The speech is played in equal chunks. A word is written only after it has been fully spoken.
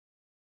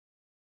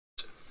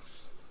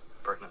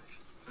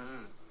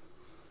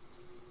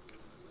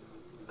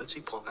Let's see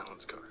Paul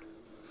Allen's card.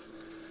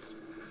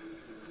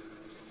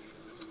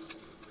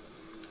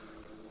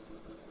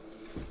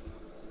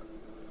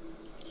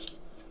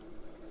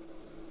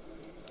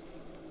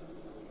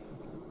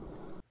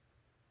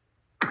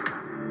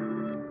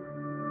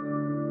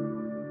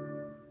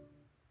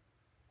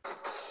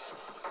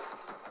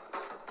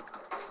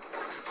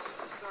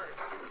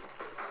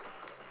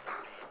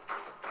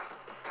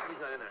 He's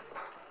not in there.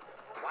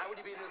 Why would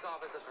you be in his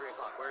office at 3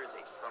 o'clock? Where is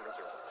he? Conference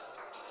room.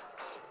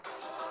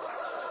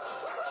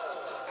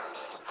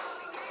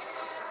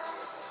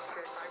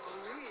 Okay, I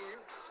believe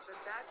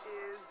that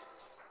is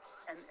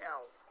an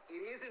L.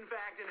 It is, in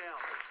fact, an L.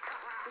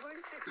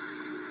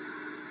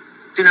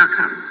 Do not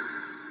come.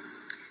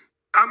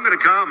 I'm gonna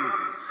come.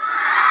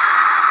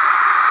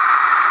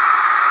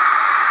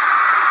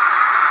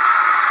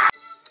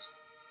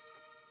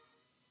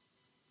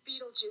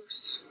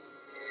 Beetlejuice.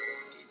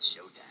 It's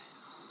showtime.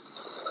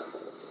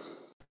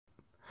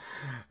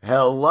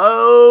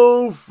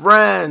 Hello,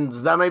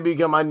 friends. That may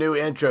become my new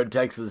intro,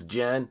 Texas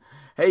Jen.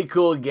 Hey,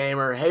 cool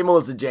gamer. Hey,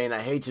 Melissa Jane.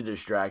 I hate to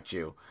distract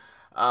you.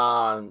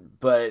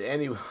 But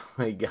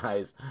anyway,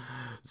 guys.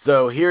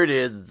 So here it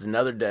is. It's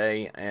another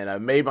day, and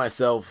I've made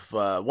myself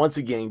once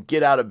again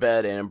get out of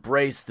bed and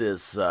embrace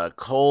this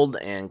cold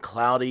and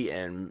cloudy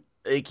and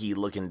icky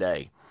looking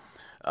day.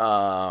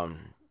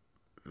 Man,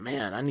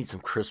 I need some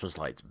Christmas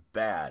lights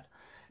bad.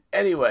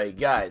 Anyway,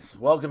 guys,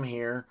 welcome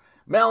here.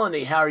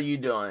 Melanie, how are you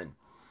doing?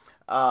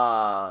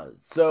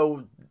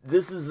 So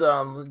this is,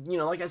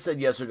 like I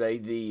said yesterday,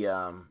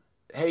 the,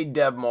 hey,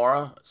 Deb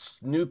Mora,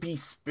 Snoopy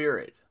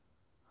Spirit.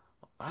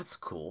 That's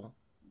cool.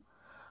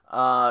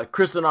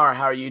 Chris and R,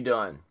 how are you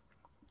doing?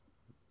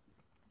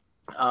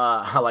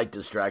 I like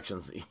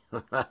distractions.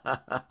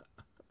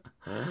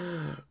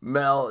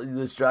 Mel,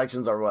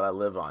 distractions are what I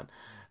live on.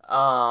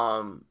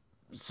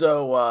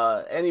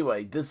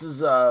 Anyway, this is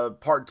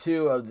part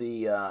 2 of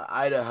the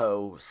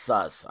Idaho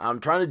sus. I'm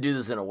trying to do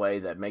this in a way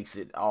that makes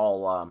it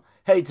all,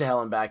 hey to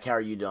hell and back, how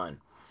are you doing?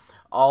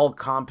 All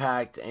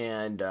compact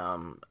and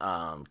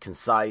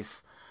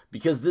concise,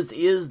 because this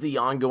is the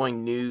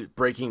ongoing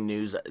breaking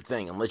news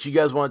thing. Unless you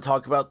guys want to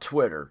talk about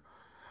Twitter,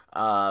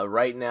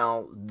 right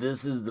now,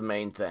 this is the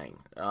main thing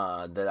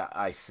that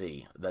I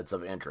see that's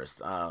of interest.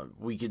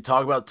 We could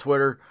talk about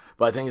Twitter,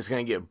 but I think it's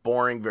going to get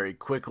boring very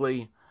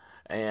quickly.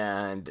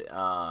 And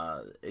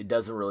it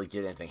doesn't really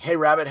get anything. Hey,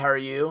 Rabbit, how are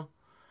you?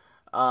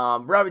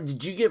 Rabbit,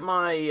 did you get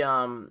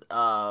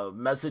my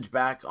message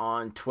back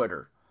on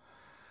Twitter?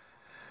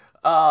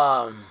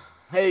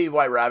 Hey,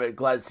 White Rabbit,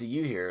 glad to see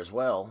you here as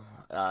well.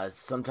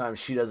 Sometimes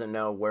she doesn't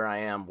know where I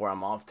am, where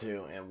I'm off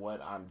to, and what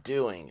I'm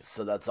doing.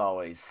 So that's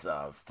always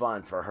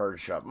fun for her to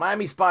show up.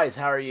 Miami Spice,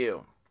 how are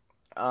you?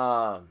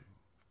 And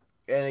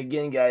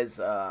again, guys,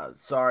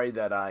 sorry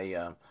that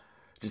I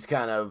just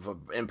kind of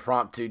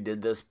impromptu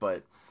did this,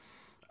 but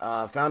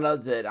found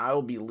out that I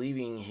will be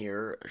leaving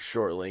here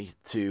shortly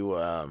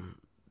to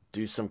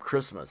do some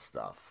Christmas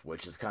stuff,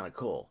 which is kind of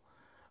cool.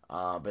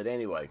 But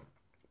anyway,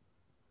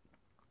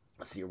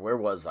 let's see, where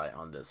was I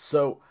on this?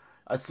 So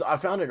I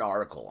found an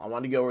article. I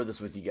want to go over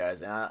this with you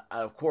guys. And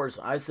of course,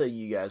 I say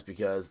you guys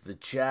because the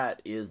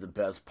chat is the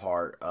best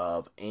part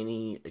of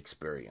any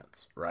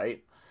experience,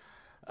 right?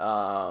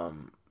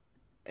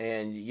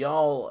 And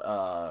y'all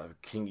are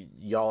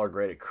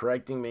great at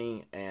correcting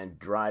me and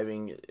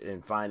driving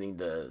and finding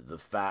the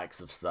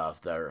facts of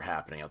stuff that are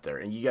happening out there.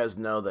 And you guys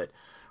know that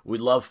we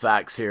love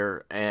facts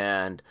here,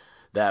 and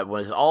that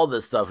with all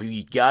this stuff,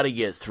 you got to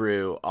get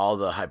through all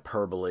the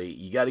hyperbole.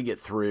 You got to get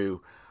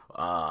through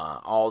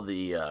all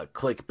the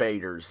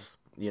clickbaiters,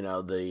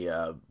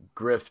 the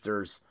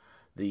grifters,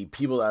 the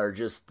people that are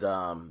just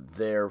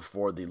there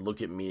for the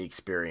look at me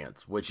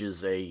experience, which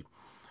is that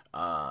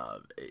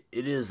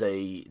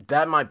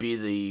might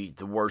be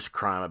the worst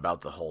crime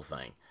about the whole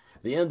thing.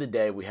 At the end of the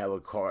day, we have a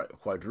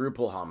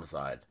quadruple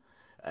homicide,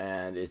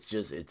 and it's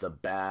just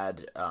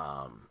bad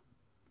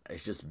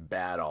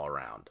all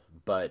around.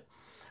 But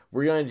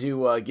we're going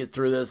to get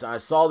through this. I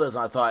saw this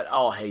and I thought,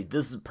 oh, hey,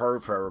 this is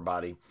perfect for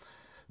everybody.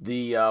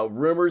 The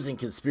rumors and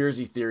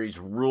conspiracy theories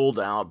ruled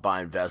out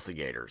by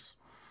investigators.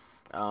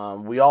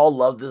 We all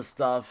love this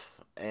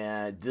stuff,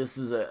 and this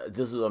is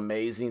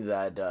amazing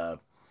that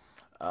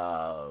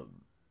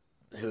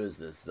who is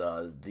this?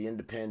 The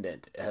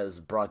Independent has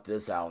brought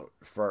this out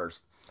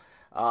first.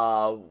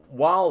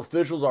 While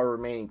officials are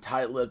remaining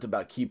tight-lipped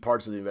about key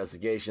parts of the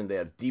investigation, they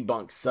have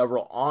debunked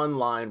several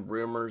online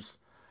rumors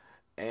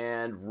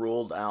and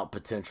ruled out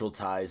potential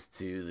ties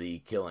to the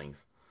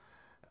killings.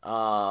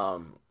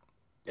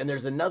 And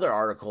there's another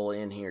article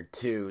in here,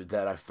 too,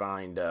 that I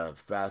find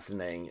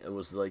fascinating. It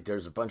was like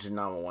there's a bunch of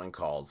 911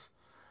 calls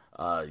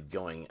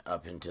going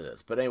up into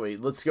this. But anyway,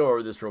 let's go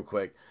over this real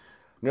quick.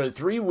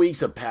 3 weeks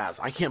have passed.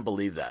 I can't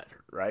believe that,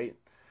 right?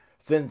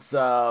 Since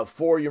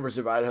 4 University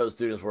of Idaho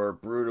students were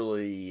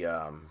brutally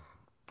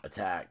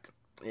attacked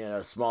in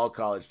a small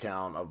college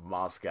town of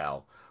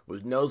Moscow,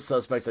 with no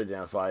suspects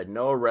identified,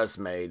 no arrests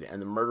made,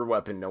 and the murder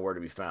weapon nowhere to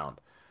be found.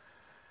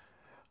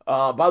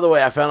 By the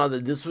way, I found out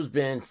that this was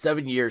been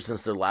 7 years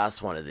since the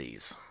last one of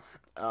these.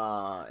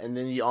 And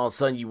then all of a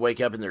sudden you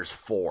wake up and there's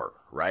four,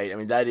 right? I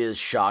mean, that is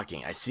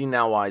shocking. I see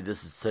now why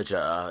this is such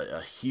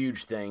a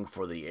huge thing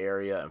for the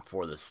area and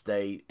for the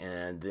state,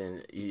 and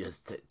then it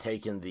has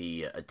taken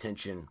the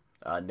attention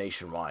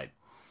nationwide.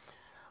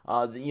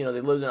 They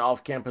lived in an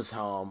off-campus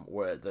home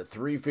where the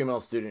three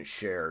female students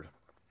shared.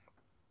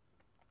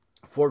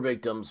 Four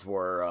victims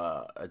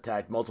were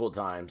attacked multiple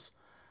times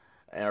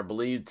and are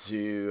believed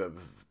to have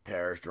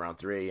perished around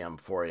 3 a.m.,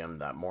 4 a.m.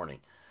 that morning.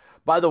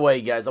 By the way,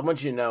 guys, I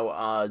want you to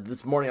know,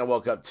 this morning I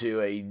woke up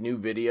to a new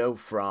video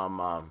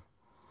from,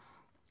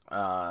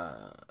 the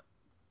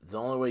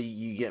only way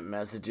you get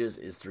messages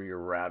is through your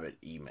Rabbit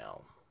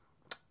email.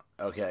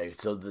 Okay,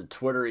 so the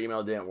Twitter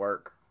email didn't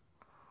work.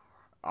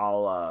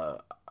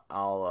 I'll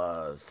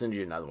send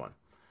you another one.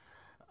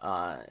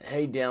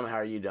 Hey, Dim, how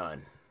are you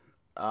doing?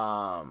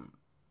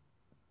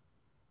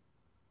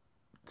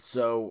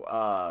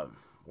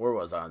 Where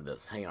was I on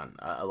this? Hang on,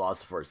 I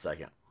lost it for a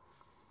second.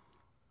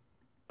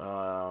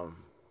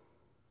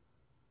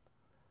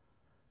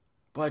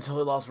 But I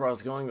totally lost where I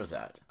was going with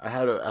that. I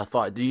had a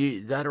thought.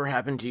 That ever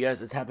happen to you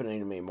guys? It's happening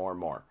to me more and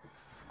more.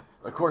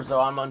 Of course, though,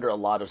 I'm under a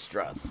lot of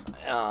stress,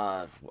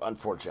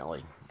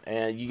 unfortunately.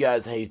 And you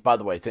guys, hey, by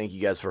the way, thank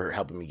you guys for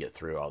helping me get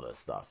through all this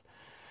stuff.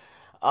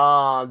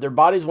 Their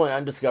bodies went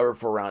undiscovered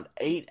for around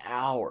 8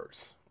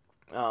 hours.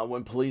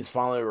 When police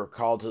finally were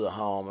called to the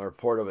home, a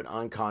report of an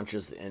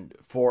unconscious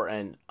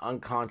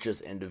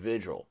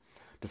individual.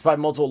 Despite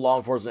multiple law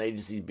enforcement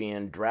agencies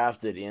being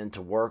drafted in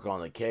to work on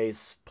the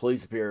case,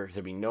 police appear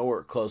to be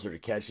nowhere closer to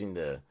catching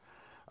the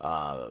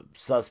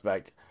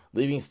suspect,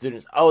 leaving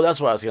students. Oh, that's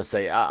what I was going to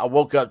say. I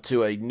woke up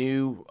to a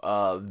new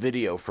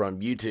video from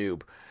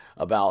YouTube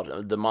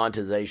about the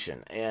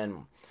monetization.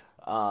 And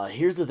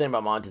here's the thing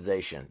about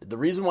monetization. The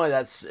reason why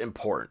that's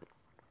important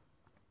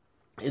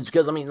is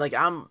because, I mean, like,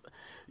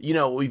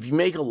 if you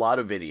make a lot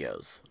of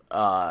videos,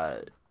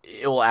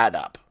 it will add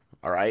up.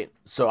 All right,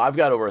 so I've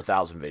got over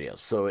 1,000 videos,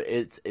 so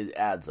it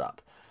adds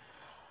up.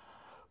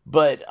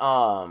 But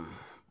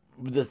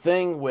the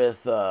thing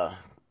with I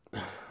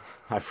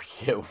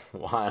forget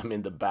why I'm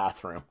in the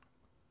bathroom.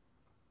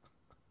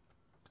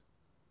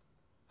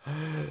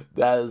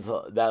 That is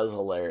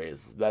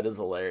hilarious. That is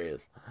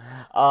hilarious.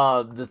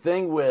 The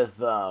thing with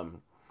the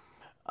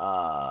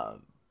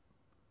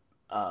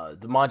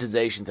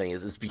monetization thing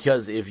is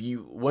because if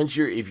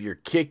you're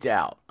kicked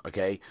out,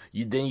 okay,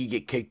 you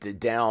get kicked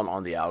down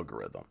on the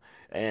algorithm.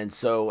 And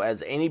so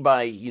as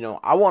anybody,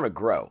 I want to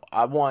grow.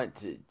 I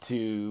want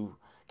to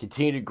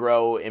continue to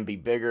grow and be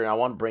bigger, and I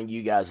want to bring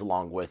you guys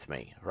along with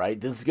me,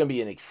 right? This is going to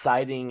be an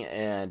exciting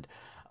and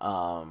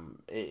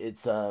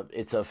it's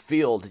a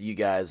field, you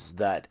guys,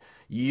 that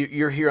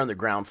you're here on the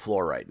ground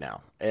floor right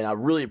now. And I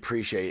really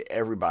appreciate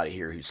everybody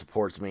here who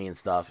supports me and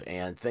stuff.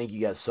 And thank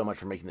you guys so much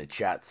for making the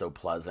chat so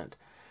pleasant.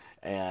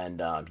 And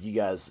you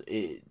guys,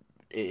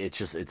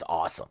 it's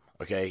awesome.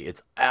 Okay,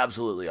 it's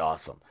absolutely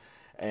awesome.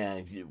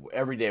 And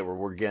every day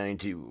we're going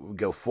to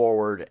go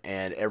forward,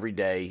 and every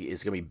day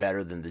is going to be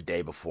better than the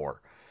day before.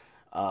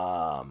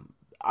 I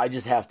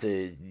just have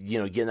to,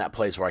 get in that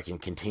place where I can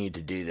continue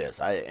to do this.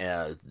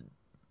 A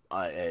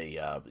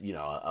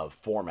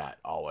format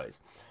always.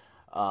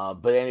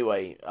 But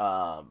anyway,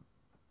 I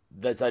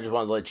just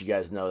wanted to let you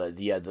guys know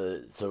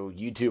that so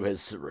YouTube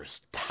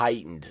has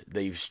tightened.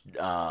 They're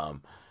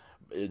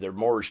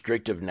more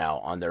restrictive now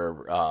on their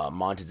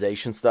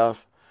monetization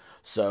stuff.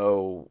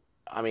 So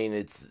I mean,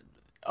 it's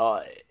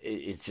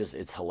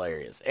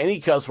hilarious.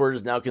 Any cuss word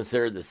is now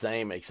considered the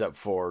same except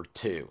for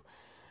two,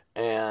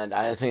 and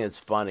I think it's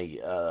funny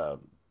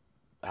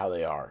how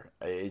they are.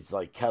 It's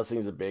like cussing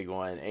is a big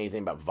one.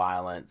 Anything about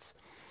violence,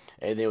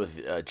 anything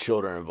with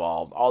children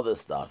involved, all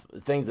this stuff,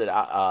 things that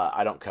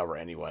I don't cover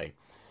anyway.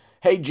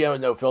 Hey, Jim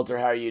with No Filter,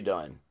 how are you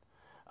doing?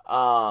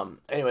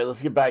 Anyway,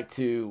 let's get back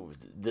to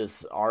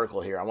this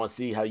article here. I want to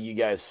see how you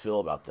guys feel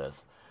about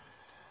this.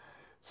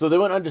 So they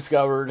went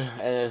undiscovered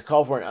and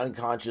called for an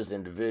unconscious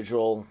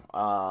individual,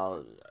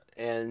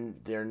 and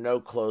they're no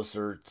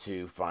closer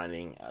to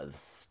finding a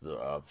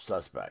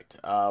suspect.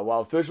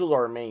 While officials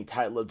are remaining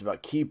tight-lipped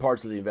about key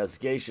parts of the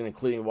investigation,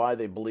 including why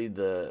they believe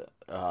the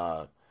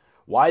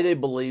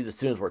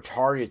students were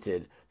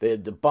targeted, they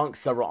have debunked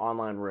several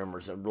online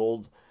rumors and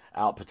ruled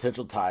out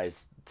potential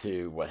ties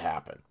to what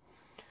happened.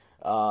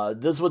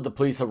 This is what the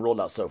police have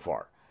ruled out so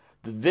far.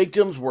 The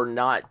victims were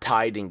not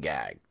tied and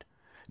gagged.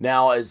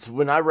 Now,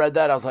 when I read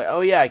that, I was like, oh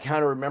yeah, I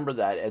kind of remember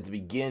that at the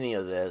beginning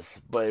of this,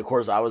 but of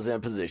course I was in a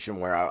position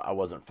where I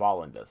wasn't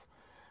following this.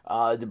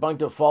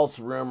 Debunked a false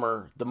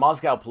rumor. The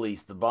Moscow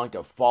police debunked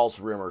a false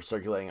rumor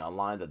circulating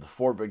online that the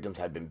four victims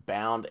had been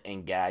bound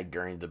and gagged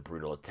during the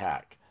brutal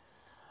attack.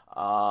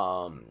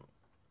 The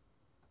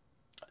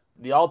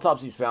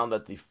autopsies found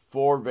that the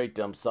four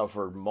victims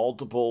suffered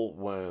multiple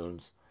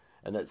wounds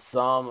and that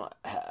some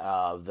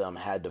of them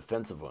had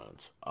defensive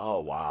wounds. Oh,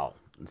 wow.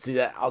 See,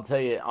 that, I'll tell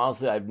you,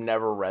 honestly, I've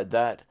never read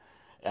that,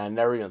 and I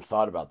never even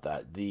thought about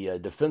that. The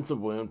defensive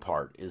wound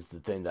part is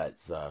the thing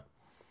that's...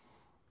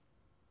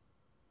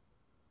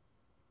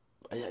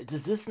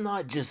 does this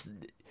not just...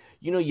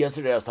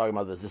 yesterday I was talking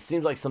about this. This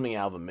seems like something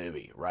out of a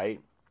movie, right?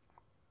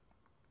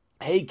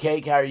 Hey,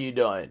 Cake, how are you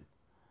doing?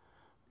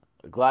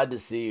 Glad to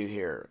see you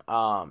here.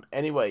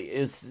 Anyway,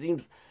 it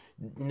seems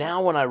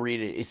now when I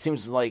read it, it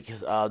seems like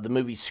the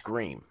movie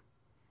Scream.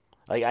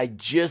 Like I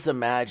just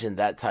imagine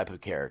that type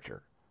of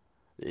character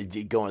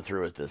going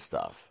through with this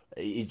stuff.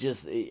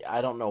 I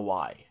don't know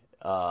why.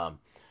 I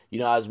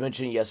was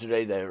mentioning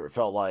yesterday that it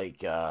felt like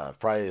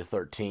Friday the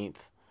 13th,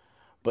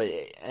 but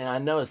and I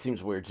know it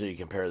seems weird to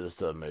compare this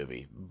to a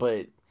movie,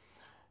 but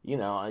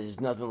it's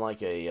nothing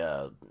like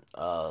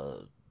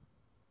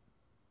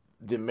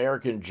the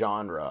American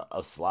genre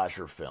of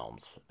slasher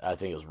films. I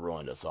think has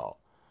ruined us all.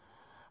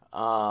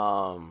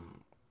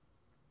 Um,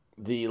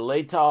 the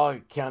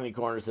Latah County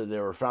coroner said they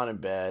were found in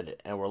bed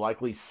and were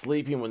likely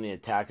sleeping when the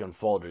attack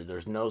unfolded.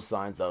 There's no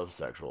signs of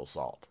sexual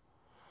assault.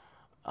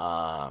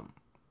 Um,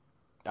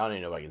 I don't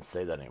even know if I can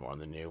say that anymore in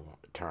the new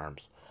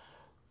terms,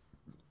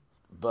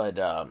 but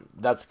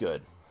that's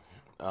good.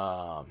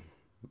 Um,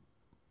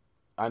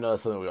 I know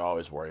that's something we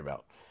always worry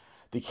about.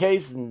 The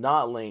case is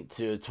not linked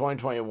to a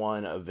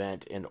 2021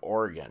 event in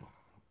Oregon.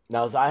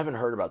 Now, I haven't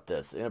heard about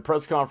this. In a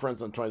press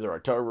conference on 23rd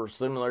October,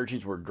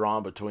 similarities were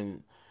drawn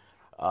between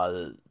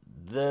uh,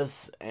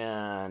 this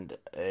and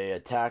a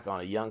attack on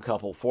a young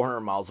couple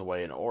 400 miles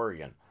away in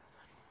Oregon.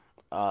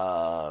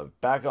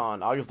 Back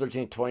on August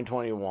 13th,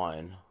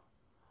 2021,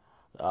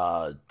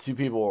 two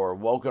people were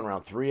woken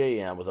around 3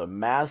 a.m. with a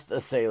masked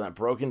assailant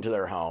broke into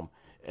their home,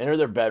 entered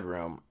their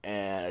bedroom,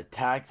 and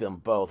attacked them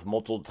both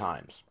multiple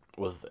times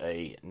with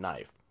a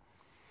knife.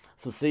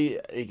 So see,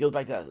 it goes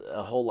back to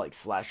a whole like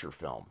slasher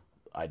film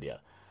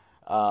idea.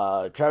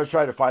 Travis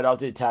tried to fight off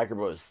the attacker,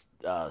 but was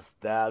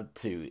stabbed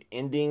to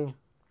ending.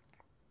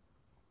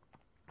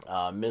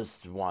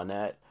 Miss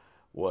Juanette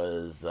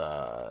was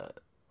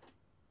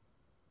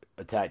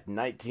attacked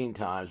 19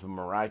 times, but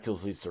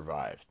miraculously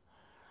survived.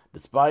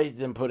 Despite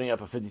them putting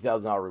up a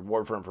 $50,000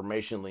 reward for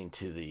information linked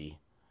to the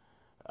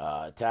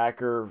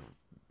attacker,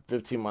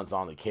 15 months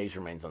on, the case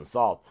remains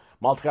unsolved.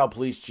 Moscow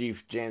Police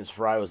Chief James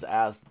Fry was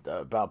asked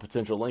about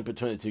potential link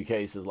between the two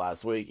cases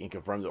last week and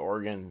confirmed that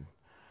Oregon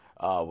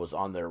was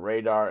on their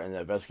radar and the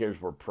investigators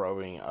were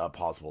probing a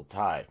possible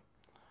tie.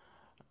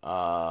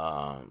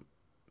 On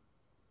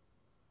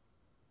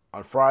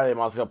Friday,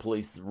 Moscow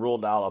police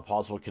ruled out a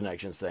possible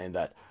connection, saying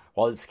that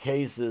while these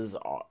cases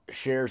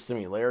share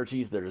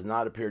similarities, there does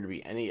not appear to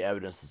be any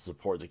evidence to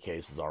support the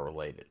cases are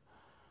related.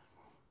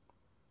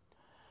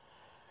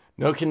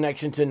 No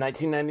connection to the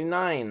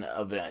 1999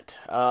 event.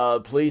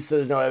 Police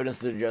says no evidence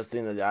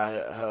suggesting that the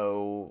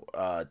Idaho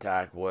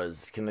attack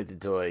was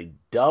connected to a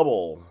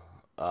double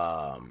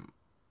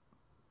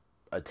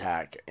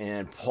attack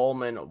in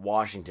Pullman,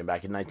 Washington,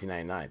 back in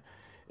 1999.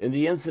 In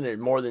the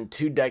incident more than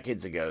 2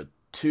 decades ago,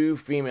 two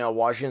female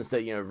Washington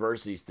State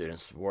University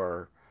students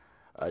were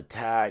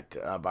attacked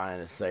by an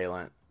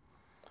assailant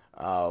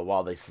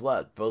while they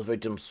slept. Both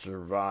victims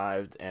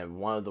survived, and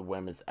one of the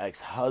women's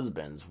ex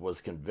husbands was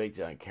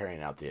convicted on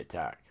carrying out the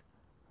attack.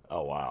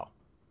 Oh, wow.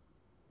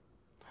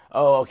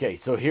 Oh, okay.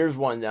 So here's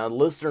one. Now, a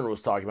listener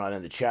was talking about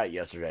in the chat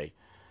yesterday.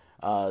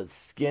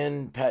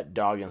 Skin pet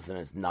dog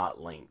incidents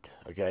not linked.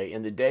 Okay.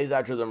 In the days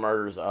after the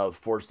murders of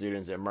four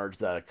students, it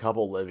emerged that a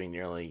couple living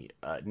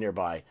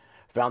nearby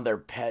found their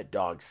pet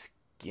dog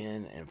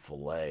skinned and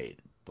filleted,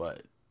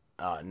 but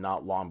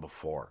not long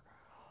before.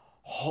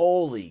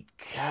 Holy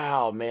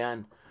cow,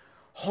 man.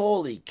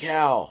 Holy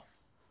cow.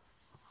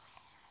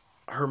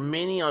 Her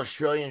mini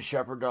Australian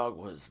Shepherd dog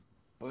was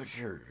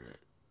butchered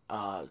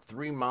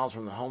 3 miles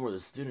from the home where the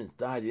students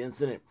died. The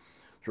incident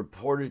was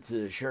reported to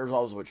the sheriff's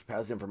office, which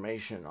passed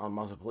information on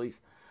Muscle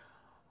Police.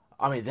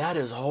 I mean, that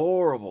is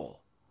horrible.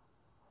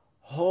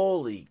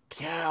 Holy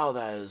cow,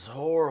 that is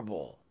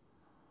horrible.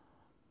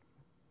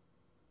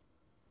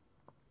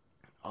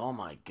 Oh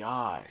my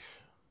gosh.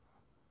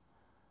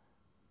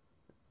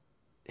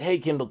 Hey,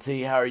 Kindle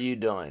T, how are you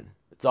doing?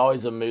 It's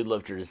always a mood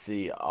lifter to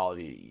see all of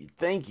you.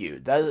 Thank you.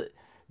 That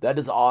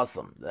is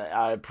awesome.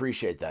 I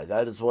appreciate that.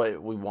 That is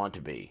what we want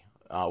to be.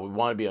 We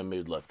want to be a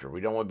mood lifter.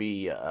 We don't want to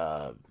be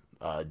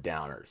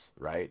downers,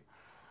 right?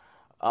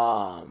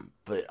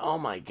 But oh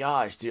my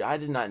gosh, dude, I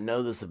did not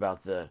know this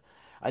about the.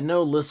 I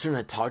know listener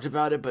had talked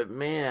about it, but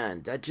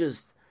man, that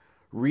just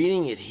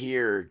reading it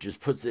here just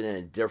puts it in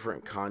a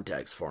different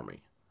context for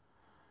me.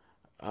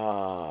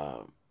 Uh,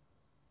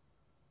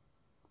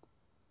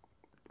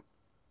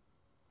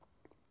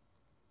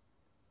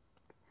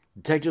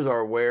 Detectives are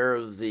aware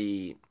of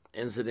the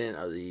incident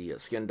of the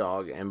skin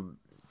dog and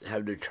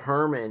have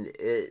determined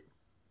it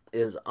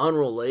is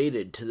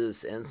unrelated to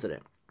this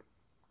incident.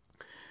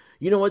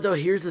 You know what, though?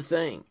 Here's the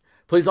thing.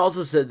 Police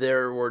also said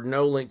there were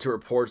no link to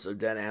reports of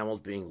dead animals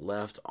being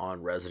left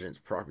on residents'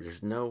 property.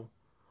 There's no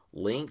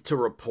link to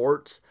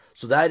reports.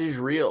 So that is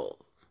real.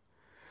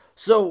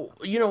 So,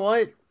 you know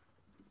what?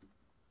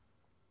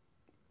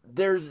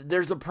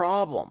 There's a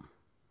problem.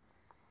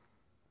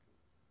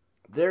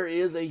 There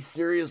is a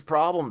serious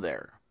problem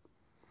there.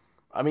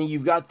 I mean,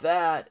 you've got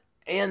that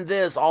and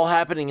this all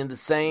happening in the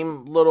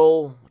same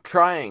little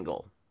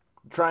triangle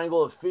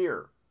of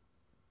fear.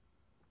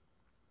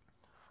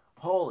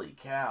 Holy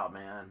cow,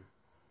 man.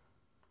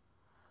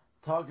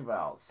 Talk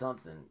about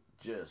something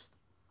just,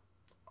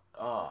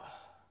 oh.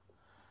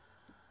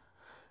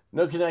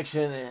 No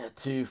connection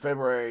to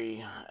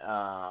February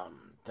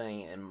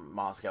thing in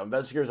Moscow.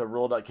 Investigators have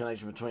ruled out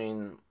connection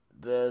between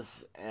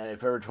this and a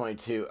February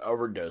 22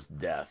 overdose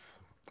death.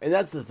 And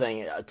that's the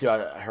thing, too,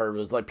 I heard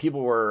was like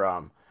people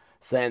were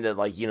saying that,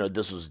 like,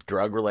 this was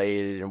drug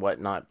related and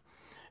whatnot.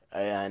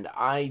 And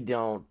I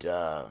don't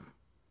know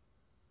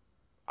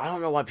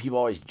why people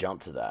always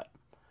jump to that.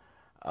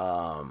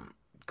 Of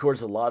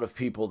course, a lot of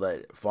people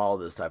that follow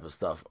this type of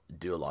stuff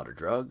do a lot of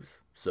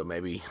drugs, so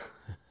maybe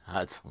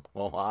that's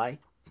why.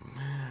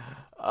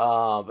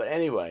 But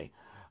anyway,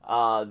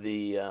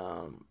 the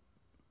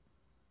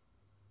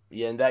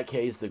yeah, in that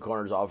case, the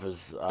coroner's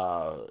office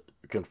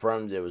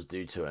confirmed it was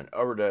due to an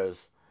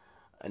overdose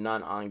and not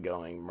an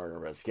ongoing murder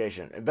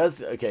investigation.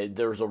 Okay,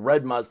 there was a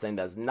red Mustang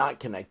that's not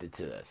connected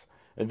to this.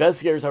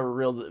 Investigators have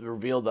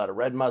revealed that a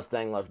red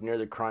Mustang left near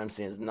the crime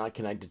scene is not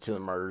connected to the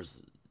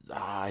murders.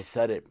 I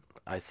said it.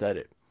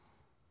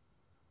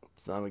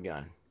 Son of a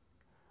gun.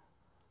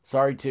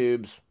 Sorry,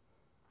 Tubes.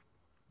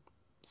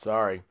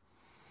 Sorry.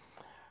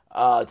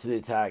 To the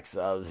attacks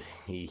of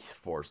the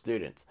 4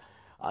 students.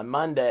 On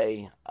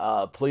Monday,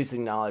 police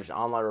acknowledged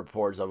online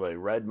reports of a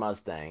red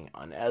Mustang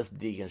on S.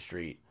 Deacon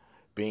Street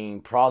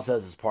being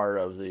processed as part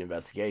of the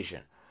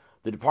investigation.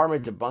 The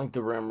department debunked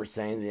the rumor,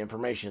 saying the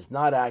information is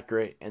not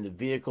accurate and the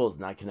vehicle is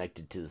not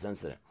connected to this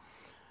incident.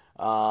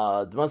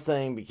 The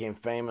Mustang became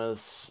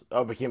focus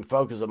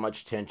of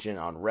much attention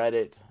on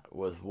Reddit,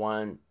 with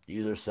one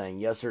user saying,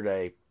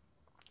 "Yesterday,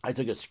 I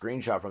took a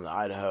screenshot from the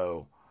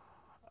Idaho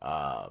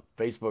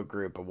Facebook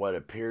group of what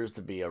appears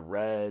to be a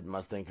red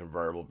Mustang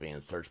convertible being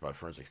searched by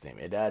forensics team.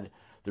 It had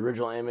the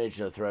original image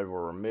and the thread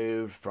were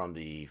removed from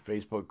the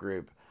Facebook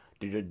group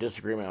due to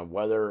disagreement on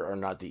whether or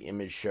not the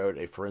image showed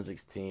a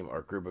forensics team or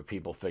a group of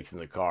people fixing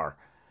the car."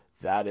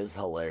 That is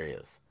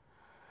hilarious.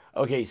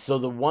 Okay, so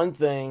the one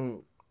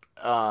thing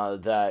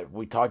that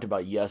we talked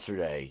about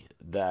yesterday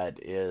that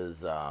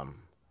is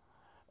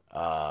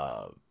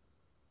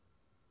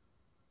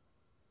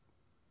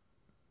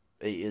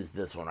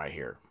this one right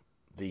here.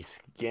 The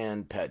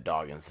skin pet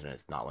dog incident.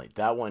 It's not like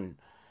that one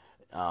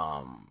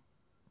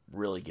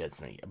really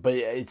gets me. But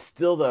it's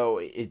still, though,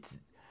 it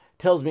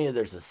tells me that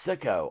there's a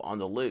sicko on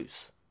the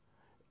loose.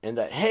 And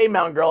that, hey,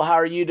 Mountain Girl, how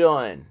are you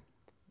doing?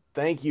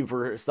 Thank you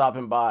for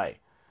stopping by.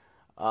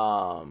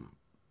 Mountain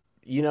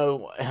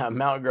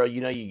Girl,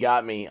 you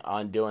got me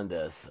on doing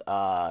this.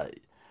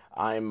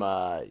 I'm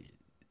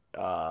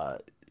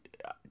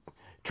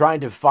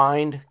trying to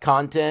find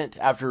content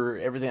after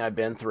everything I've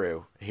been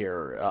through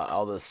here,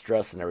 all the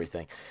stress and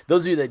everything.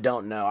 Those of you that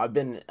don't know, I've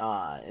been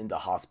in the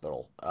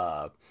hospital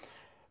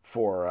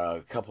for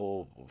a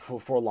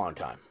long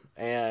time,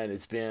 and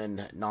it's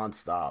been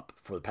nonstop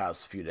for the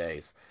past few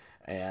days,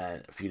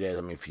 and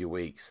a few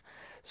weeks.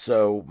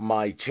 So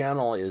my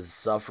channel is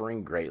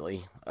suffering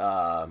greatly,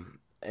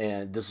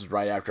 and this was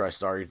right after I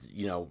started,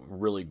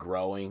 really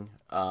growing,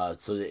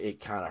 so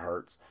it kind of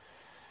hurts.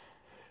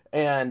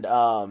 And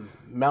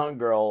Mountain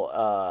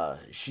Girl,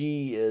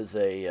 she is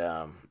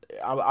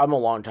I'm a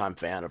longtime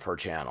fan of her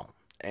channel.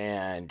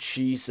 And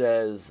she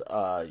says,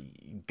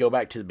 go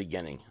back to the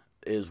beginning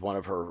is one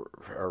of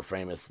her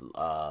famous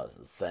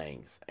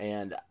sayings.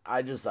 And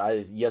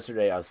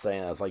yesterday I was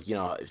saying, I was like,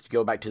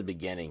 go back to the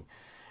beginning.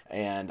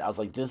 And I was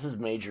like, this is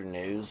major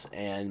news.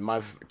 And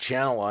my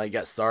channel, I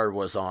got started,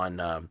 was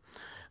on,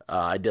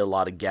 I did a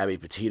lot of Gabby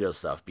Petito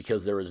stuff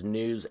because there was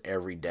news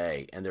every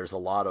day. And there's a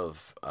lot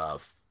of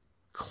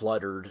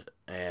cluttered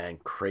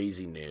and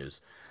crazy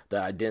news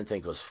that I didn't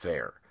think was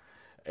fair.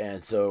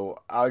 And so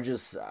I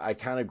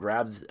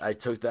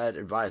took that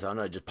advice. I don't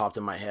know, it just popped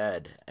in my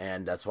head.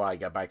 And that's why I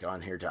got back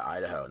on here to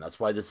Idaho. And that's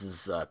why this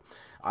is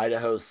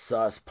Idaho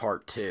Sus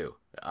Part 2.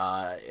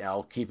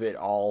 I'll keep it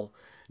all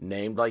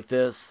named like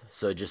this,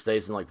 so it just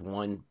stays in like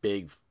one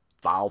big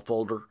file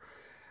folder.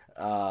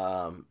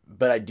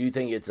 But I do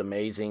think it's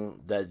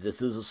amazing that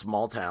this is a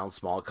small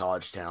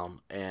college town,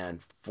 and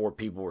 4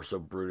 people were so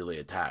brutally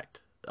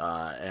attacked.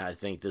 And I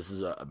think this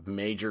is a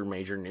major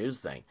news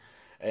thing.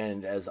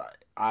 And as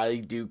I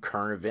do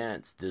current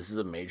events, this is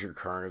a major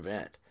current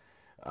event.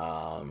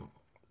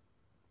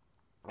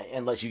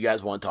 Unless you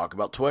guys want to talk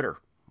about Twitter.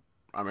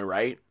 I mean,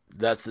 right?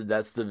 That's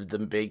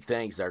the big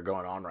things that are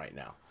going on right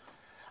now.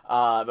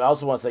 But I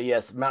also want to say,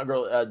 yes, Mountain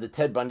Girl, the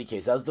Ted Bundy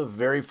case, that was the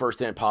very first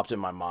thing that popped in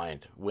my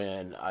mind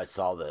when I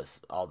saw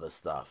all this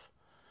stuff.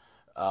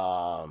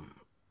 Yeah,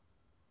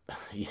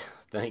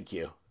 thank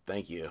you.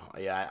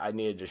 Yeah, I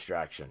need a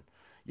distraction.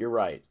 You're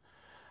right.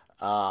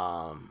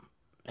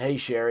 Hey,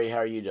 Sherry, how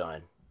are you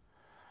doing?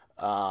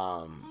 Hey,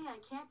 I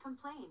can't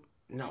complain.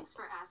 No. Thanks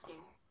for asking.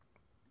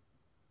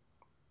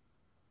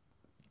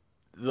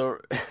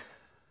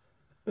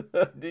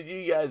 Did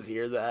you guys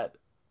hear that?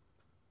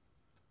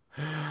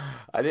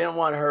 I didn't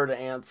want her to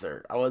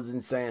answer. I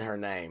wasn't saying her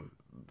name.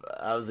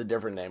 That was a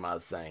different name I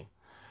was saying.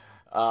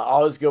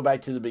 Always go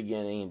back to the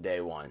beginning in day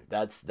one.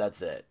 That's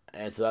it.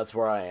 And so that's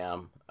where I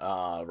am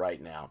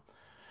right now.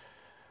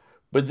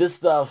 But this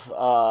stuff,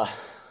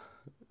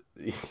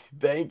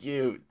 thank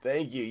you.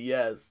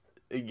 Yes,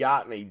 it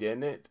got me,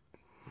 didn't it?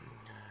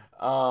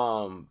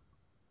 Um,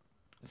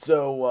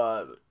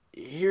 so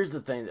here's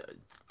the thing.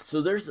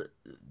 So there's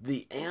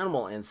the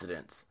animal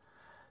incidents.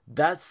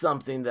 That's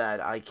something that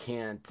I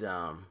can't.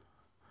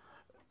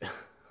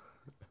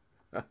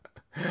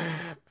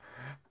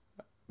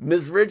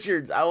 Miss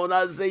Richards, I will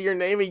not say your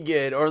name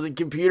again, or the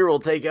computer will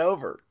take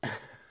over.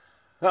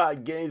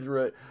 Getting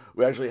through it.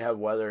 We actually have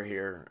weather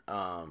here.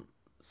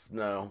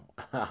 Snow.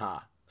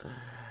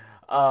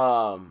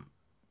 um,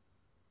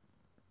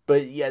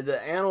 but yeah,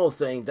 the animal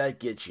thing that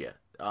gets you.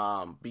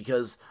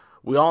 Because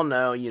we all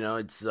know,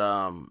 it's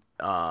an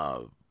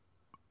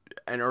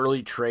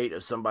early trait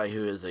of somebody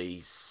who is a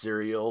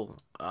serial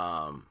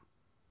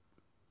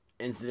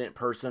incident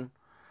person.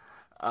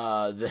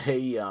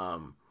 They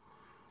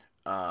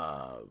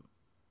uh,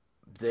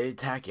 they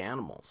attack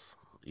animals.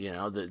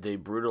 They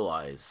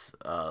brutalize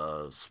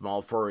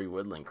small furry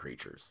woodland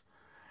creatures,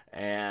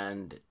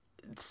 and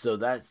so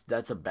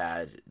that's a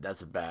bad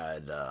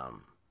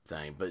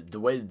thing. But the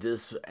way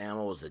this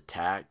animal was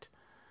attacked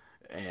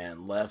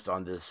and left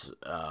on this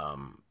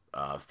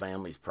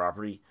family's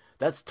property,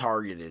 that's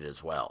targeted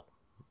as well.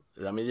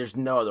 I mean, there's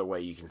no other way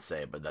you can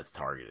say it, but that's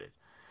targeted.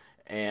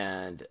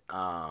 And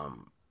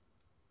um,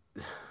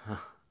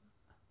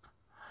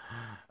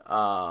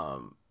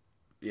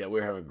 yeah,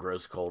 we're having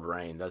gross cold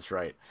rain. That's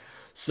right.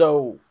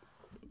 So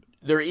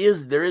there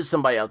is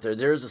somebody out there.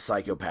 There is a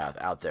psychopath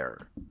out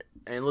there,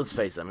 and let's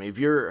face it. I mean, if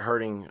you're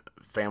hurting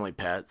family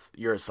pets,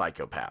 you're a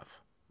psychopath,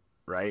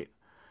 right?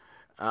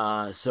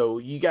 So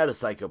you got a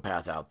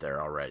psychopath out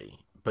there already,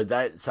 but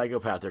that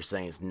psychopath they're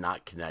saying is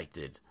not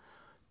connected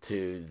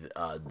to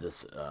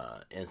this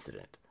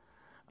incident.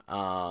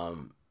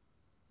 Um,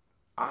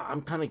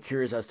 I'm kind of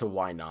curious as to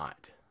why not,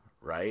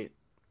 right?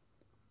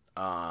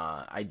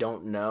 I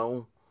don't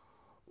know.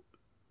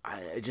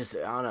 I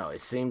don't know.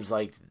 It seems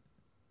like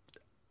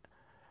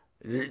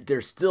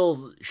there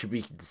still should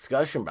be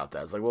discussion about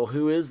that. It's like, well,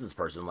 who is this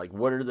person? Like,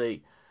 what are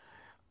they?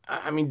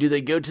 I mean, do they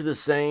go to the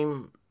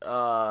same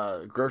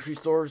grocery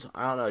stores?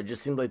 I don't know. It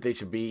just seems like they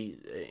should be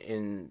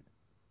in.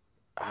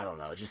 I don't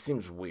know. It just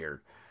seems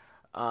weird.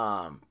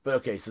 But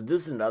okay, so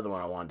this is another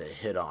one I wanted to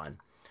hit on.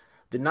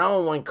 The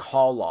 911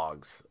 call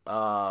logs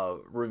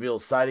reveal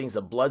sightings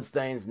of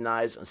bloodstains,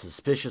 knives, and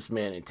suspicious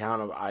men in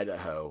town of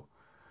Idaho.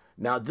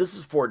 Now, this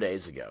is 4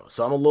 days ago,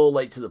 so I'm a little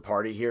late to the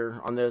party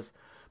here on this.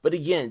 But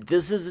again,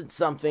 this isn't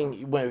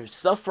something, when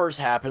stuff first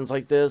happens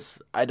like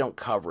this, I don't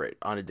cover it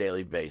on a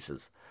daily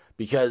basis.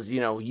 Because,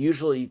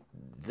 usually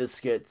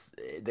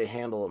they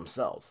handle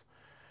themselves.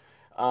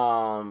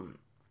 Um,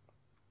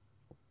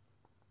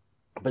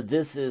 but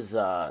this is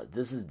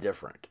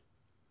different.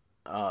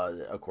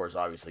 Of course,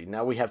 obviously.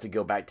 Now we have to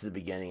go back to the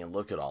beginning and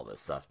look at all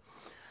this stuff.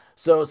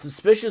 So,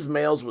 suspicious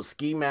males with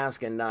ski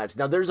masks and knives.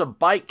 Now, there's a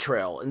bike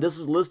trail, and this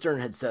was Lister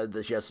had said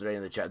this yesterday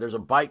in the chat. There's a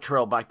bike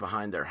trail back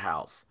behind their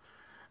house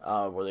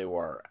where they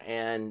were,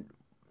 and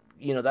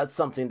that's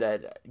something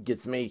that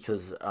gets me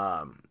because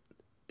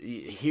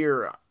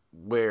here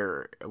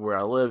where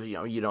I live,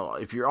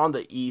 if you're on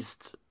the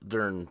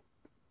eastern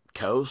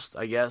coast,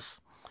 I guess,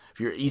 if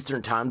you're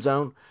Eastern time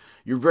zone,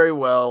 you're very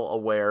well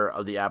aware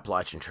of the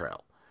Appalachian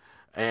Trail,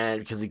 and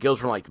because it goes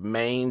from like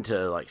Maine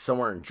to like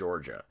somewhere in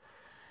Georgia.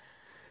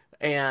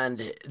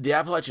 And the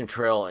Appalachian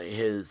Trail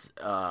is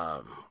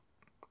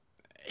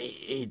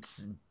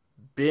it's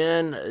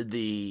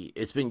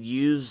it's been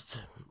used,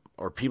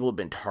 or people have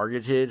been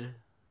targeted,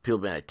 people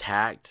have been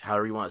attacked,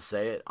 however you want to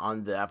say it,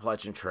 on the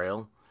Appalachian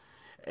Trail.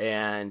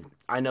 And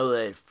I know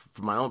that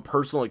from my own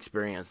personal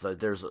experience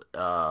that there's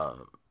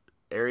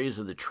areas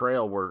of the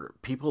trail where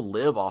people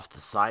live off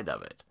the side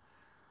of it.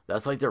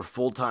 That's like their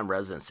full-time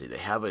residency. They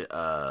have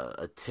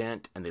a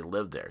tent and they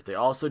live there. They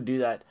also do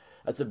that.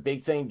 That's a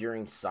big thing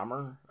during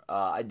summer.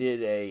 I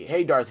did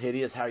hey Darth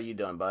Hideous, how are you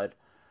doing, bud?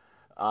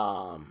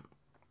 Um,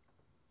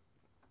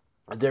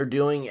 they're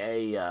doing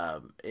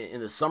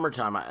in the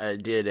summertime. I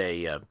did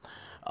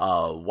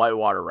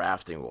whitewater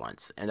rafting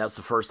once, and that's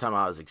the first time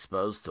I was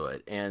exposed to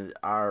it. And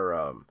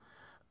our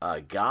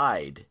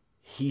guide,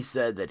 he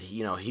said that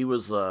he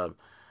was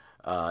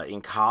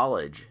in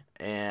college,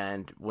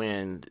 and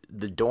when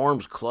the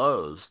dorms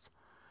closed,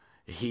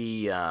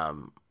 he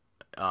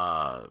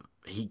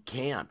he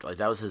camped. Like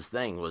that was his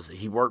thing. Was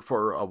he worked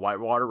for a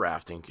whitewater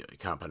rafting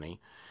company.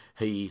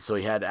 He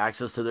had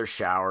access to their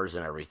showers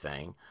and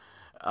everything.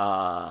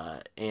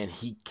 And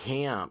he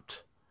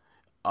camped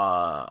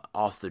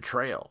off the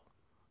trail.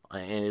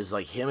 And it was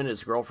like him and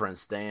his girlfriend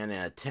staying in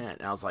a tent.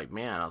 And I was like,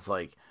 man,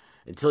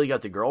 until he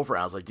got the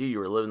girlfriend, I was like, dude, you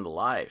were living the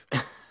life.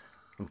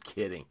 I'm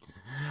kidding.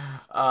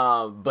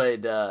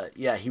 But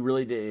yeah, he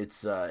really did.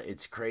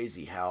 It's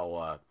crazy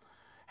how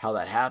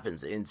that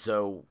happens. And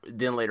so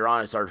then later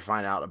on, I started to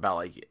find out about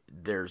like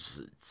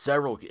there's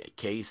several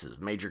cases,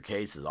 major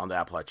cases on the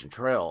Appalachian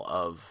Trail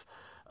of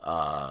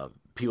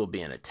people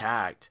being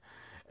attacked.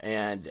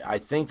 And I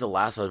think the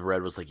last I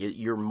read was like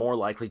you're more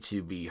likely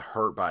to be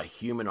hurt by a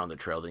human on the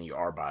trail than you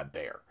are by a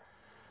bear.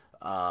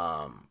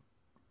 Um,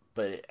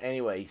 but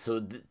anyway,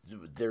 so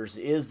there's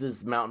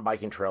this mountain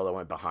biking trail that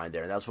went behind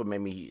there, and that's what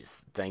made me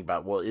think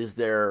about, well, is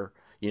there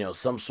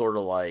some sort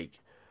of like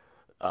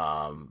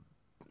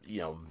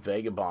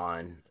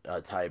vagabond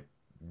type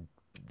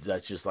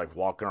that's just like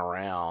walking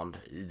around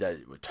that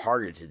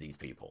targeted to these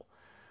people.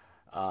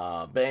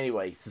 But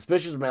anyway,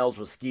 suspicious males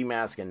with ski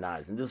masks and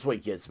knives. And this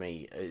week gets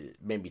me,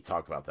 made me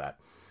talk about that.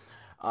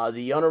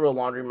 The owner of a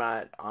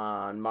laundromat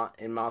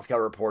in Moscow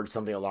reported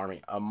something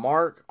alarming. A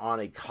mark on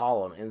a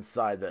column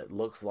inside that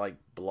looks like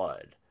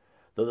blood.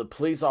 Though the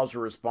police officer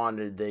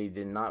responded, they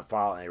did not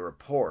file a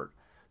report.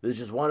 This is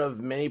just one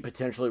of many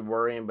potentially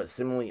worrying but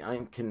seemingly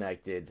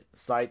unconnected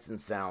sights and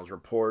sounds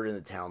reported in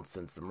the town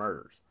since the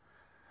murders.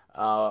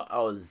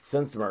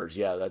 Since the murders,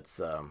 yeah, that's...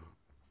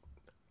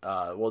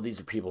 these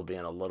are people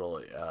being a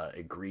little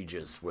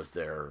egregious with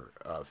their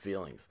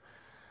feelings.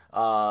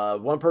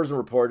 One person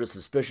reported a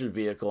suspicious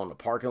vehicle in the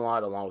parking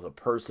lot along with a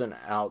person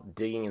out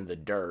digging in the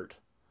dirt.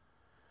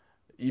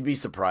 You'd be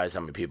surprised how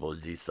many people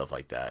do stuff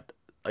like that.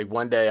 Like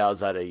one day I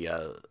was at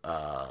a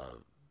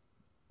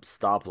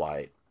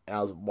stoplight and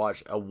I was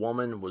watching a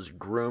woman was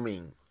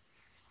grooming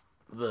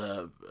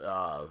the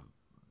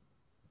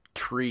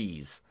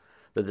trees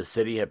that the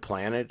city had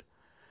planted.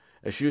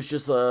 And she was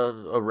just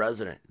a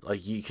resident.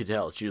 Like, you could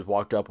tell. She just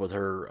walked up with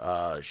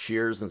her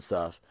shears and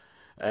stuff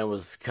and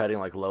was cutting,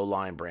 like,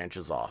 low-lying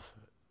branches off.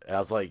 And I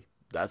was like,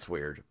 that's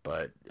weird.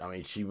 But, I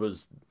mean, she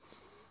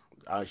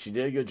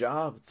did a good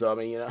job. So, I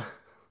mean,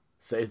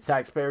 save the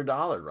taxpayer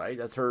dollar, right?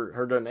 That's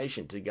her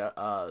donation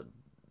to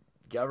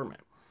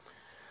government.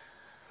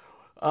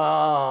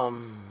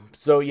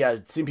 So, yeah,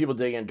 seeing people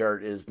digging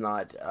dirt is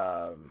not...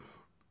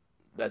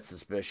 that's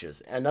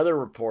suspicious. Another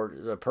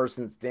report, a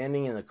person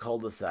standing in the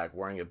cul-de-sac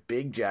wearing a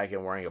big jacket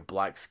and wearing a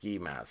black ski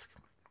mask.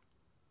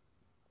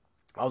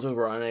 Also, we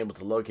were unable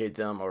to locate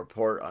them. A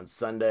report on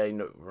Sunday,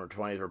 November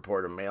 20th,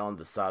 reported a male on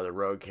the side of the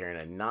road carrying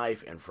a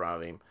knife in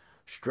front of him,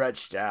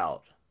 stretched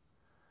out.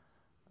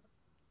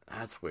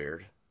 That's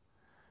weird.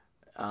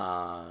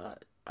 I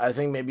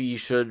think maybe you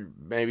should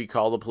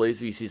call the police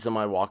if you see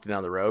somebody walking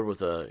down the road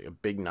with a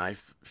big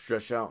knife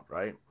stretched out,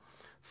 right?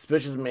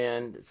 Suspicious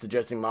man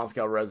suggesting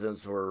Moscow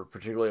residents were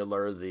particularly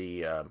alert.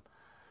 The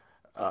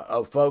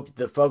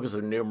focus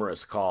of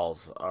numerous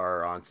calls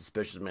are on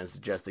suspicious men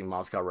suggesting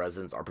Moscow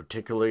residents are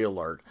particularly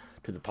alert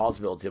to the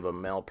possibility of a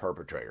male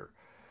perpetrator.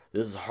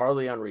 This is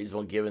hardly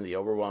unreasonable given the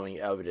overwhelming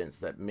evidence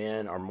that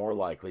men are more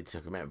likely to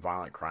commit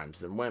violent crimes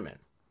than women.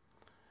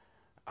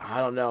 I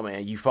don't know,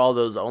 man. You follow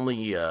those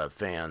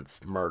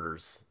OnlyFans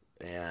murders,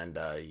 and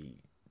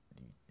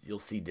you'll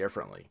see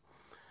differently.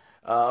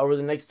 Over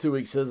the next 2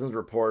 weeks, citizens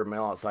reported a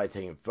male outside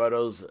taking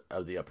photos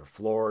of the upper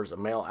floors, a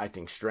male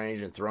acting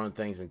strange and throwing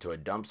things into a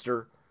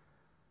dumpster.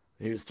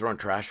 He was throwing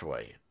trash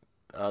away.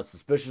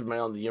 Suspicious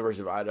male on the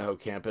University of Idaho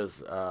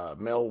campus, a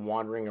male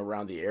wandering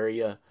around the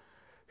area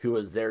who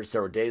was there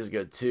several days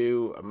ago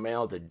too, a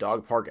male at the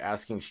dog park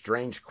asking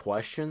strange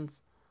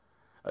questions,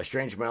 a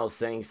strange male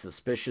saying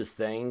suspicious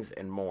things,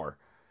 and more.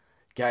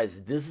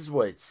 Guys, this is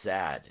what's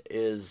sad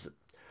is...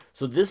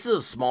 So this is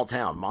a small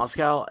town,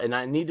 Moscow, and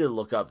I need to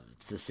look up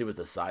to see what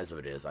the size of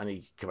it is. I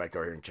need to come back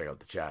over here and check out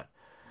the chat.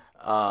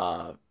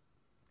 I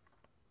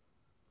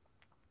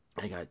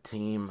got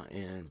team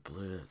in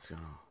blue. Let's go.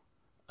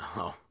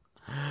 Oh,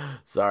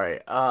 sorry.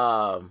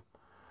 But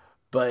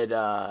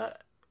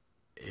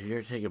if you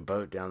ever take a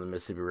boat down the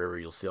Mississippi River,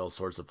 you'll see all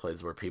sorts of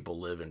places where people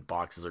live in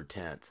boxes or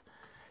tents.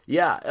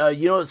 Yeah,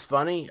 you know what's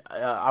funny?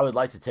 I would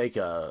like to take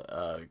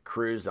a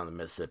cruise down the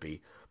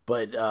Mississippi.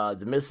 But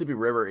the Mississippi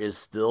River is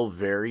still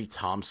very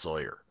Tom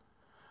Sawyer.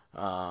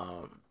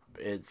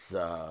 It's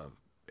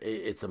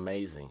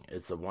amazing.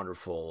 It's a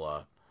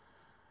wonderful.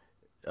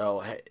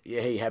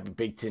 Hey, happy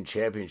Big Ten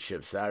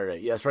Championship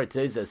Saturday. Yeah, that's right.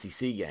 Today's the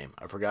SEC game.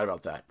 I forgot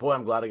about that. Boy,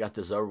 I'm glad I got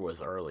this over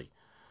with early.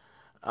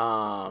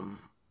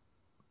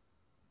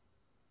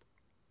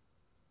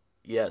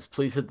 Yes,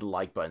 please hit the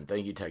like button.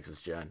 Thank you,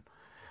 Texas Jen.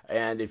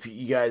 And if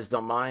you guys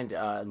don't mind,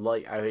 I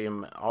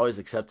am always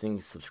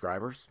accepting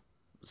subscribers.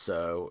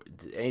 So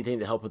anything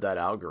to help with that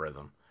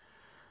algorithm.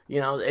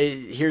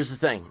 Here's the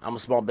thing. I'm a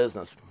small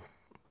business.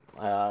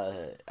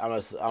 I'm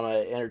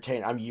a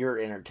entertainer. I'm your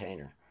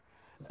entertainer.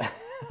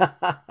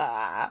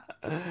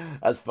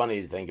 That's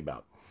funny to think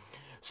about.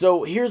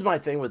 So here's my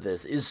thing with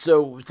this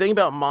think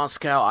about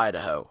Moscow,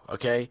 Idaho.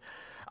 Okay,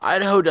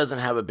 Idaho doesn't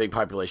have a big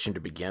population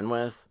to begin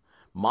with.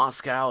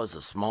 Moscow is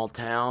a small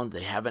town.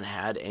 They haven't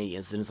had any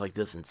incidents like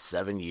this in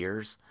 7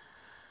 years.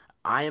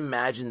 I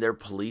imagine their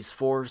police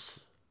force.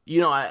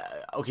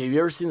 Have you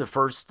ever seen the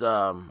first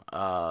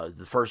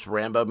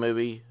Rambo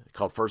movie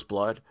called First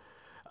Blood?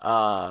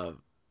 The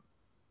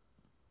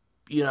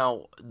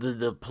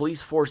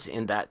police force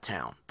in that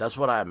town. That's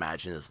what I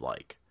imagine is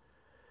like.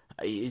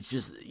 It's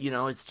just,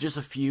 it's just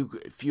a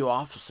few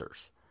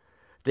officers.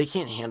 They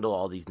can't handle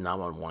all these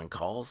 911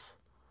 calls.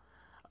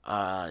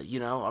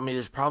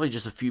 There's probably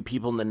just a few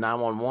people in the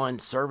 911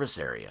 service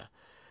area.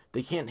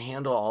 They can't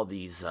handle all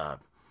these,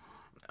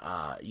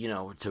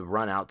 to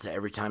run out to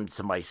every time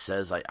somebody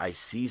says, I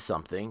see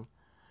something.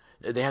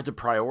 They have to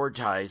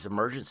prioritize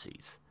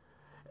emergencies.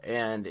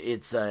 And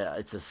it's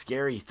a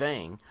scary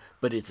thing,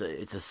 but it's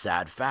a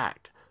sad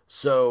fact.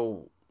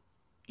 So,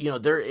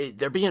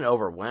 they're being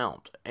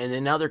overwhelmed, and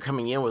then now they're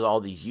coming in with all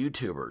these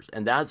YouTubers,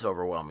 and that's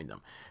overwhelming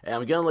them. And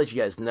I'm gonna let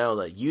you guys know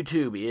that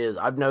YouTube is.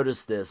 I've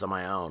noticed this on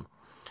my own.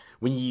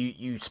 When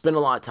you spend a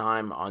lot of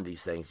time on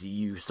these things,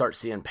 you start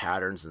seeing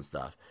patterns and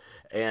stuff.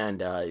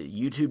 And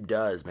YouTube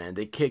does, man.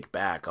 They kick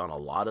back on a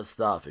lot of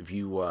stuff. If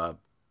you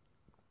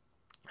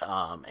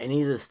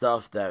any of the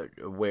stuff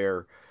that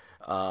where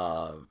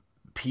uh,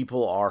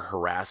 people are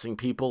harassing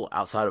people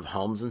outside of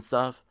homes and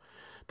stuff,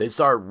 they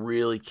start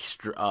really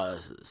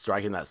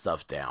striking that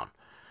stuff down.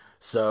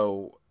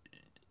 So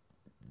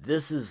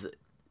this is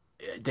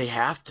they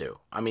have to.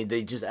 I mean,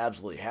 they just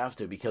absolutely have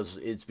to because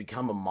it's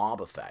become a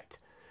mob effect.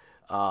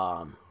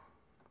 Um,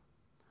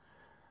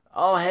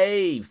 oh,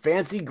 hey,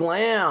 Fancy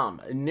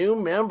Glam, a new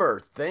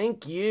member.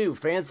 Thank you,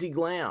 Fancy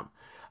Glam.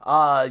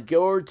 Go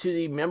over to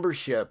the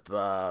membership.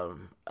 Yeah,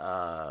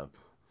 I'll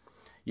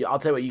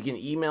tell you what, you can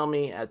email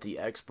me at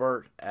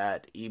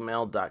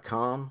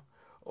theexpert@email.com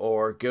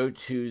or go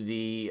to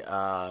the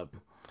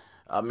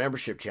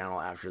membership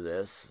channel after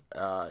this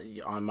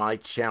on my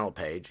channel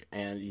page,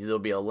 and there'll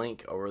be a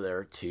link over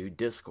there to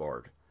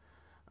Discord.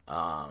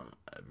 Um,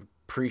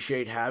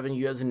 Appreciate having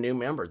you as a new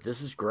member.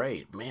 This is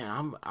great,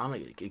 man. I'm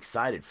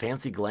excited.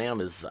 Fancy Glam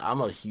is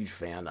I'm a huge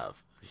fan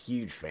of.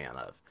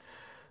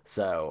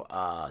 So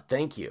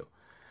thank you.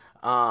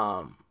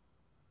 Um,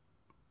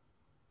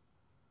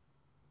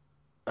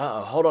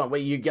 Hold on,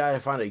 wait. You gotta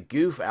find a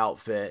goof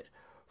outfit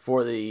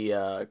for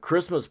the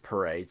Christmas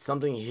parade.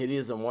 Something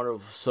hideous and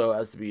wonderful so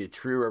as to be a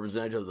true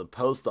representative of the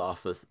post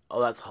office. Oh,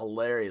 that's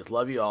hilarious.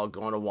 Love you all.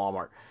 Going to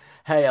Walmart.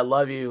 Hey, I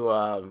love you.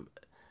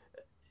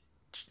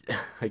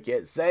 I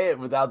can't say it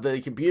without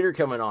the computer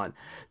coming on.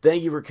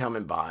 Thank you for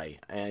coming by,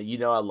 and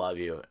I love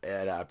you,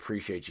 and I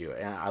appreciate you,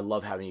 and I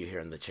love having you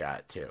here in the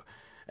chat too,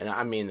 and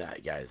I mean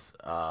that, guys.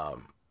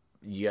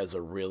 You guys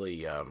are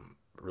really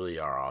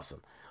are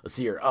awesome. Let's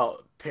see here. Oh,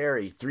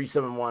 Perry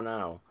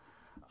 3710.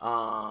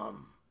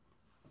 Um,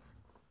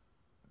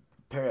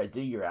 Perry, I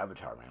dig your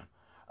avatar, man.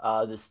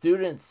 The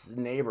student's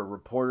neighbor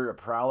reported a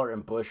prowler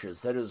in bushes.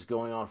 Said it was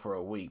going on for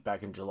a week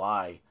back in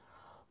July,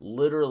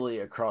 literally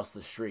across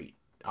the street.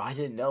 I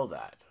didn't know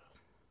that.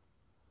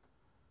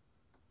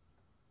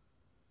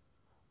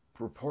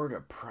 Reported a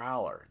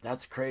prowler.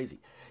 That's crazy.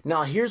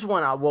 Now, here's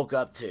one I woke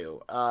up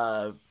to.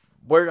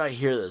 Where did I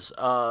hear this?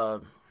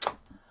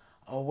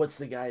 What's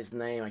the guy's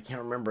name? I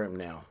can't remember him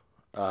now.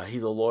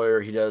 He's a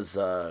lawyer. He does. He's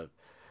a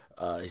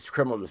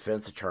criminal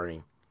defense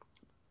attorney.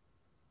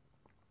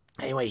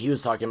 Anyway, he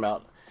was talking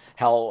about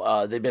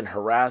how they've been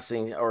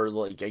harassing, or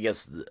like I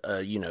guess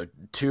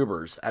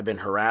tubers have been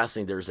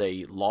harassing. There's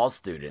a law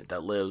student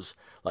that lives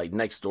like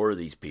next door to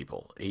these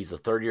people. He's a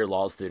third-year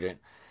law student,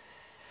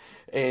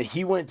 and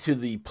he went to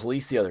the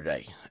police the other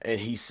day,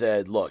 and he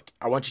said, "Look,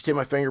 I want you to take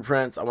my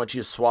fingerprints. I want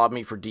you to swab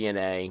me for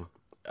DNA.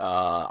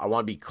 I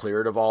want to be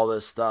cleared of all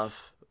this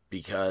stuff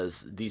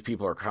because these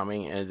people are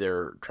coming and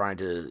they're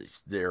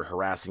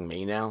harassing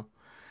me now."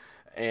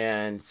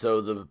 And so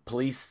the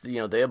police,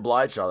 they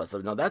obliged all that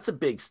stuff. Now, that's a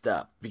big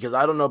step because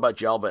I don't know about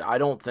y'all, but I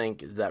don't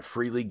think that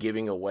freely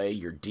giving away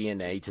your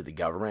DNA to the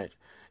government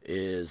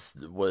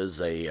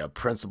was a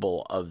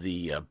principle of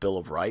the Bill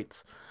of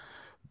Rights.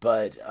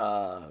 But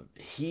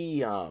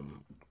he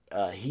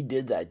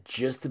did that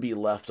just to be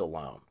left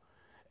alone,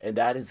 and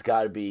that is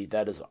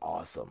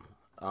awesome.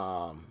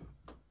 Oh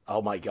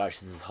my gosh,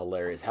 this is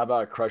hilarious. How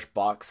about a crushed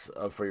box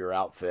for your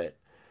outfit?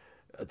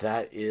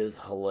 That is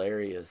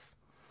hilarious.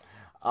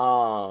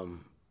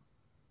 Um,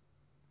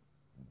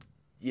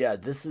 yeah,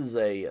 this is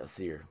let's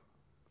see here.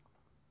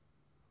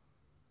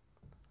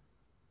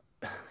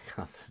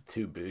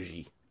 Too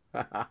bougie.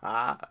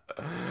 Guys,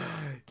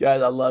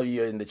 I love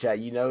you in the chat.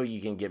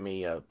 You can get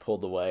me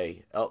pulled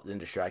away. Oh, then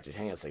distracted.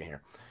 Hang on a second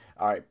here.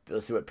 All right,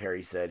 let's see what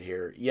Perry said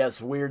here.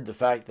 Yes, weird. The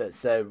fact that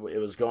said it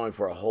was going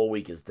for a whole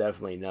week is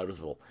definitely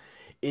noticeable.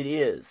 It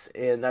is,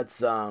 and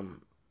that's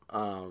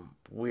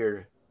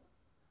weird.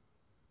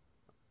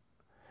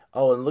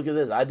 Oh, and look at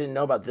this. I didn't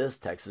know about this,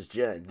 Texas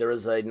Jen. There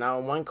was a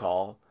 911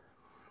 call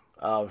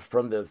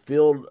from the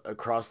field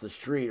across the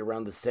street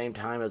around the same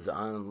time as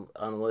the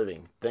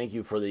unliving. Thank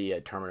you for the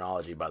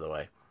terminology, by the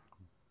way.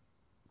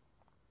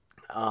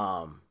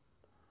 Um,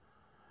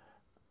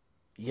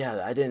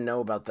 yeah, I didn't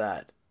know about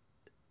that.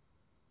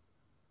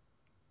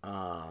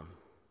 Um,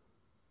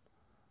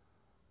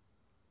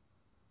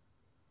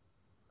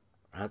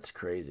 that's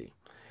crazy.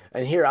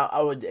 And here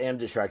am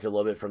distracted a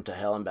little bit from To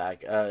Hell and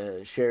Back.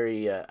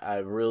 Sherry, I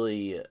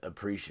really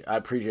appreciate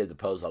the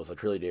post. I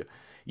truly do.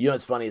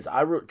 What's funny is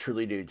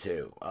truly do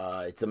too.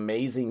 It's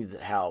amazing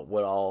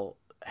how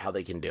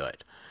they can do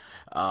it.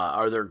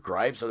 Are there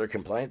gripes? Are there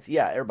complaints?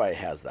 Yeah, everybody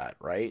has that,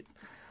 right?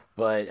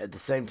 But at the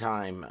same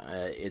time,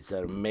 it's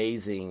an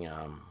amazing.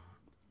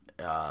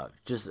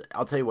 Just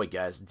I'll tell you what,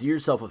 guys. Do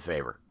yourself a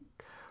favor.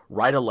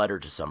 Write a letter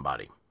to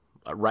somebody.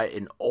 Write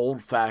an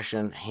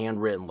old-fashioned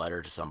handwritten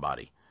letter to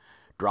somebody.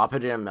 Drop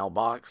it in a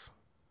mailbox,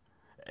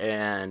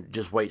 and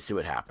just wait, see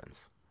what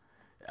happens.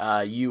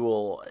 You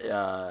will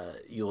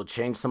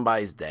change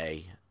somebody's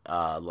day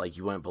like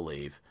you wouldn't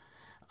believe.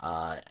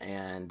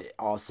 And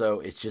also,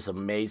 it's just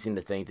amazing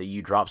to think that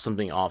you drop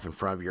something off in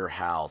front of your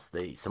house,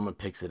 someone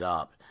picks it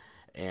up,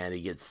 and it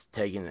gets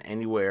taken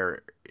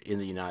anywhere in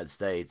the United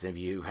States. If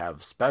you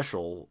have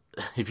special,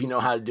 if you know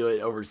how to do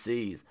it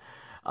overseas,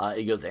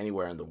 it goes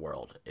anywhere in the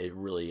world. It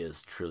really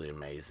is truly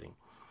amazing.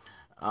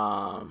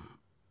 Um,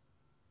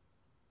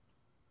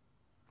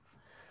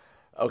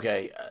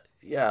 okay,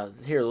 yeah.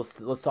 Here,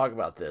 let's talk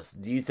about this.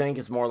 Do you think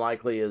it's more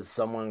likely is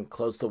someone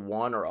close to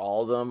one or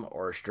all of them,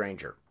 or a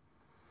stranger?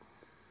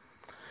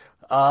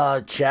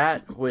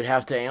 Chat would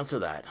have to answer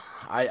that.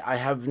 I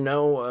have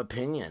no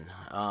opinion.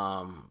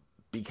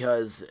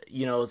 Because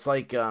it's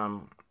like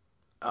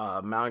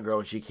Mountain Girl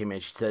when she came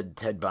in, she said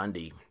Ted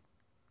Bundy.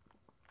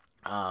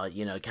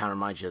 It kind of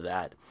reminds you of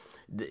that.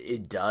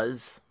 It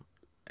does,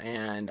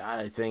 and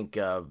I think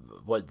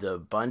what the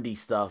Bundy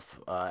stuff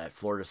at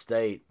Florida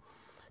State,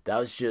 that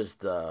was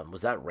just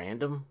was that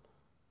random?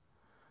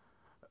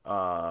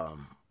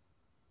 Um,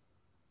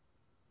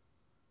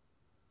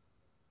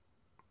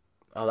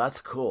 oh,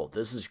 that's cool.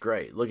 This is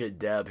great. Look at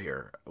Deb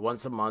here.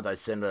 Once a month, I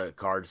send a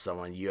card to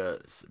someone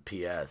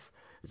USPS.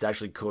 It's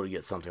actually cool to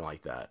get something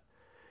like that.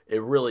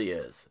 It really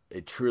is.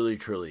 It truly,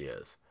 truly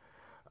is.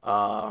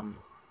 Um,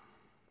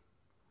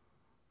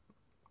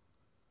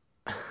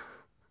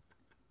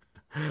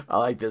 I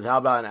like this. How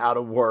about an out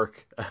of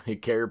work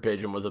carrier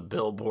pigeon with a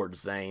billboard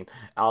saying,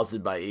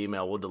 "Ousted by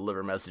email will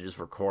deliver messages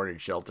for corn and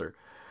shelter."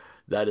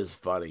 That is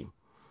funny.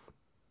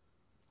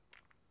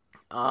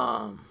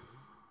 Um,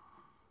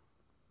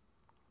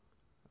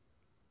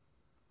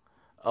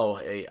 oh,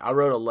 hey, I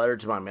wrote a letter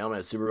to my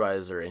mailman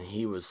supervisor, and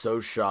he was so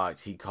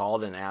shocked. He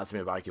called and asked me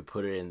if I could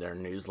put it in their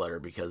newsletter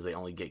because they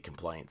only get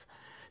complaints.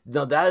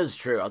 No, that is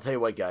true. I'll tell you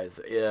what, guys.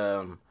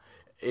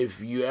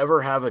 If you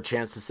ever have a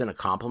chance to send a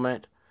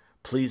compliment,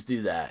 please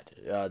do that.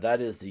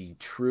 That is the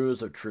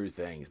truest of true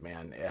things,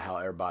 man. How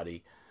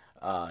everybody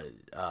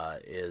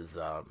is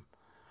uh,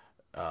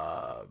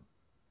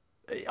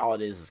 all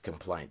it is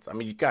complaints. I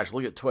mean, gosh,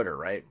 look at Twitter,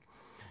 right?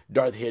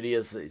 Darth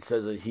Hideous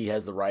says that he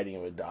has the writing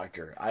of a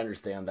doctor. I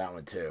understand that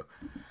one too.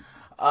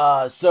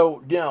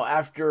 So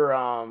after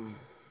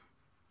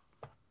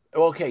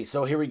okay,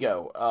 so here we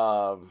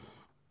go.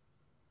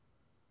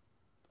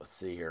 Let's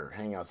see here.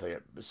 Hang on a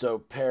second. So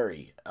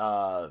Perry,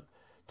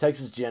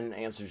 Texas Jen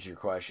answers your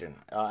question.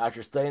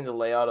 After studying the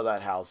layout of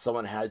that house,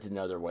 someone had to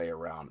know their way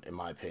around, in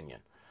my opinion.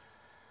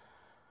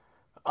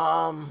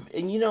 And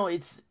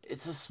it's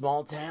a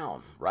small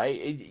town, right?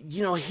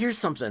 Here's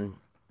something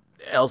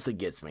else that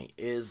gets me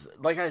is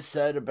like I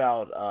said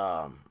about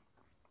uh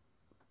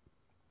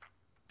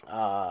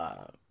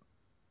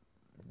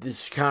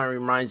this kind of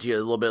reminds you a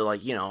little bit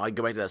like I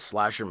go back to that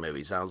slasher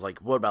movie. Sounds like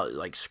what about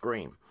like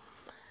Scream?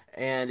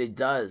 And it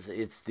does.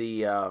 It's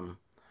the uh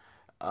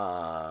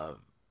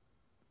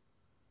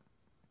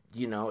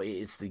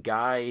it's the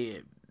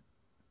guy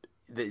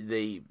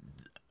they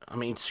I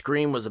mean,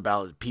 Scream was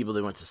about people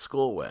they went to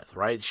school with,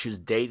 right? She was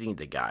dating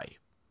the guy.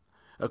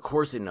 Of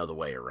course, they know the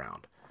way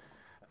around.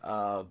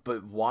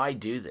 But why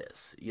do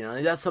this?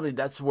 And that's something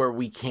that's where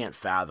we can't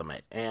fathom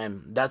it,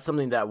 and that's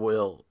something that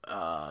will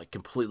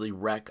completely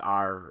wreck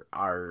our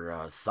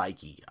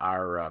psyche,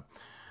 our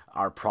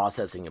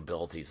processing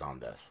abilities on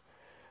this.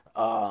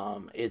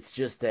 It's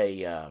just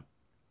I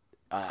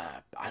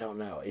don't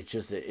know. It's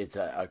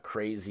a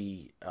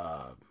crazy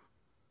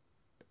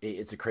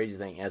it's a crazy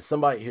thing. As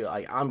somebody who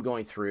like I'm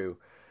going through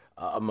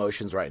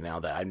emotions right now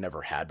that I've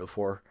never had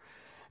before,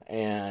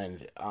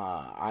 and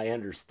I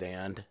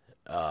understand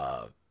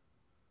uh,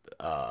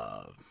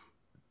 uh,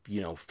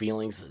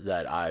 feelings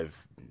that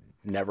I've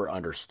never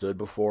understood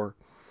before.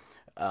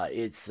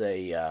 It's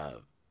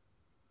a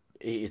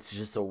it's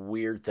just a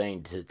weird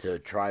thing to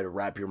try to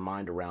wrap your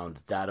mind around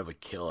that of a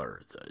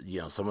killer.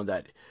 Someone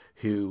that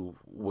who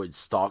would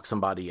stalk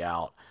somebody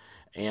out,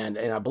 and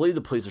I believe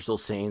the police are still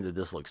saying that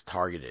this looks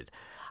targeted.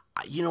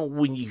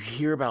 When you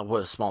hear about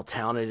what a small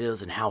town it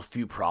is and how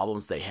few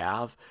problems they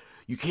have,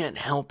 you can't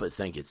help but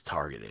think it's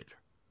targeted.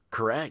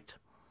 Correct?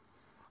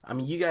 I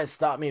mean, you guys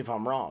stop me if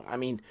I'm wrong. I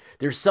mean,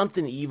 there's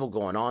something evil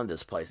going on in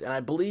this place, and I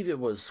believe it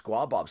was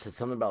Squad Bob said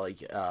something about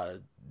like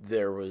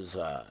there was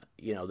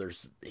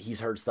there's he's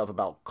heard stuff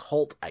about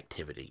cult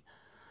activity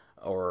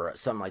or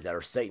something like that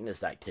or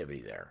Satanist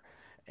activity there,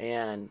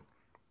 and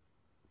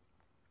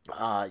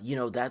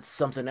that's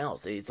something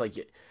else. It's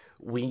like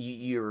when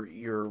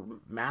you're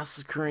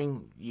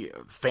massacring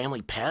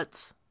family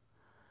pets.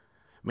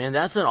 Man,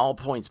 that's an all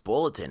points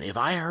bulletin. If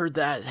I heard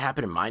that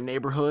happen in my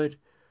neighborhood,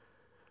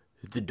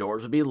 the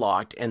doors would be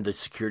locked and the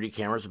security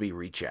cameras would be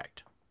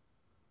rechecked.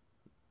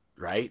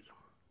 Right?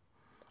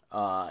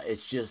 Um,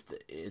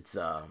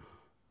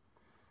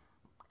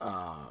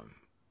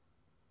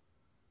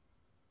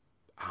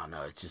 I don't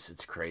know.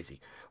 It's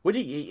crazy.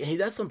 Hey,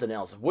 that's something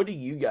else. What do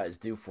you guys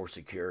do for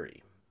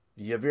security?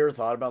 Have you ever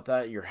thought about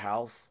that? Your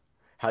house,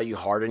 how you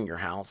harden your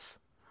house.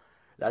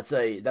 That's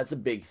a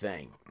big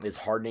thing. It's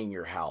hardening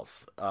your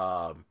house.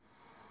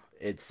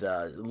 It's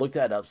look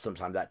that up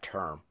sometime. That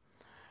term.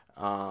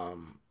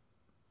 Um,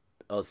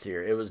 let's see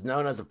here. It was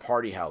known as a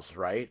party house,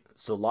 right?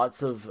 So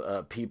lots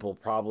of people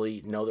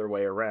probably know their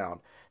way around.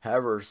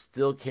 However,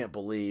 still can't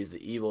believe the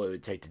evil it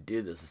would take to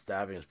do this. The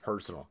stabbing is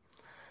personal.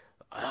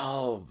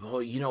 Oh,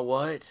 well, you know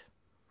what?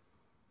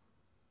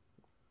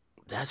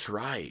 That's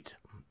right.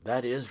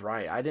 That is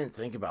right. I didn't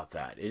think about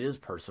that. It is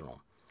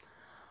personal.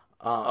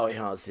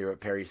 Let's see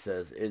what Perry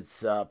says.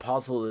 It's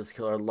possible this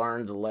killer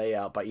learned the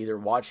layout by either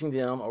watching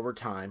them over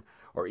time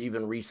or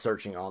even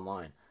researching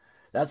online.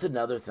 That's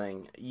another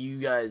thing. You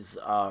guys,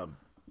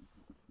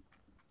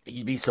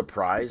 you'd be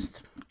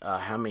surprised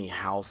how many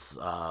house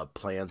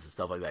plans and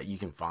stuff like that you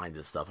can find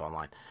this stuff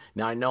online.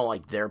 Now I know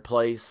like their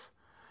place,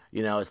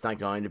 it's not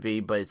going to be,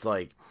 but it's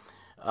like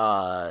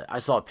I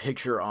saw a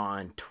picture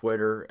on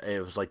Twitter.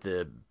 It was like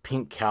the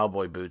pink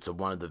cowboy boots of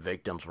one of the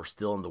victims were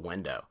still in the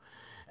window.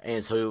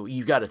 And so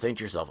you got to think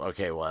to yourself,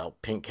 okay, well,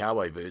 pink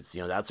cowboy boots,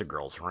 that's a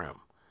girl's room.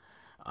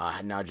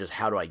 Now, just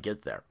how do I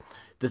get there?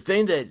 The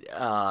thing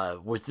that,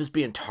 with this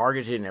being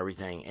targeted and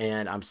everything,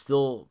 and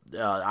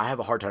I have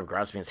a hard time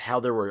grasping is how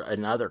there were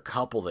another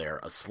couple there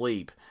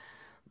asleep,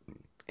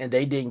 and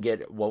they didn't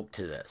get woke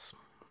to this,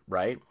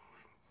 right?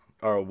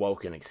 Or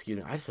woken, excuse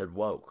me. I said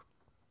woke.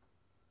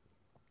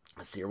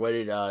 Let's see here. What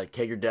did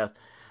Kager Death?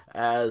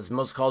 As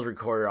most calls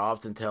recorded, I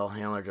often tell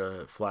handler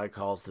to flag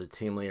calls to the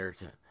team leader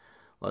to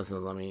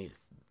listen. Let me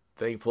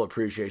thankful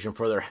appreciation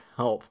for their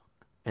help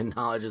and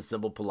knowledge of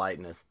simple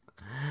politeness.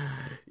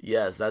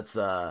 Yes, that's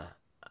awesome,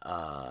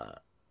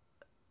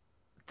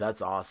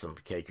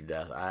 Kager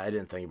Death. I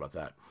didn't think about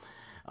that.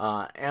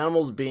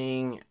 Animals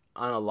being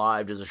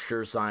unalived is a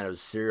sure sign of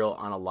serial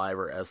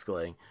unaliver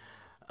escalating.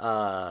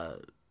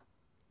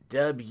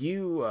 Deb,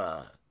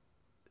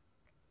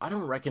 I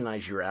don't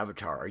recognize your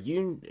avatar. Are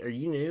you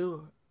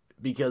new?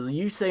 Because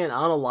you saying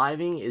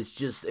unaliving is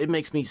just, it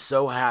makes me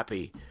so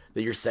happy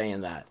that you're saying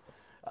that.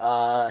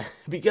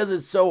 Because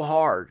it's so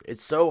hard.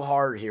 It's so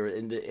hard here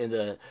in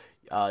the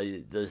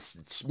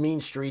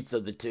mean streets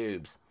of the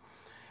tubes.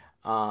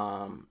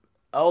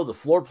 The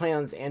floor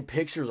plans and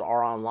pictures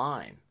are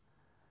online.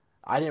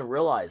 I didn't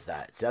realize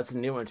that. So that's a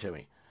new one to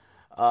me.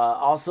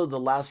 Also, the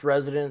last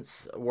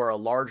residents were a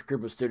large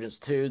group of students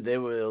too. They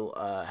will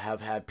have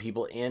had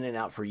people in and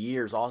out for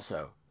years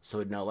also. So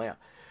with no layout.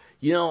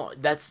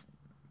 That's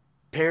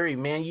Perry,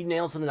 man, you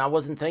nailed something I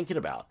wasn't thinking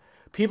about.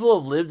 People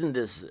have lived in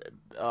this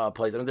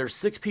place. I mean, there's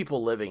 6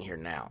 people living here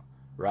now,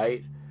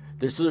 right?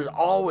 There's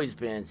always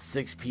been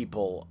 6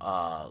 people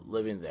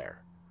living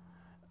there.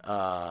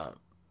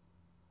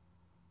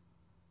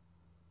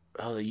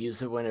 They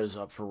used it when it was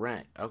up for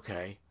rent.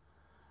 Okay.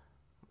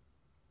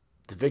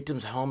 The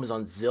victim's home is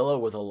on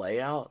Zillow with a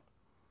layout.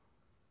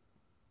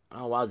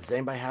 Oh, wow. Does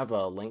anybody have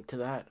a link to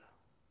that?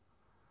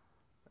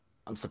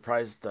 I'm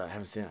surprised I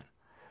haven't seen it.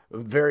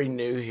 I'm very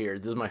new here.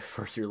 This is my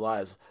first few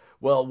lives.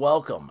 Well,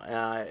 welcome.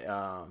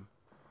 I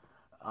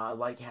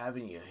like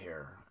having you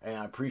here. And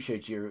I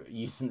appreciate you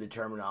using the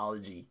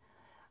terminology.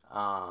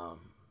 I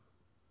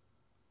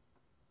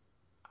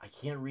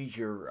can't read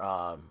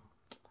your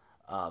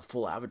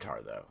full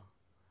avatar, though.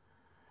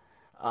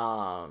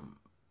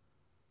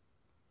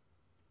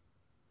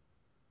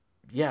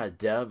 Yeah,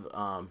 Deb.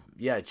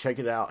 Yeah, check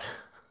it out.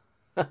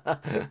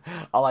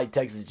 I like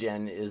Texas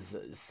Jen is.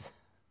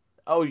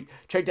 Oh,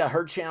 checked out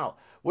her channel.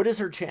 What is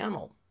her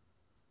channel?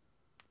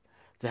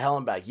 To hell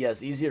and back.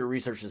 Yes, easier to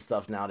research this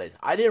stuff nowadays.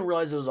 I didn't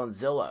realize it was on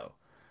Zillow.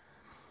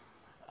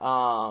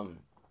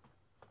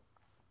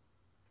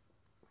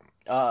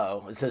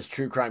 It says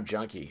True Crime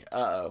Junkie.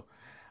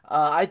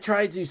 I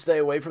tried to stay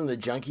away from the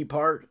junkie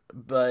part,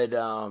 but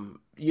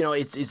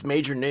it's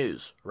major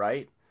news,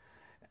 right?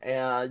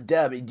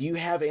 Deb, do you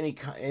have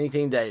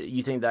anything that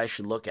you think that I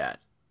should look at?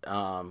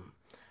 I'm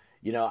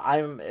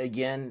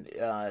again,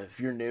 if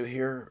you're new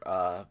here,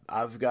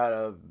 I've got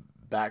a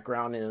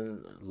background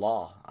in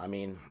law. I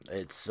mean,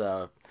 it's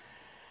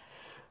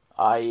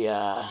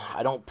I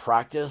don't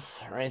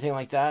practice or anything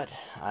like that.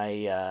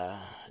 I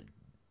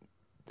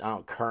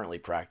don't currently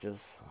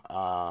practice.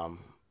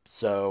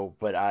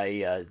 But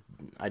I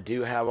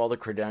do have all the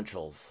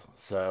credentials.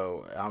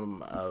 So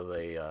I'm of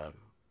a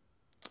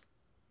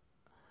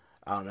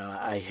I don't know.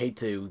 I hate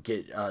to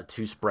get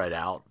too spread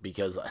out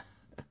because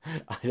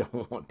I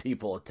don't want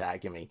people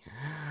attacking me.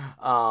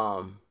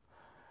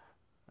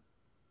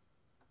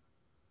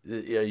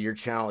 Your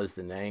channel is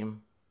the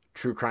name,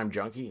 True Crime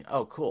Junkie.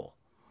 Oh, cool.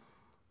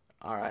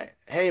 All right.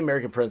 Hey,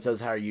 American Princess,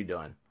 how are you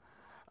doing?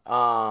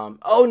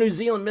 New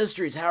Zealand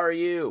Mysteries, how are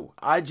you?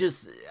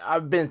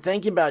 I've been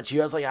thinking about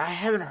you. I was like, I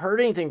haven't heard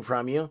anything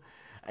from you,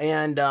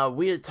 and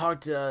we had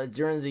talked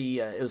during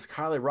it was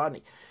Kylie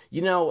Rodney.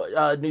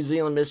 New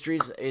Zealand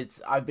Mysteries.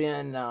 I've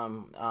been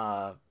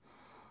my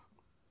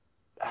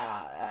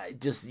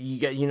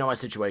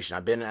situation.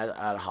 I've been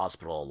at a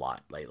hospital a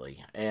lot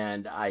lately,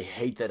 and I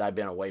hate that I've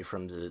been away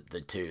from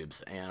the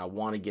tubes, and I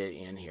want to get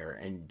in here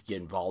and get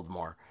involved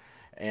more.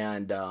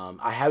 And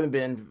I haven't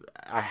been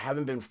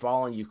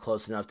following you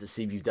close enough to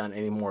see if you've done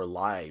any more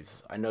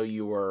lives. I know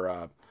you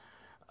were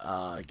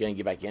going to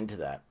get back into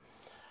that.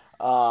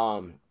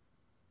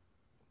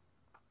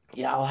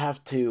 Yeah, I'll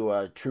have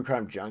to True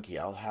Crime Junkie.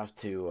 I'll have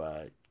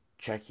to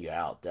check you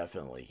out,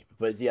 definitely.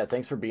 But yeah,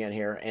 thanks for being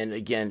here. And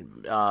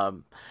again,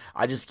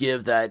 I just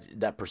give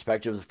that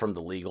perspective from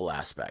the legal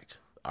aspect.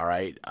 All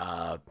right.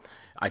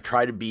 I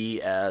try to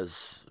be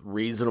as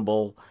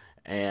reasonable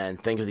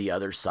and think of the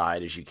other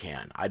side as you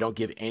can. I don't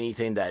give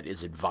anything that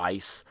is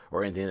advice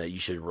or anything that you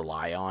should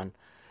rely on,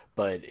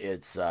 but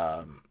it's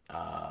it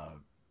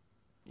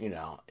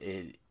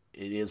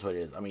is what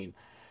it is. I mean,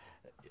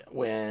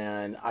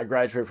 when I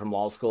graduated from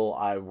law school,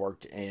 I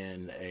worked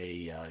in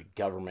a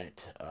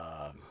government.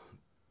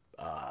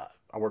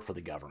 I worked for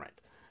the government,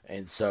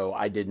 and so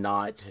I did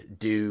not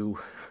do,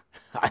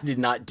 I did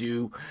not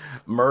do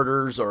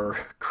murders or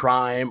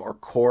crime or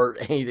court,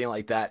 anything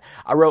like that.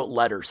 I wrote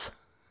letters.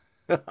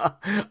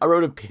 I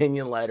wrote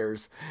opinion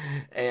letters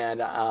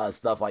and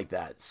stuff like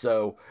that.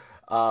 So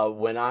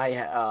when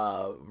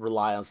I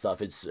rely on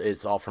stuff,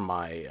 it's all from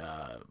my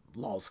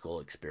law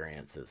school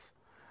experiences.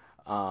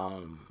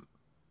 Um,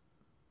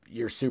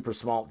 you're super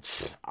small.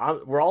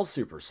 We're all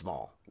super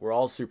small. We're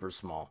all super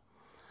small.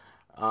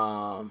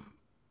 Um,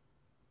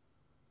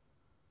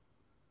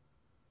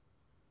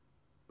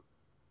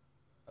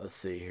 let's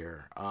see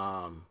here.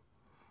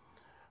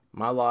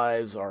 My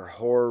lives are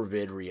horror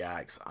vid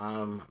reacts.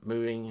 I'm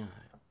moving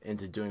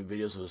into doing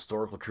videos of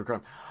historical true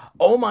crime.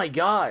 Oh my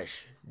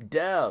gosh,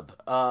 Deb.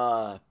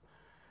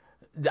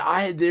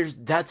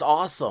 That's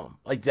awesome.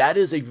 Like that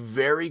is a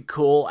very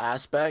cool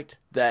aspect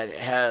that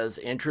has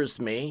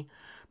interest me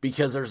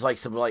because there's like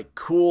some like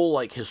cool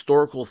like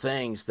historical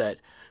things that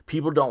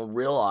people don't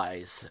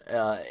realize,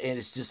 and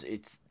it's just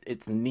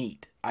it's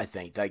neat. I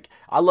think like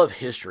I love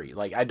history.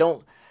 Like I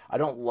don't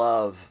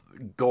love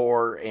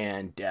gore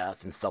and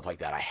death and stuff like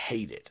that. I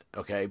hate it.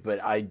 Okay,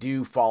 but I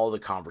do follow the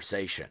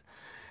conversation.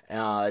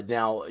 Now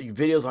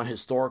videos on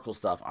historical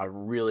stuff I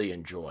really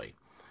enjoy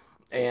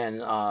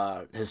and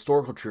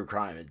historical true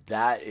crime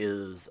that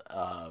is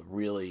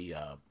really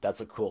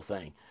that's a cool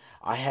thing.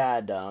 I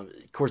had of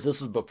course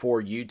this was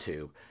before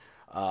YouTube.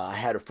 I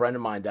had a friend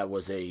of mine that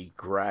was a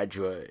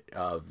graduate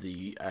of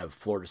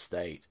Florida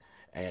State,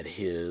 and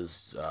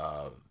his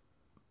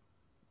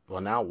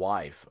well now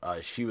wife,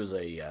 she was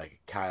a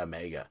Chi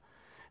Omega,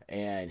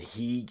 and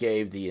he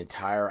gave the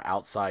entire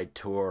outside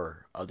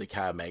tour of the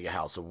Chi Omega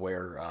house of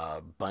where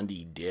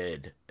Bundy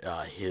did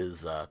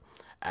his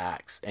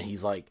acts, and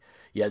he's like,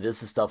 yeah,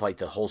 this is stuff like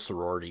the whole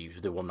sorority.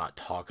 They will not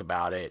talk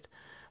about it.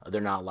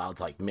 They're not allowed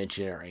to like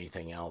mention it or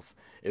anything else.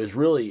 It was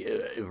really,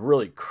 a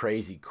really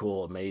crazy,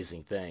 cool,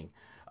 amazing thing.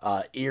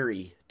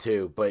 Eerie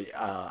too, but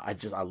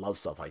I love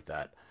stuff like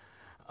that.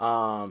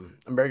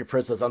 American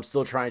Princess. I'm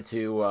still trying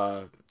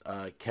to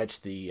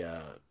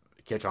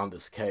catch on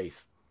this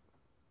case.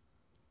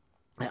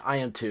 I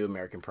am too,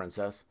 American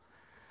Princess.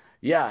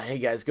 Yeah, hey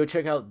guys, go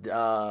check out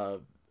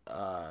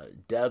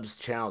Deb's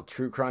channel,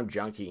 True Crime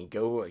Junkie.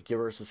 Go give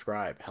her a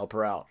subscribe, help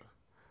her out.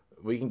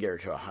 We can get her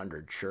to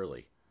 100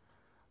 surely.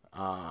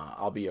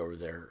 I'll be over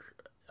there.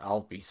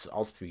 I'll be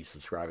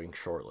subscribing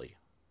shortly.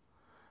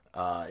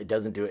 It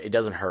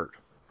doesn't hurt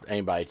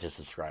anybody to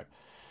subscribe.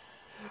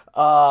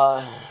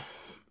 Uh,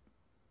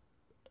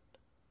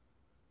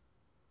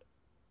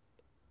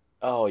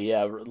 oh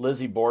yeah,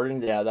 Lizzie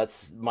Borden. Yeah,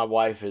 that's my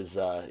wife has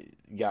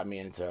got me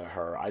into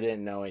her. I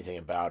didn't know anything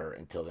about her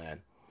until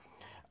then.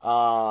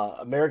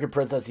 American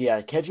Princess,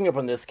 yeah, catching up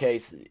on this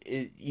case,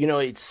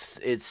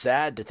 it's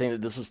sad to think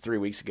that this was 3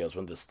 weeks ago is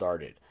when this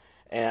started,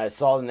 and I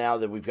saw now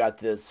that we've got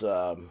this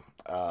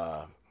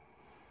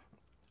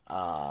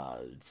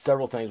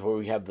several things where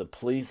we have the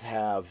police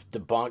have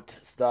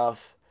debunked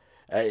stuff.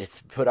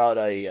 It's put out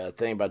a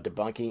thing about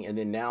debunking, and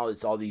then now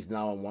it's all these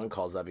 911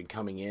 calls that have been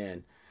coming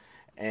in,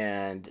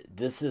 and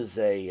this is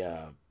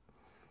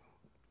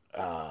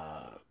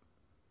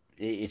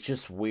it's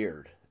just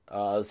weird.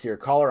 Let's see. A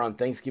caller on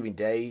Thanksgiving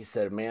Day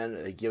said a man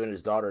had given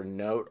his daughter a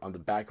note on the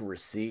back of a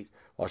receipt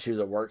while she was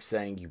at work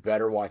saying, "You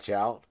better watch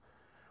out."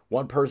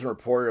 One person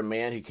reported a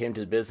man who came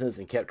to the business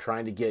and kept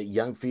trying to get a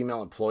young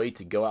female employee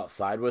to go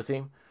outside with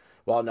him,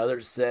 while another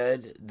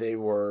said they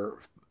were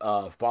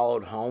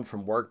followed home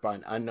from work by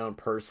an unknown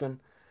person.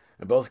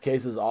 In both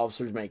cases,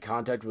 officers made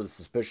contact with a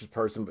suspicious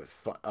person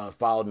but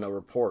filed no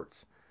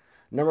reports.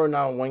 Number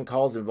 911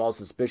 calls involve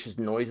suspicious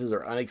noises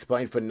or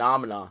unexplained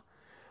phenomena,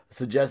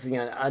 suggesting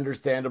an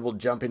understandable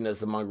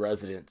jumpiness among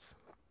residents.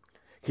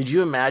 Could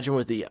you imagine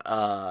what the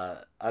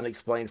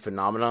unexplained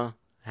phenomena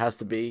has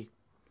to be?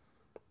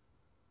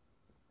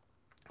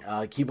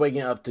 Keep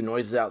waking up to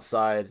noises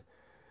outside.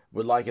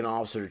 Would like an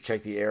officer to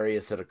check the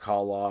area, said a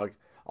call log.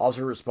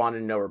 Officer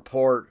responded, no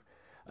report.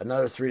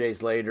 Another 3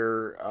 days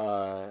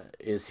later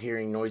is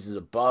hearing noises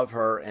above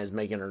her and is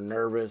making her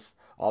nervous.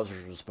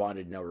 Officers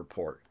responded, no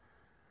report.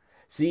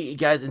 See,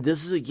 guys, and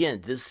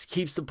this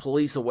keeps the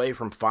police away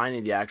from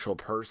finding the actual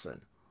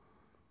person.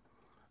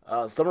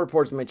 Some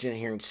reports mention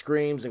hearing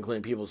screams,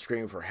 including people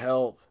screaming for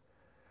help.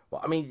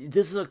 Well, I mean,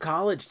 this is a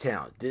college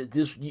town.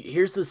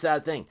 Here's the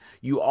sad thing.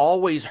 You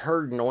always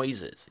heard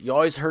noises. You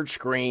always heard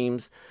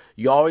screams.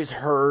 You always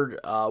heard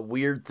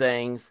weird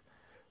things,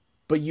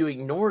 but you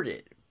ignored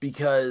it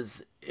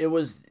because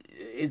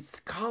it's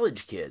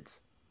college kids.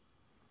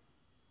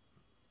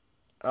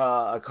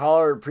 A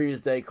caller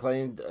previous day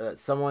claimed that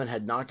someone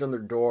had knocked on their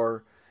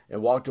door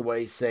and walked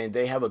away saying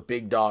they have a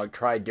big dog,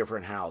 try a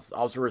different house.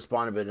 Officer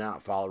responded but did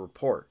not file a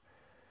report.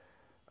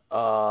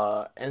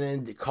 And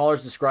then the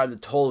callers described the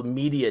total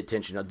media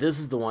attention. Now, this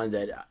is the one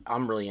that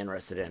I'm really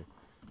interested in.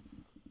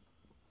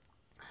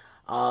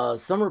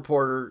 Some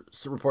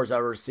reports,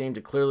 however, seem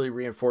to clearly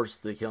reinforce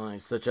the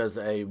killings, such as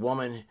a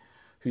woman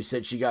who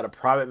said she got a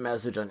private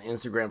message on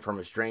Instagram from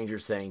a stranger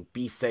saying,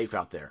 "Be safe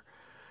out there."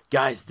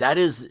 Guys,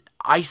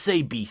 I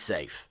say be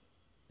safe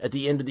at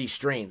the end of these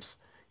streams.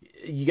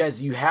 You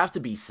guys, you have to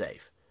be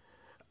safe.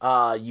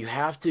 You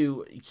have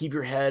to keep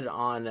your head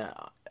on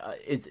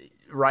it,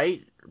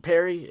 right,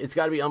 Perry? It's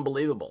got to be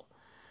unbelievable.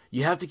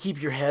 You have to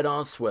keep your head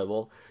on a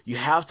swivel. You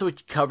have to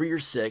cover your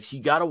six.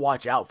 You got to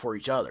watch out for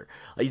each other.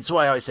 Like, that's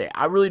why I always say,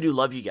 I really do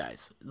love you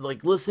guys.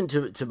 Like, listen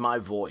to my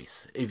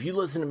voice. If you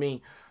listen to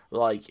me,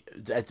 like,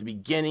 at the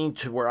beginning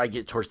to where I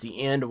get towards the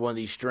end of one of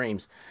these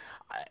streams,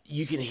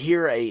 you can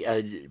hear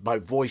my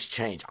voice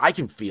change. I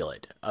can feel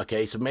it.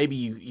 Okay, so maybe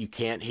you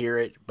can't hear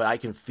it, but I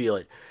can feel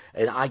it,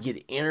 and I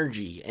get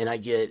energy, and I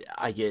get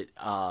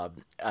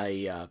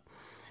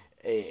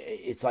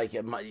it's like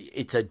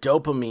it's a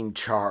dopamine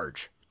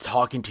charge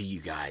talking to you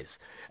guys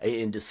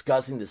and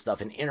discussing this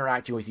stuff and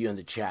interacting with you in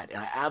the chat.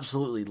 And I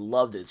absolutely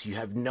love this. You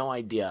have no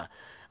idea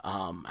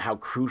how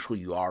crucial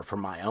you are for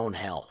my own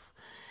health.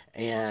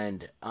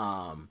 And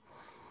I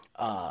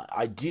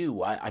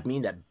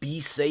mean that. Be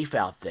safe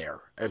out there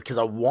because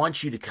I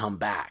want you to come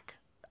back.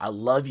 I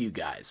love you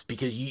guys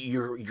because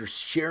you're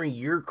sharing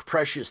your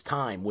precious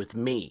time with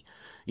me.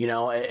 You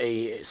know,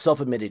 a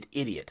self-admitted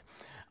idiot.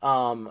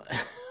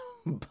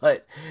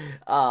 But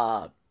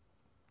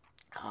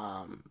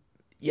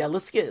yeah,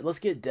 let's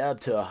get Deb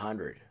to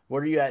 100.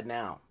 What are you at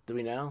now? Do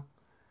we know?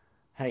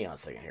 Hang on a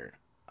second here.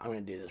 I'm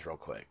gonna do this real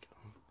quick.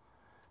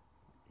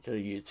 Go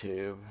to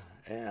YouTube.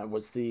 And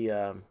what's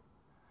the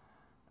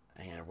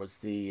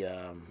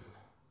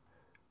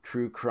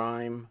true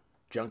crime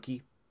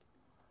junkie?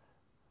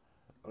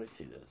 Let me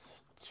see this.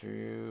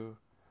 True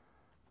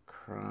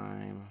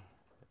crime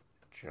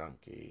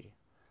junkie.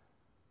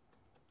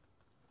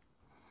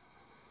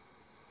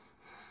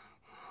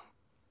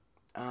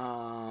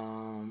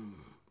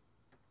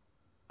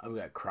 I've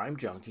got Crime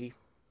Junkie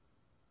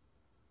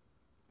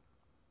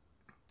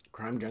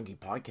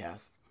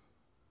podcast.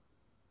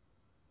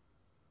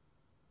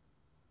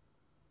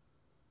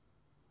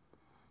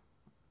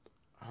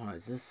 Oh,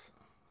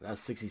 that's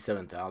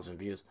 67,000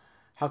 views.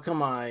 How come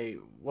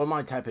what am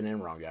I typing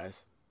in wrong, guys?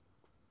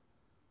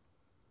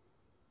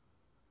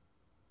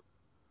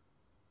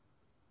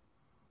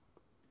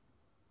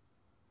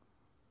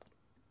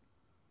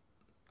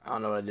 I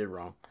don't know what I did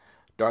wrong.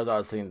 Darth, I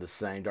was thinking the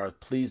same. Darth,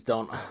 please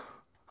don't.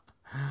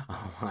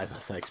 Oh, I'm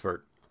an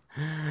expert.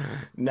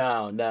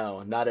 No,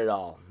 not at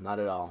all. Not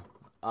at all.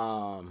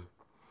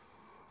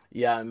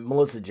 Yeah,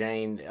 Melissa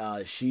Jane,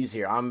 she's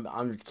here.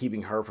 I'm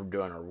keeping her from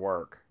doing her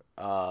work.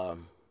 Oh,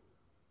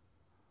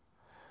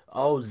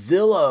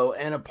 Zillow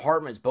and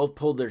Apartments both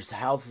pulled their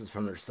houses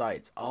from their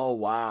sites. Oh,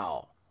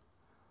 wow.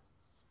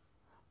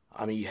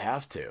 I mean, you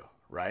have to,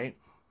 right?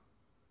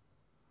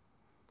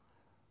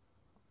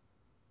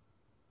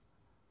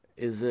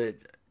 Is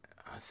it?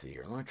 Let's see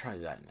here. Let me try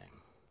that name.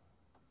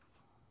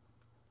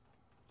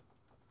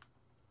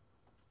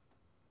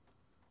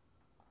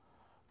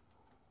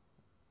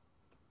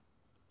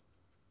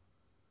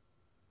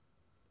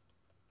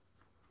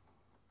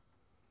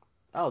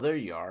 Oh, there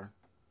you are.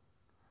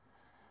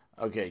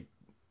 Okay.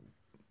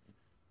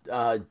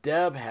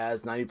 Deb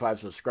has 95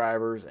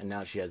 subscribers, and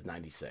now she has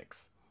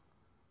 96.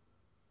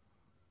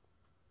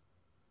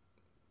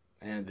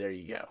 And there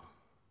you go.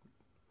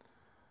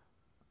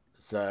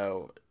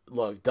 So,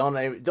 look, don't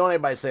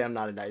anybody say I'm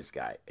not a nice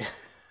guy.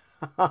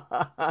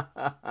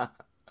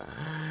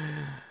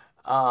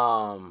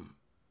 um,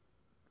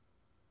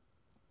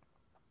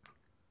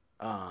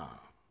 uh,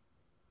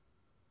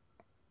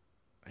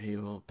 he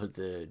will put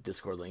the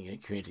Discord link in the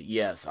community.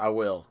 Yes, I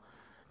will.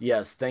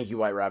 Yes, thank you,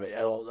 White Rabbit.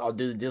 I'll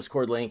do the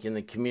Discord link in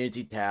the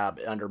community tab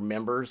under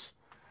members.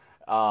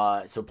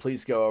 So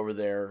please go over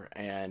there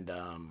and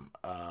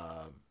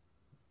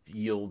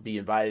you'll be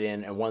invited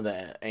in, and one of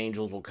the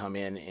angels will come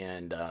in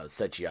and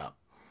set you up.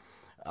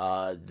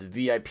 The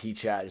VIP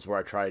chat is where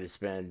I try to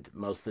spend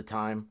most of the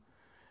time.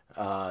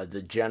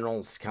 The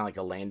general's kind of like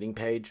a landing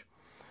page.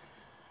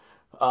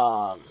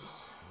 But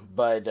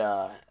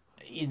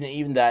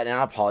even that, and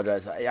I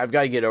apologize. I've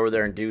got to get over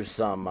there and do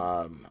some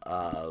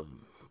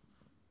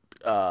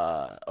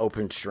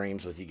open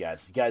streams with you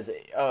guys.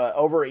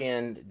 Over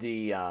in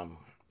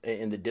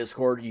the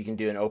Discord, you can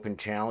do an open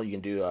channel. You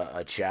can do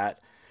a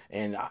chat,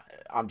 and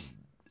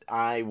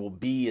I will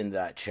be in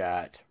that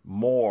chat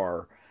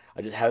more.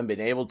 I just haven't been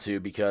able to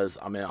because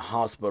I'm in a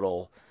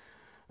hospital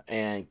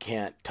and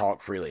can't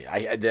talk freely.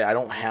 I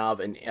don't have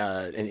an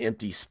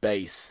empty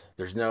space.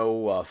 There's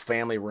no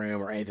family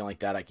room or anything like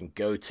that I can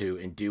go to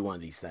and do one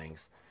of these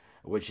things,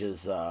 which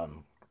is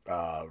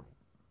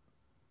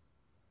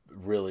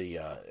really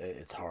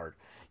it's hard.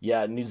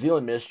 Yeah, New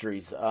Zealand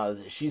Mysteries.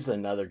 She's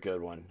another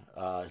good one.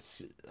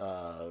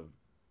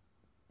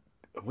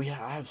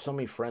 I have so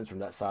many friends from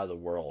that side of the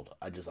world.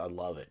 I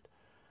love it.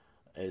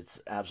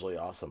 It's absolutely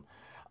awesome.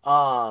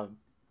 Um,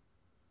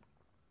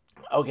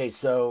 okay,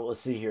 so let's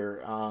see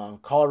here.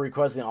 Caller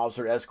requesting an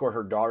officer to escort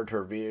her daughter to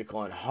her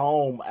vehicle and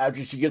home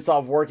after she gets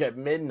off work at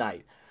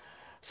midnight.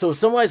 So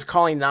somebody's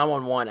calling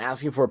 911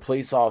 asking for a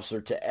police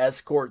officer to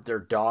escort their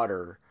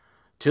daughter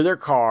to their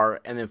car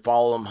and then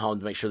follow them home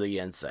to make sure they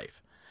get in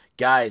safe.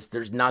 Guys,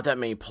 there's not that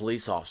many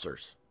police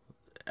officers.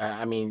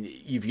 I mean,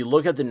 if you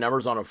look at the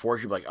numbers on a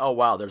force, you're like, oh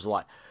wow, there's a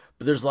lot.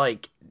 But there's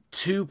like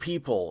two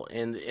people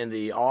in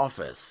the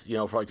office,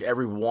 for like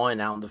every one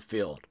out in the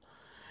field.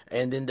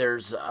 And then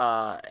there's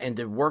and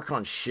they work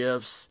on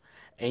shifts,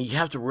 and you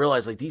have to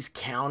realize like these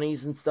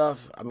counties and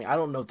stuff. I mean, I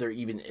don't know if there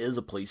even is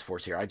a police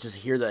force here. I just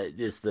hear that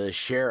it's the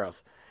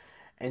sheriff,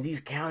 and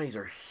these counties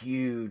are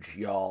huge,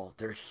 y'all.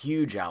 They're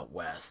huge out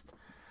west.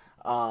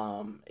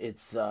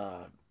 It's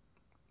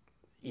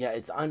yeah,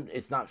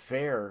 it's not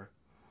fair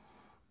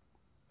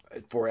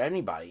for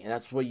anybody, and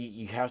that's what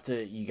you have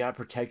to you got to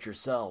protect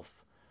yourself.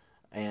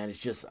 And it's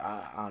just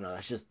I don't know.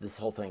 That's just this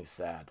whole thing's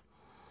sad.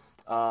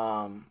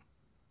 Um,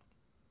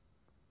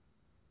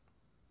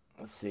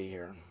 let's see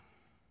here.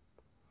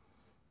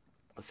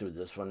 Let's see what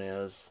this one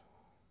is.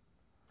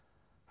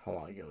 How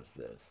long ago was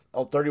this?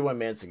 Oh, 31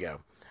 minutes ago.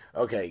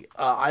 Okay,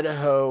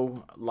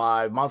 Idaho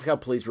Live. Moscow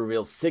police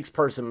reveal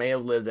 6-person may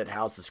have lived at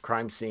house as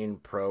crime scene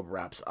probe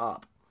wraps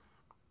up.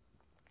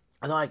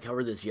 I thought I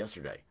covered this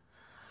yesterday.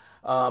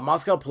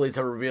 Moscow police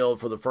have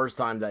revealed for the first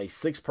time that a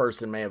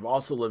 6-person may have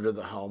also lived at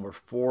the home where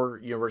 4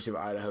 University of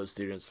Idaho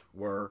students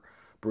were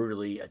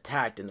brutally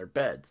attacked in their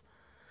beds.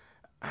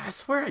 I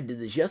swear I did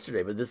this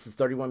yesterday, but this is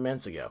 31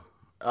 minutes ago.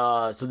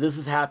 So this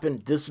has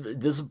happened. This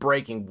is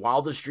breaking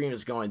while the stream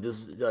is going.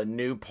 This is a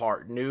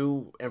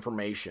new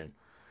information,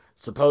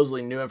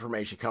 supposedly new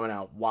information coming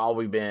out while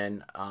we've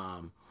been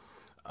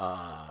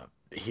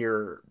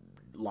here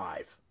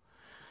live.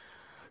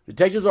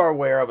 Detectives are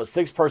aware of a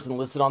 6-person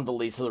listed on the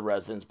lease of the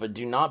residence, but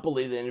do not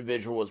believe the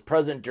individual was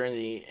present during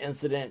the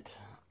incident.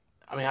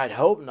 I mean, I'd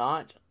hope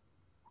not.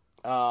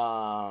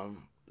 That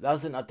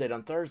was an update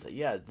on Thursday.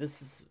 Yeah,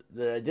 this is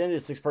the identity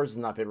of 6 persons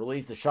not been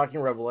released. The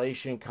shocking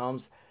revelation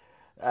comes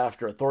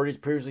after authorities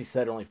previously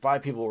said only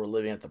 5 people were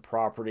living at the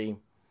property.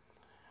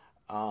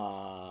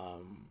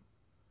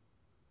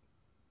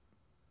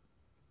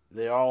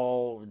 They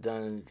all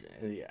done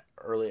in the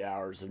early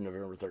hours of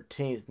November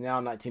 13th. Now,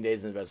 19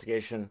 days of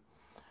investigation.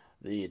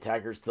 The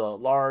attacker is still at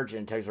large,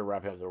 and detectives are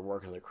wrapping up their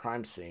work on the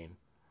crime scene.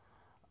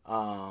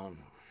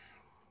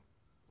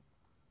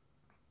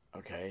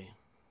 Okay.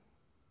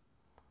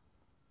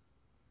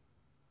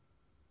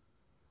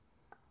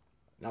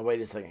 Now, wait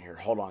a second here.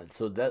 Hold on.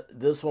 So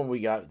this one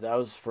we got, that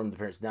was from the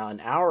parents. Now, an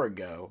hour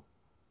ago,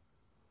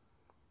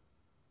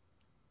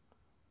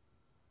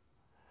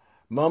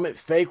 moment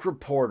fake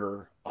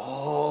reporter.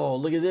 Oh,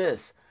 look at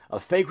this. A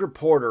fake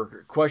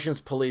reporter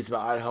questions police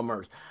about Idaho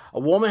murders. A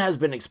woman has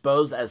been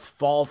exposed as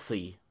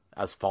falsy.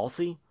 As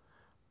falsy?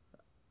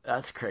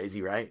 That's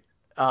crazy, right?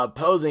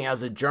 Posing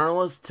as a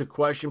journalist to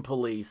question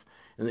police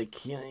in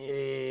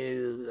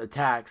the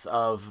attacks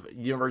of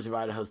University of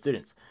Idaho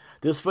students.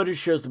 This footage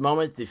shows the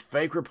moment the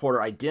fake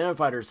reporter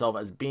identified herself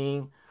as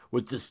being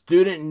with the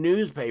student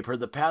newspaper,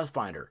 The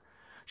Pathfinder.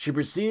 She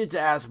proceeded to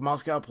ask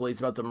Moscow police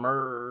about the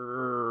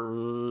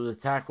murder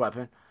attack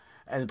weapon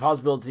and the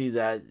possibility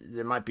that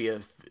there might be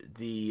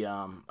the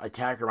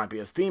attacker might be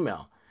a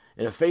female.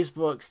 In a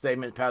Facebook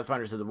statement,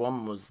 Pathfinder said the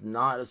woman was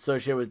not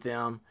associated with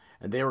them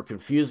and they were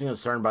confused and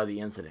concerned by the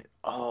incident.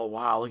 Oh,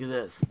 wow, look at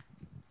this.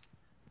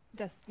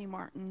 Destiny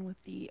Martin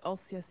with the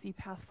LCSC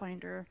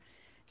Pathfinder.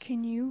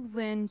 Can you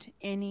lend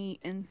any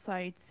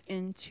insights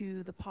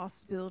into the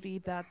possibility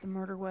that the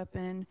murder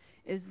weapon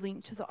is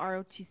linked to the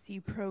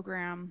ROTC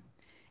program?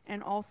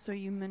 And also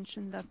you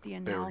mentioned that the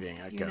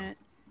analysis unit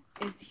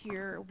is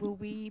here. Will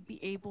we be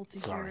able to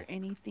hear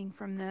anything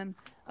from them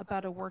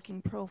about a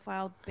working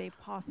profile they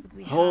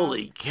possibly have?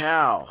 Holy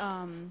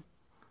cow.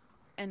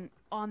 And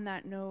on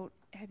that note,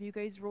 have you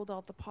guys ruled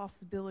out the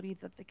possibility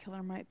that the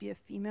killer might be a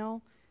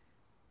female?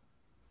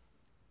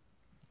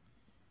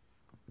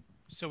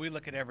 So we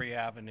look at every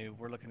avenue.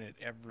 We're looking at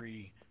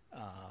every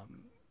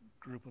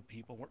group of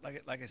people.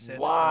 Like I said,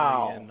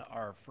 wow. In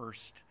our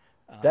first,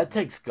 that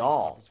takes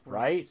gall,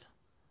 right?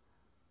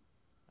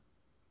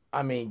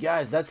 I mean,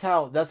 guys, this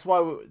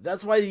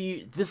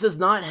does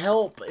not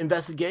help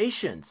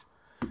investigations.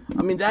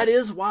 I mean, that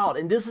is wild.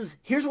 And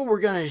here's what we're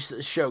going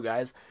to show,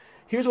 guys.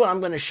 Here's what I'm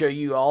going to show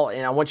you all,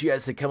 and I want you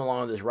guys to come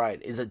along with this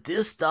ride, is that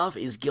this stuff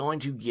is going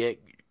to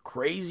get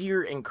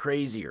crazier and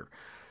crazier.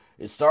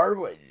 It started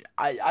with,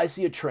 I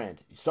see a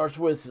trend. It starts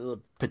with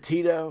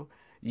Petito.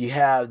 You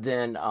have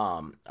then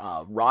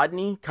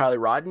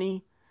Kylie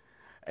Rodney.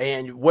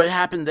 And what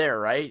happened there,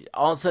 right?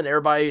 All of a sudden,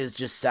 everybody is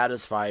just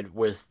satisfied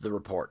with the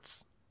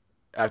reports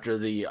after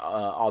the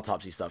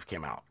autopsy stuff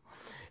came out.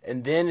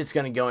 And then it's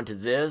going to go into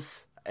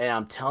this. And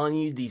I'm telling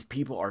you, these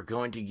people are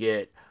going to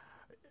get...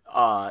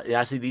 and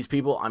I see these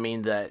people, I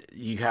mean that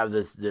you have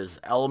this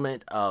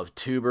element of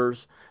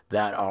tubers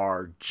that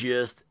are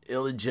just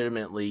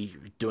illegitimately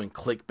doing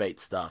clickbait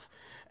stuff.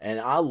 And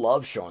I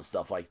love showing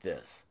stuff like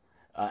this.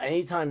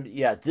 Anytime,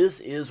 yeah, this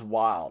is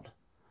wild.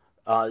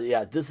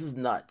 Yeah, this is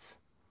nuts.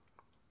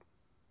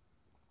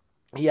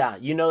 Yeah,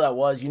 you know that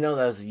was a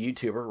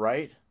YouTuber,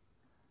 right?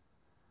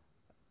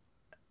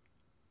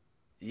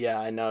 Yeah,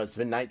 I know it's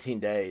been 19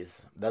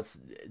 days. That's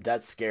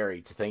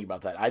scary to think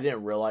about that. I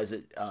didn't realize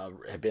it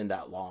had been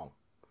that long.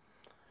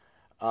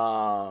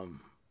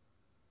 Um,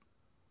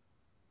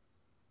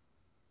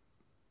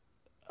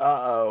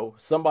 uh-oh,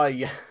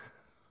 somebody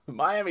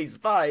Miami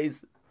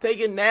Spice,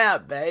 take a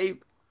nap,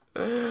 babe.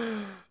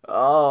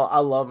 Oh, I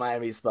love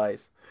Miami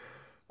Spice.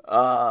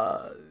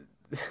 Uh,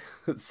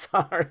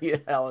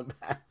 sorry, Helen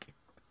back.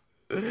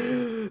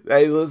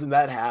 Hey, listen,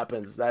 that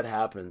happens. That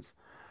happens.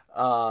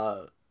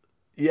 Uh,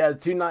 yeah,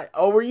 2 night.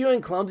 Oh, were you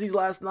in Clumsy's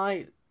last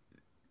night?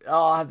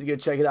 Oh, I'll have to go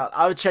check it out.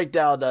 I checked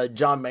out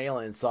John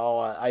Malin.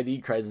 Saw ID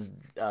Crisis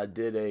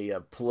did a,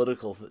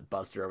 political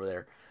buster over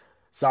there.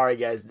 Sorry,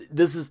 guys.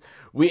 This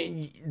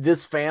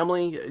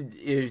family.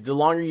 If the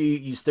longer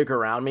you stick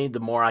around me, the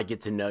more I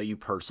get to know you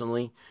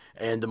personally,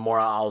 and the more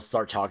I'll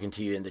start talking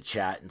to you in the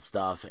chat and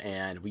stuff,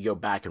 and we go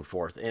back and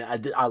forth.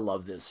 And I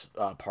love this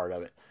part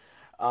of it.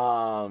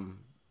 Um,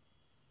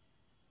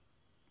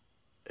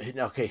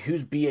 okay,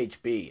 who's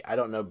BHB? I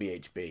don't know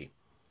BHB.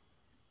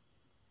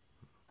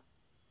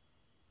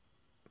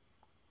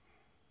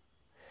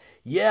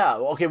 Yeah,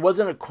 okay,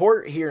 wasn't a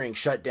court hearing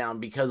shut down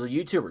because of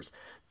YouTubers.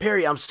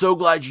 Perry, I'm so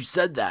glad you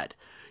said that.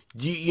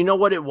 You know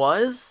what it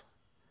was?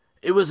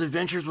 It was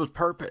Adventures with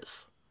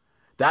Purpose.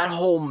 That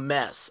whole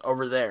mess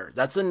over there.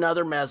 That's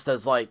another mess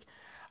that's like,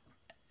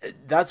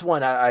 that's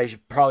one I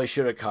probably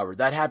should have covered.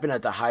 That happened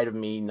at the height of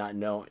me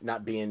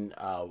not being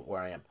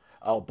where I am.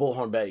 Oh,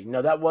 Bullhorn Betty.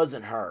 No, that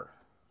wasn't her.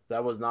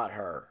 That was not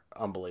her,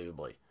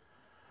 unbelievably.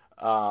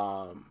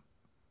 Um,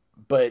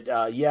 but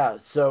yeah,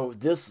 so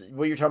this,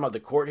 what you're talking about, the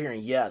court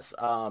hearing, yes.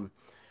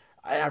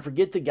 I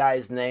forget the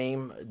guy's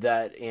name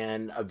that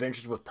in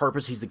Adventures with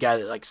Purpose, he's the guy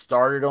that like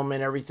started them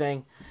and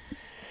everything.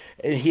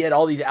 And he had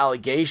all these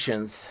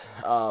allegations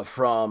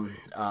from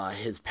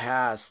his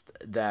past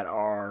that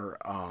are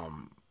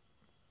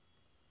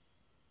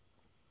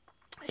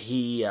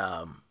he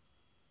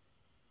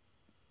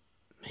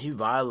he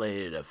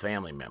violated a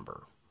family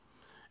member,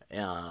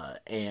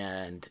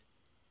 and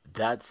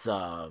that's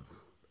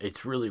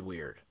it's really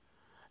weird.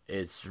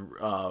 It's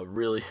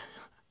really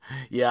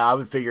yeah. I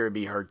would figure it'd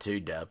be her too,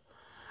 Deb.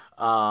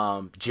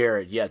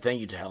 Jared, yeah,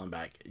 thank you to Helen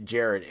back.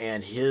 Jared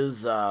and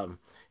his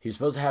he was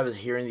supposed to have his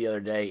hearing the other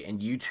day,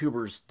 and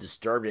YouTubers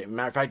disturbed it.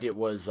 Matter of fact, it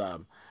was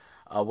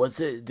what's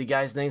it the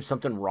guy's name?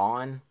 Something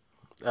Ron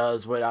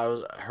is what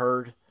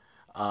heard.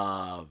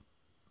 Uh,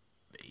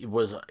 it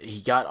was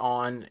he got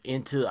on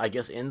into I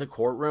guess in the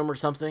courtroom or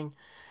something,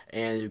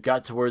 and it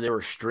got to where they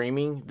were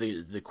streaming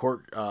the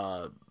court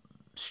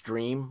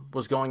stream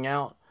was going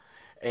out,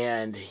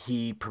 and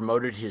he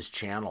promoted his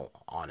channel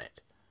on it.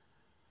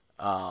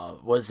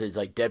 Was it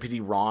like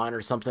Deputy Ron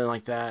or something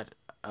like that?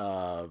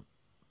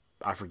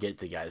 I forget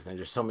the guy's name.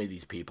 There's so many of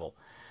these people.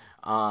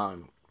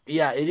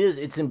 Yeah, it is.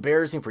 It's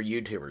embarrassing for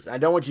YouTubers. I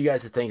don't want you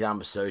guys to think that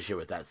I'm associated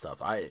with that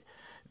stuff. I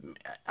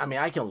mean,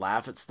 I can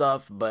laugh at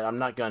stuff, but I'm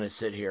not going to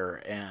sit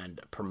here and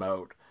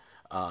promote.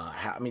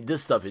 I mean,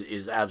 this stuff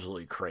is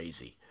absolutely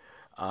crazy.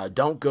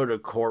 Don't go to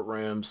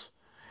courtrooms.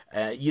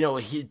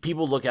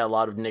 People look at a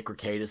lot of Nick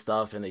Rekieta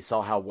stuff, and they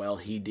saw how well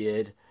he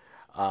did.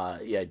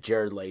 Yeah,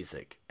 Jared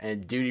Lasik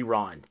and Duty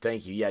Ron.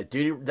 Thank you. Yeah,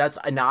 Duty. That's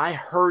now I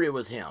heard it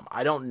was him.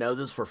 I don't know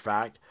this for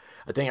fact.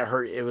 I think I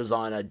heard it was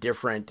on a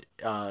different.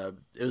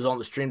 It was on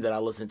the stream that I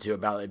listened to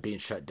about it being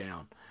shut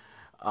down.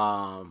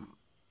 Um,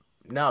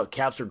 no,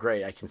 caps are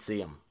great. I can see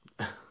them.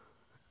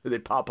 They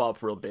pop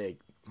up real big.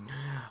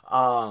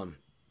 Um,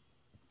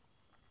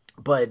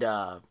 but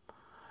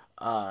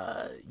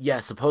yeah,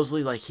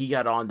 supposedly like he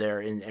got on there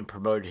and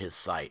promoted his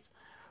site,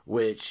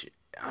 which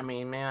I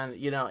mean, man,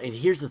 and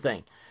here's the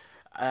thing.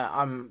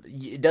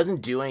 It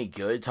doesn't do any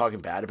good talking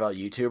bad about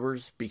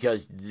YouTubers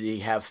because they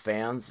have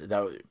fans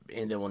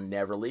and they will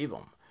never leave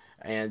them.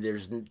 And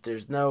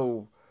there's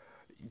no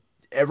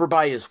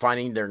everybody is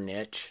finding their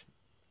niche,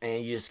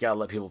 and you just gotta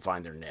let people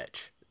find their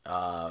niche.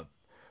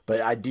 But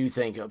I do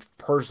think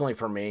personally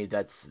for me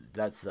that's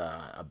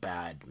a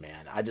bad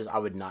man. I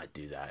would not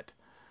do that.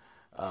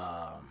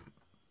 Um,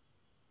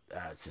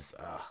 it's just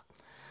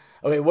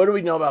Okay, what do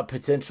we know about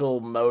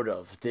potential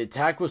motive? The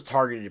attack was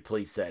targeted,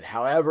 police said.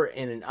 However,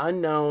 it is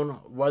unknown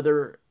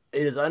whether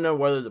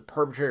the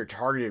perpetrator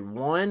targeted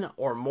one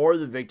or more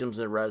of the victims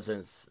in the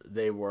residence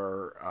they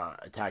were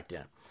attacked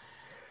in.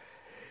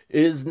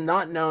 It is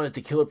not known if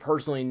the killer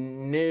personally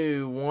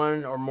knew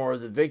one or more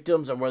of the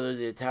victims and whether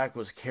the attack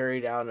was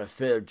carried out in a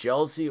fit of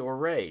jealousy or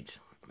rage.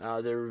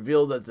 They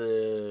revealed that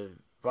the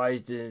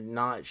bodies did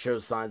not show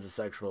signs of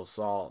sexual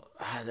assault.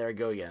 There I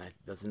go again.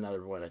 That's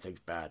another one I think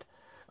is bad.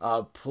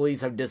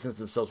 Police have distanced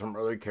themselves from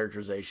earlier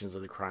characterizations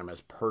of the crime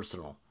as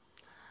personal.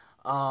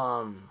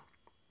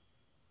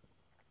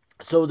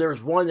 So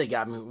there's one that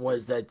got me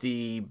was that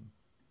the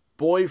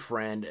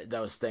boyfriend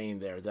that was staying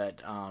there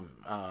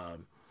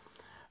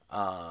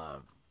uh,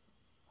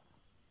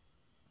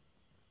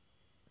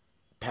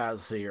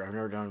 Let's see here. I've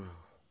never done.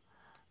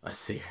 Let's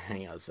see.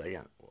 Hang on a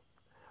second.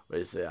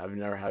 Wait a second. I've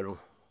never had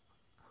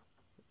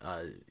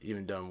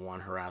even done one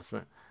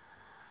harassment.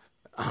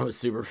 I'm a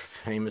super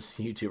famous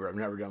YouTuber. I've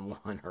never done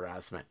one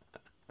harassment.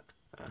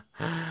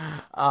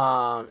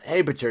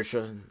 Hey,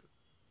 Patricia.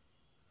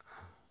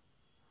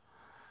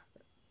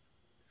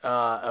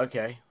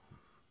 Okay.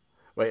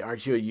 Wait,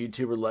 aren't you a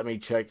YouTuber? Let me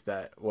check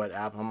that. What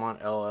app I'm on?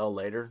 LL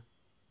later.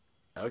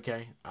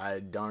 Okay, I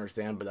don't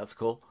understand, but that's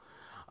cool.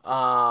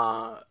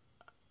 Uh,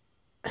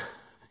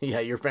 yeah,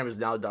 you're famous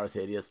now, Darth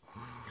Hideous.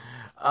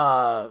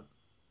 Uh,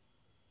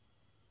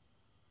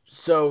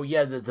 so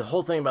yeah, the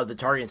whole thing about the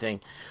targeting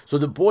thing. So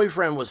the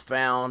boyfriend was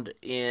found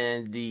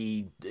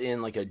in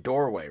like a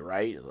doorway,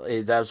 right?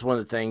 That's one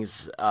of the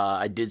things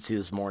I did see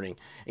this morning.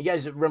 And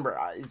guys, remember,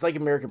 it's like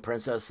American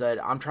Princess said.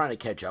 I'm trying to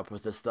catch up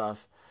with this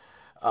stuff.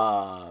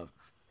 Uh,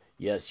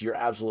 yes, you're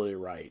absolutely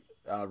right.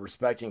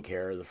 Respect and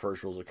care are the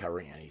first rules of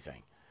covering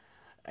anything.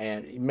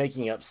 And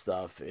making up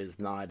stuff is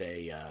not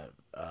a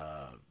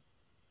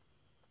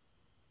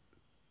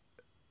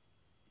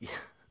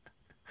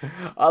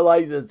I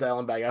like this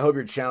Hellenbach. I hope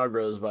your channel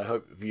grows, but I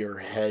hope your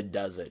head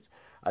does it.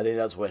 I think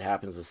that's what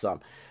happens to some.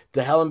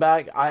 To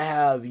Hellenbach, I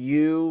have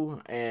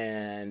you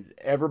and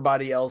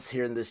everybody else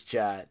here in this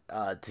chat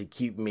to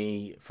keep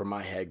me from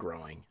my head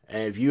growing.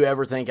 And if you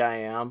ever think I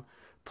am,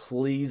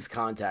 please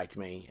contact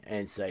me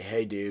and say,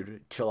 hey,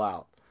 dude, chill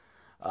out.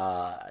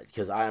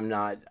 Because I am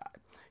not.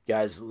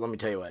 Guys, let me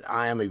tell you what.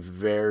 I am a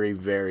very,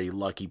 very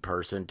lucky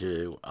person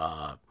to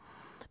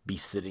be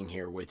sitting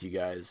here with you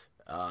guys.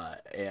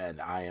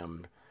 And I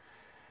am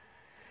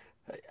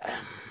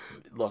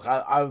look,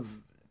 I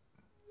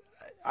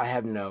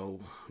have no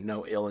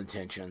ill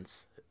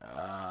intentions.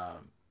 I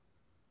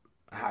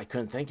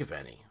couldn't think of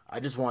any. I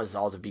just want us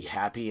all to be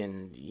happy,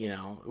 and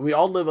we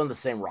all live on the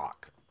same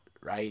rock,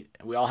 right?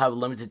 We all have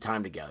limited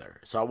time together,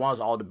 so I want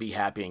us all to be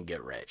happy and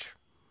get rich,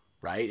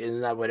 right?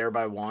 Isn't that what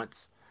everybody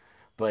wants?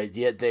 But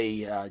yet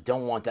they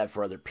don't want that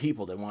for other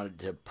people. They want it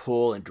to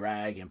pull and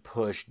drag and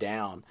push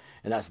down,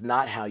 and that's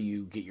not how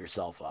you get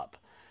yourself up.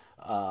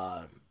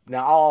 Uh,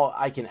 Now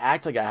I can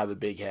act like I have a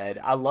big head.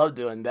 I love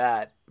doing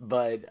that,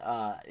 but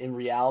in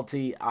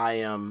reality,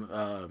 I'm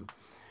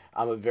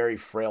a very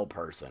frail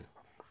person.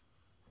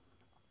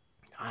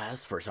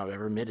 That's the first time I've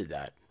ever admitted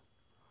that.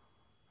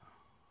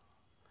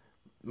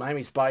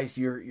 Miami Spice,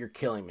 you're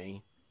killing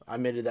me. I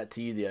admitted that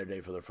to you the other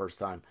day for the first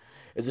time.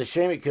 It's a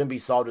shame it couldn't be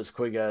solved as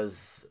quick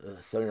as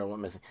 7-year-old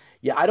went missing.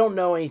 Yeah, I don't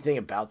know anything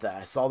about that.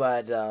 I saw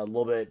that a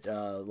little bit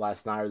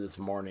last night or this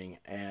morning,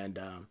 and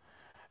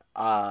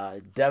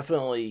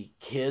definitely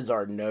kids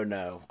are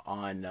no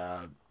on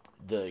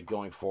the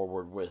going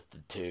forward with the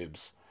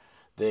tubes.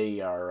 They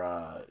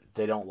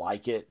don't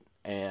like it,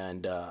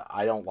 and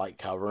I don't like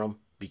covering them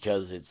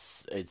because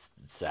it's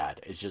sad.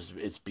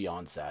 It's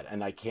beyond sad,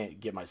 and I can't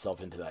get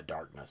myself into that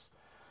darkness.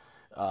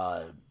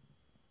 Uh,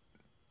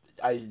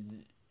 I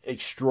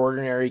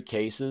extraordinary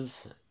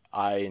cases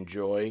I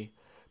enjoy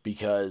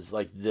because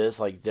this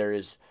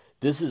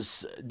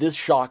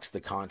shocks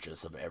the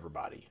conscience of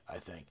everybody, I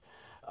think.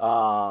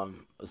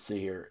 Let's see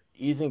here.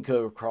 Ethan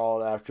could have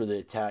crawled after the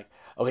attack.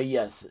 Okay,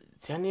 yes.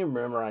 See, I need to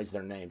memorize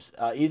their names.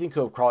 Ethan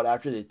could have crawled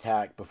after the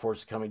attack before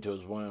succumbing to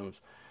his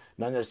wounds.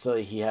 Not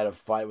necessarily he had a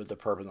fight with the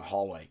perp in the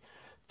hallway.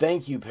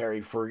 Thank you,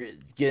 Perry, for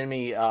getting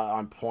me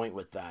on point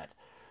with that.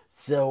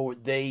 So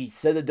they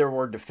said that there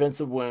were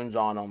defensive wounds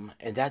on him,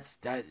 and that's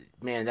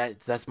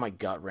my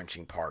gut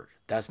wrenching part.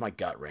 That's my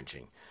gut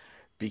wrenching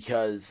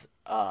because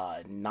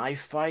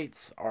knife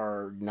fights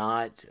are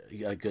not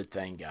a good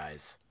thing,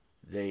 guys.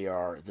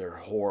 They're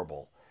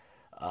horrible.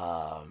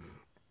 Um,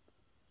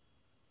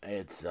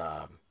 it's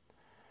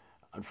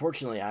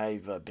unfortunately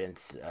I've been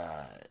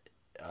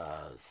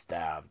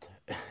stabbed,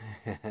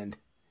 and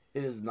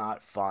it is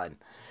not fun.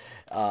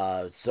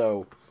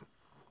 So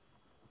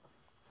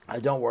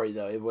don't worry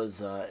though. It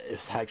was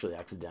actually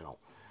accidental.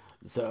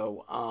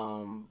 So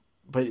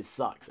but it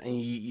sucks,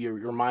 and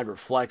your mind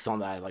reflects on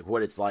that, like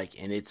what it's like,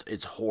 and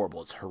it's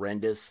horrible. It's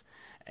horrendous,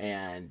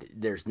 and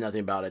there's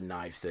nothing about a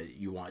knife that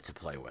you want to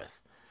play with.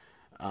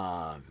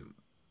 Um,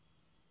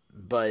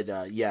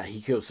 but yeah,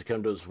 he could have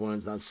succumbed to his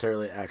wounds not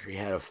necessarily after he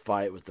had a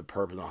fight with the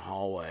perp in the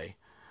hallway.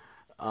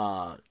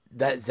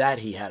 That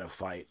he had a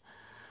fight.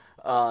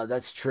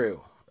 That's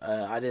true.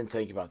 I didn't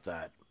think about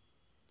that.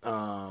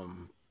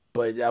 Um,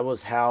 but that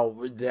was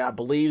how I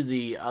believe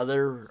the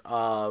other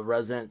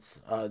residents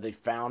they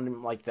found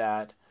him like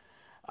that.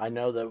 I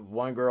know that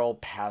one girl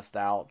passed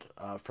out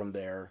from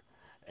there.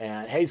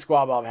 And hey,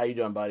 Squad Bob, how you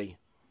doing, buddy?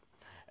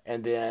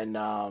 And then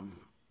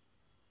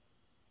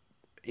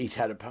each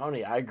had a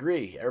pony. I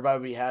agree. Everybody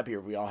would be happier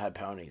if we all had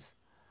ponies.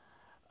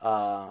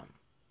 Uh,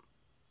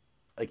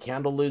 a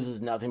candle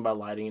loses nothing by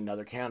lighting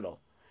another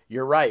candle.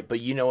 You're right, but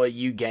you know what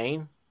you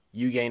gain?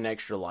 You gain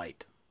extra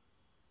light.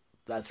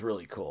 That's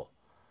really cool.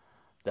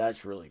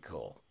 That's really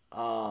cool.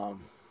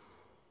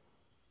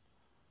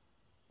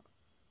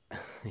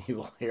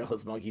 Evil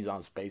hairless monkeys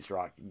on Space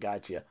Rock.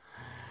 Gotcha.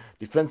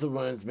 Defensive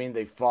wounds mean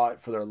they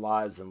fought for their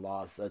lives and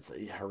lost. That's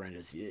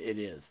horrendous. It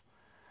is.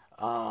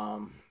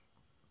 Um,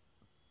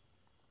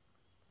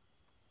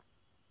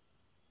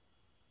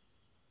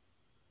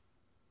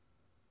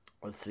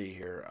 let's see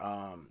here.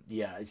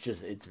 Yeah,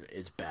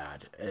 it's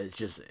bad. It's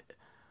just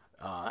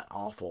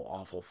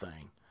awful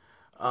thing.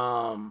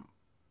 Um,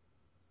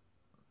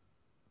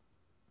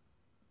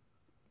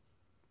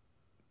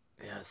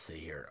 yeah, let's see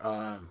here.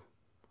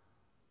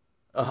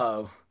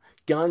 Uh,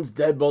 guns,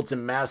 deadbolts,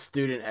 and mass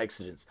student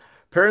exodus.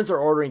 Parents are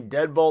ordering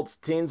deadbolts.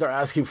 Teens are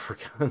asking for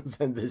guns,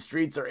 and the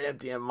streets are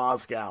empty in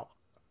Moscow.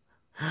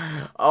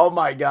 Oh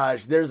my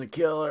gosh, there's a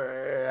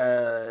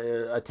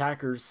killer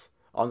attackers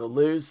on the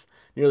loose.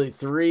 Nearly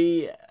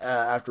three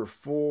after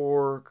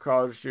four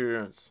college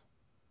students.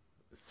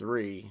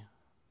 Three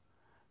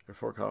after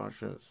four college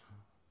students.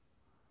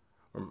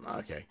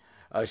 Okay.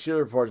 Shooter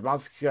reports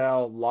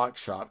Moscow lock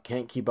shop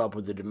can't keep up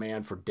with the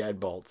demand for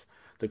deadbolts.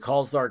 The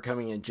calls started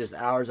coming in just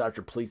hours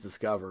after police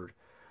discovered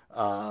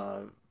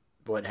uh,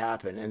 what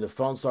happened, and the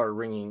phone started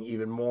ringing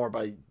even more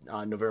by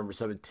November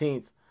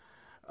 17th.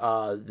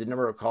 The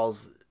number of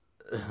calls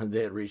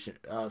they had reached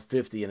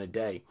 50 in a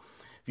day.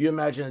 If you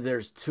imagine that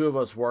there's two of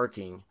us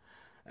working,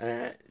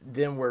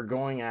 then we're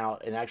going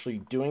out and actually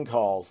doing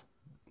calls,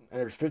 and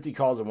there's 50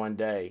 calls in one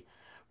day.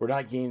 We're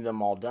not getting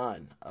them all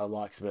done.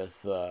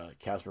 Locksmith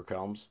Casper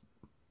Combs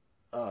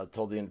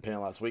told the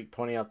Independent last week,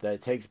 pointing out that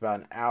it takes about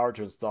an hour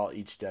to install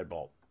each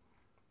deadbolt.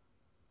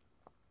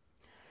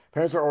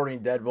 Parents are ordering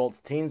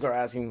deadbolts. Teens are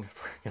asking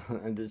for,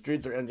 and the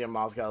streets are empty in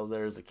Moscow.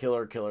 There's a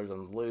killers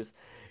on the loose.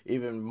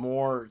 Even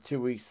more 2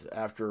 weeks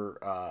after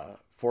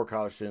four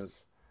college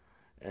students,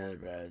 and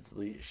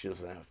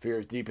fear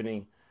is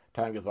deepening.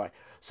 Time goes by.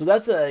 So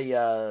that's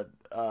the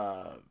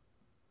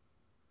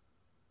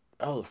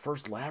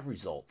first lab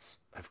results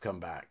have come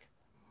back.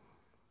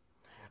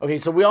 Okay,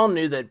 so we all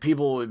knew that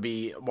people would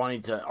be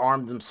wanting to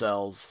arm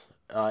themselves.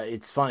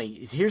 It's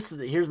funny.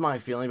 Here's my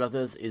feeling about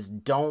this: is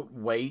don't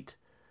wait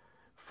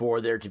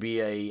for there to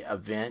be a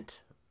event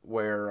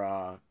where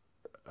oh,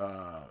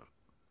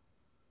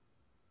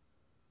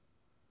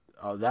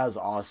 that is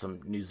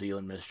awesome, New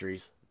Zealand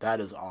Mysteries. That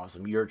is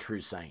awesome. You're a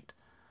true saint.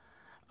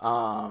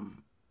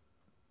 Um,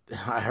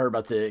 I heard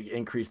about the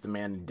increased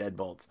demand in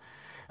deadbolts.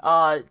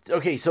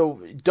 Okay,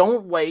 so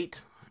don't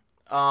wait.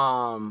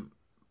 Um,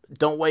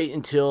 don't wait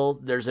until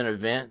there's an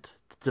event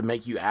to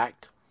make you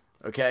act.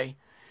 Okay,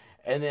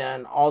 and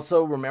then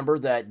also remember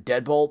that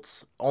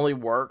deadbolts only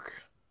work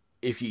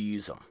if you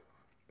use them.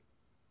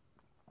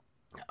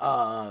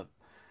 Uh,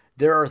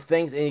 there are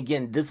things, and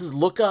again, this is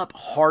look up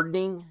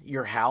hardening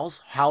your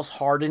house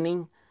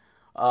hardening.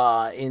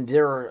 And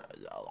there are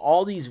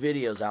all these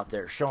videos out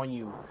there showing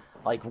you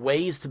like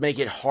ways to make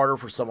it harder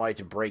for somebody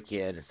to break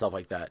in and stuff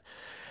like that.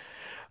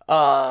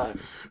 Uh,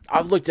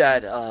 I've looked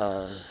at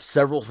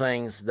several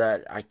things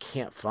that I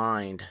can't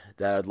find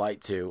that I'd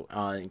like to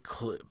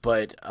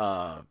but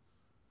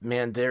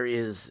man,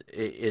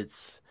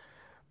 it's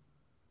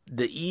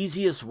the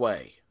easiest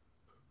way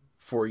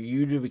for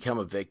you to become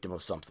a victim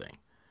of something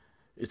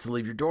is to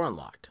leave your door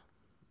unlocked.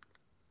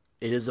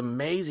 It is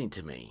amazing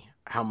to me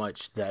how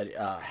much that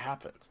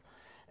happens.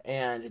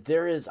 And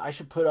I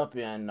should put up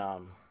in,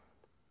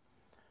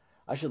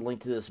 I should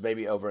link to this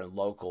maybe over in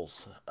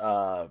locals.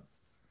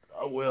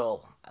 I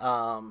will.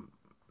 A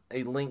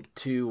link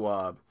to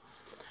uh,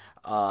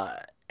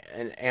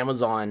 an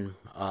Amazon.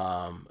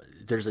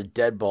 There's a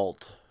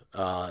deadbolt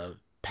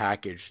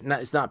package. No,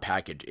 it's not a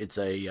package. It's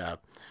I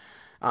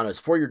don't know. It's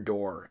for your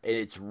door, and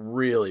it's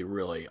really,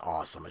 really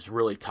awesome. It's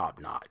really top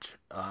notch.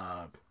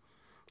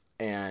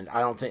 And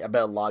I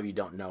bet a lot of you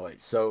don't know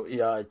it.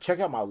 So check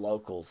out my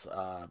locals.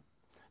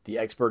 The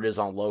expert is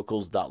on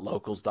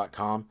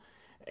locals.locals.com,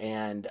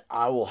 and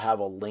I will have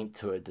a link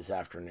to it this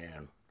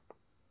afternoon.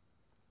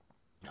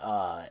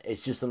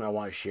 It's just something I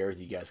want to share with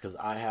you guys because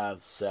I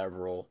have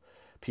several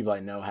people I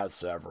know have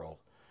several.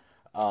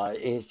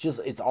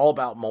 It's all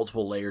about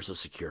multiple layers of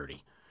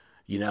security.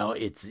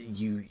 It's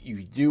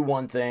you do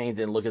one thing,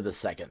 then look at the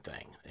second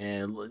thing,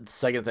 and the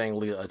second thing,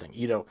 look at the other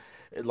thing.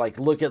 Like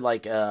look at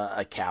like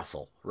a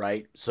castle,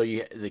 right? So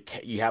you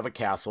have a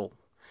castle.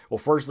 Well,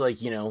 first, like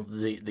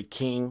the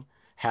king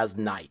has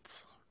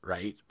knights,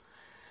 right?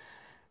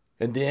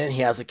 And then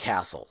he has a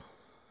castle,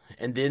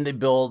 and then they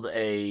build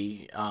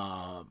a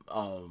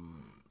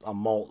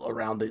moat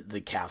around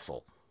the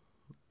castle.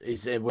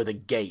 It's with a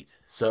gate,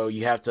 so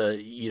you have to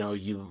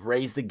you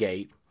raise the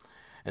gate,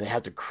 and they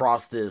have to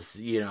cross this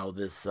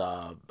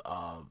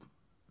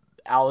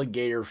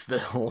alligator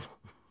filled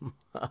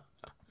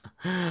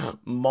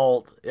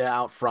moat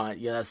out front.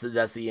 Yeah,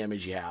 that's the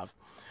image you have.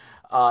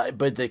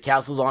 But the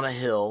castle's on a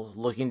hill,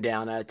 looking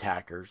down at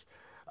attackers.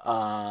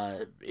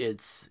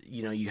 It's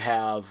you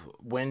have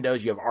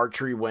windows, you have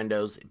archery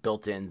windows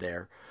built in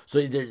there. So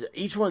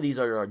each one of these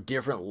are a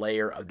different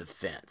layer of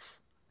defense,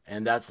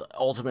 and that's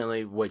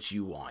ultimately what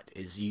you want.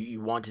 Is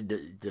you want to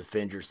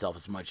defend yourself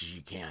as much as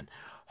you can,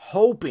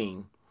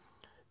 hoping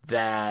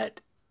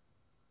that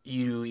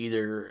you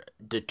either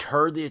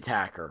deter the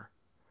attacker,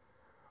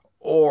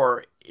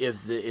 or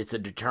if it's a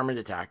determined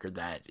attacker,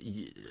 that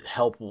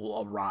help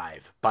will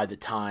arrive by the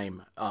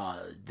time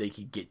they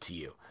could get to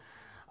you.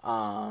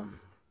 Um,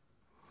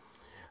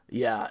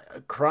 yeah,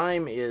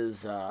 crime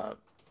is. Oh,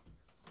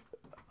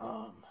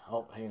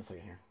 hang on a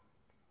second here.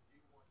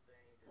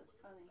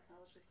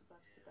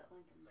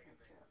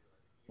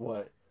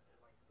 What?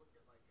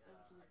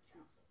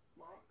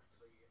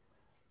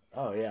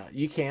 Oh yeah,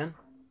 you can.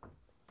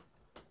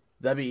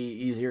 That'd be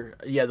easier.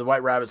 Yeah, the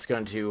White Rabbit's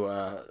going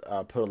to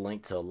put a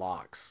link to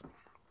locks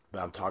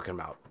that I'm talking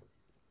about.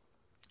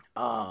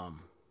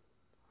 Um,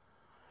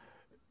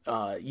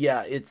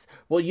 yeah, it's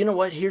well. You know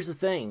what? Here's the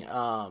thing.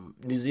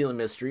 New Zealand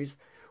Mysteries,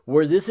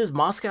 where this is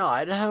Moscow,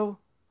 Idaho.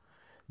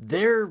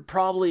 They're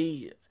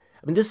probably.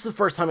 I mean, this is the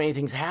first time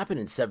anything's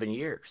happened in 7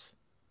 years,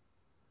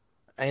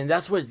 and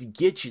that's what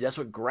gets you. That's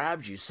what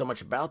grabs you so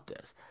much about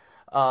this.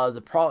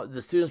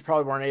 The students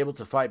probably weren't able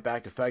to fight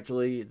back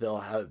effectively. They'll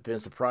have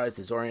been surprised,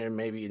 disoriented,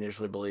 maybe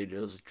initially believed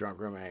it was a drunk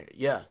roommate.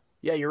 Yeah,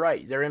 yeah, you're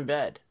right. They're in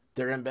bed.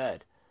 They're in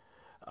bed.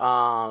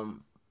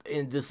 Um,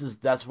 and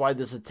that's why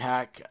this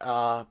attack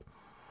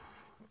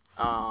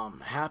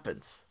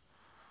happens.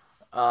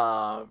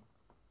 Uh,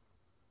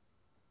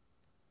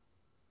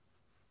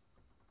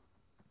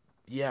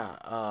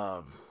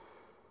 yeah.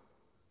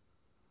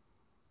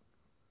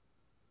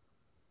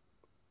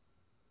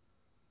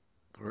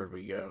 Where'd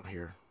we go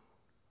here?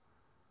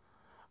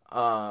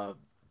 Uh,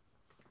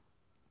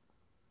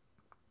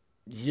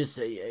 you just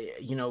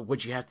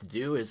what you have to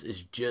do is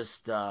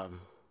just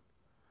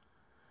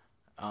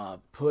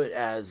put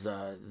as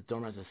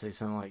don't have to say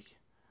something like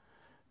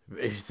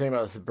if you think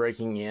about this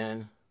breaking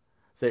in,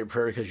 say a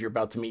prayer because you're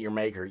about to meet your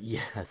maker.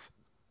 Yes,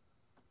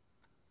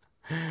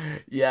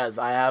 yes,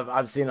 I have.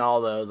 I've seen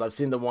all those. I've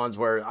seen the ones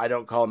where I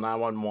don't call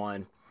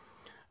 911.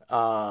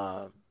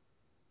 Uh,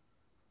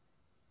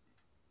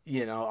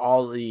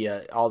 all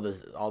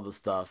the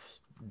stuff.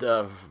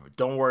 The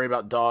don't worry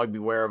about dog,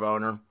 beware of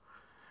owner.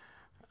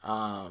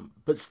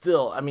 But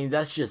still, I mean,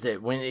 that's just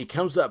it. When it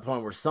comes to that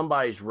point where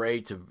somebody's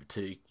ready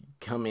to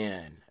come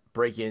in,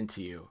 break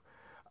into you,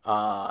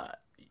 uh,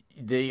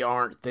 they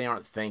aren't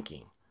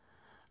thinking.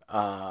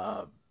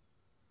 Uh,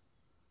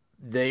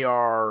 they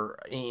are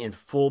in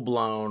full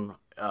blown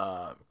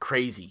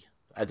crazy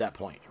at that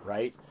point,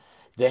 right?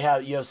 You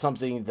have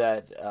something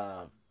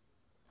that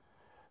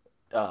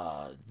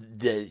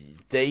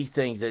they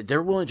think that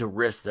they're willing to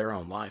risk their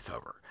own life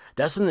over.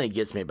 That's something that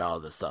gets me about all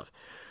this stuff.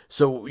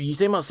 So you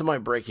think about somebody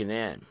breaking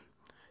in.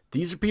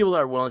 These are people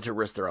that are willing to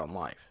risk their own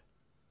life.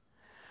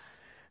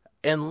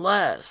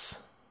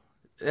 Unless,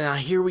 now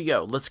here we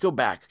go. Let's go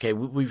back. Okay,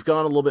 we've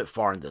gone a little bit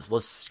far in this.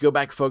 Let's go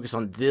back and focus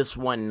on this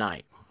one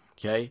night.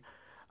 Okay,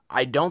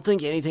 I don't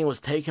think anything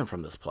was taken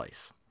from this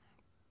place.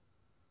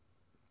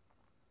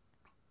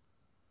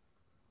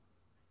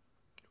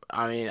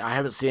 I mean, I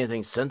haven't seen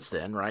anything since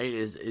then,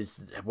 right?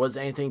 Was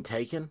anything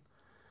taken?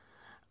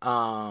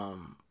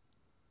 Um,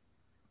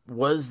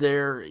 was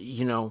there,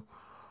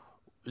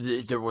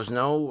 there was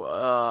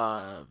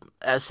no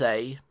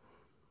SA,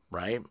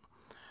 right?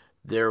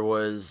 There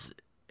was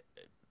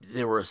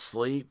they were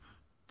asleep.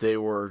 They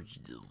were,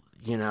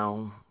 you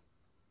know,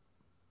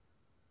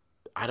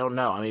 I don't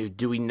know. I mean,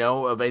 do we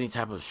know of any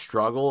type of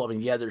struggle? I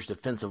mean, yeah, there's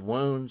defensive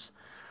wounds,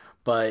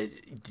 but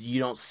you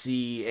don't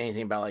see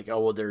anything about like, oh,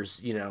 well,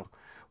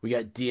 we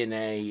got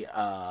DNA,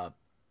 uh,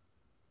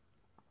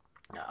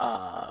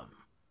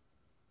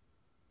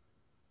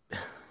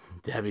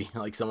 Debbie,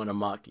 like someone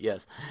amok.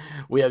 Yes,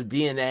 we have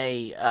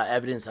DNA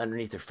evidence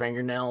underneath their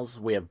fingernails.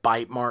 We have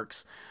bite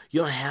marks. You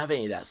don't have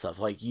any of that stuff.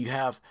 Like you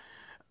have,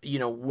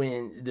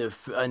 when the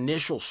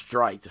initial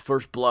strike, the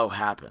first blow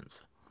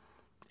happens,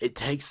 it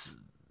takes,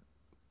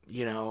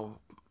 you know,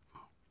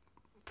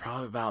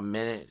 probably about a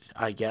minute,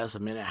 I guess, a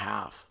minute and a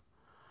half,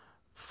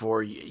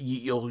 for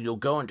you'll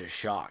go into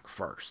shock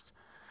first.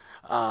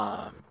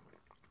 Um,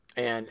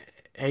 and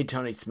hey,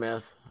 Tony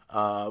Smith,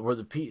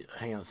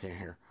 hang on a second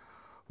here.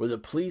 Were the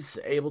police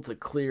able to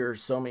clear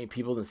so many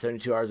people in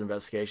 72 hours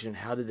investigation?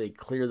 How did they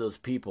clear those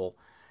people?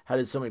 How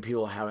did so many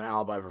people have an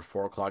alibi for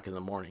 4 o'clock in the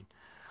morning?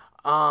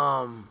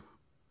 Um,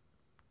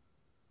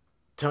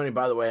 Tony,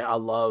 by the way, I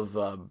love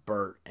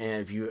Bert,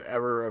 and if you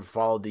ever have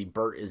followed the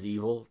Bert is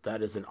evil,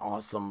 that is an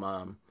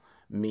awesome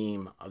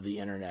meme of the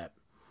internet.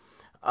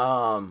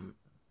 Um,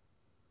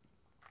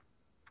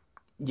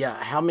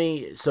 yeah, how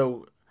many?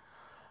 So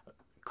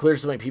clear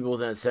so many people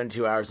within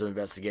 72 hours of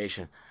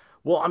investigation.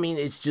 Well, I mean,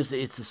 it's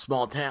a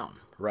small town,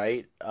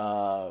 right?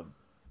 I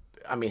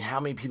mean, how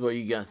many people are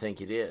you gonna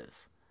think it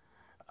is?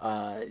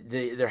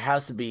 There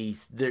has to be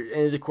there,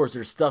 and of course,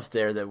 there's stuff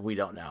there that we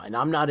don't know. And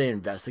I'm not an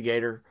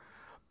investigator,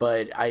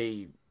 but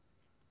I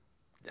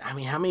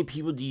mean, how many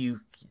people do you?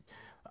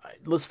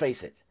 Let's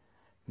face it,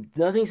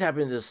 nothing's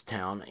happened in this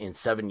town in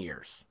 7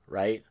 years,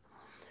 right?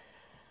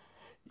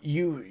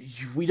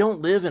 We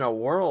don't live in a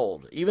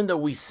world, even though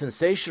we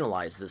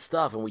sensationalize this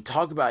stuff and we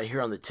talk about it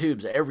here on the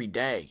tubes every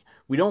day.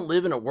 We don't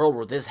live in a world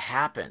where this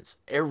happens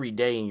every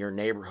day in your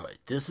neighborhood.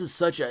 This is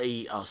such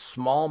a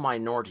small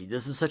minority.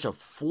 This is such a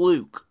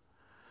fluke.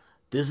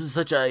 This is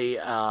such a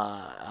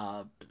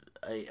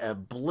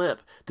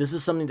blip. This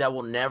is something that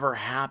will never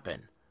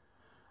happen.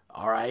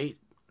 All right.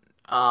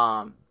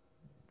 Um,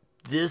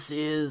 this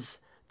is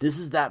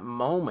that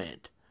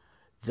moment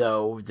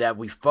though that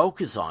we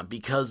focus on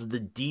because of the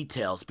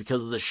details,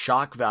 because of the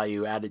shock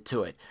value added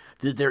to it.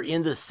 That they're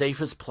in the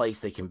safest place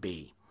they can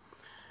be.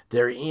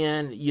 They're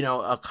in,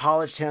 a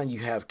college town. You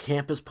have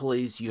campus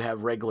police, you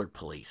have regular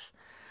police.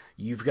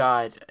 You've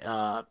got,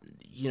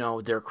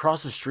 they're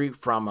across the street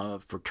from a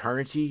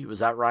fraternity. Was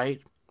that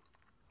right?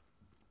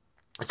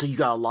 So you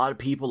got a lot of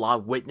people, a lot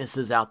of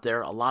witnesses out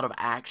there, a lot of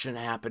action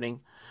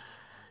happening.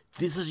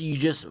 This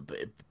is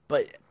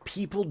but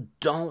people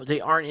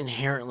they aren't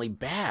inherently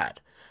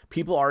bad.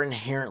 People are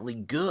inherently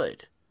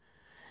good.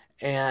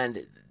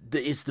 And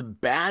it's the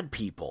bad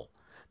people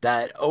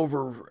that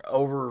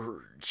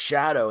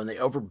overshadow and they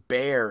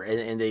overbear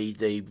and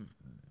they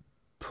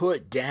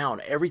put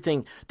down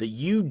everything that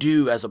you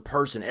do as a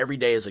person every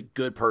day as a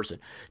good person.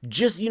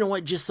 Just,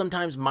 just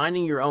sometimes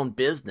minding your own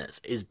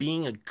business is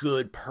being a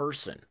good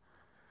person.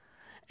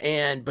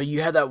 But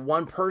you have that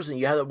one person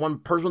with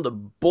a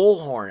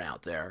bullhorn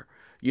out there,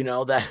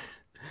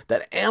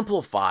 that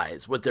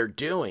amplifies what they're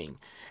doing,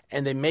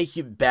 and they make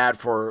you bad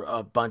for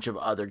a bunch of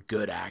other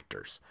good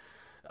actors.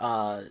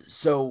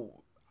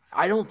 So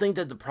I don't think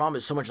that the problem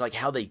is so much like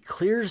how they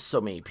clear so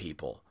many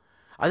people.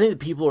 I think the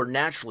people are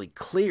naturally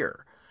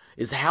clear.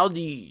 Is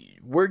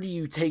where do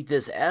you take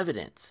this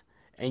evidence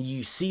and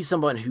you see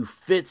someone who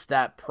fits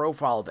that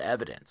profile of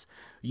evidence?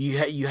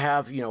 You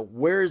have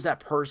where is that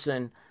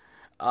person?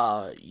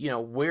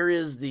 Where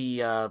is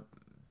the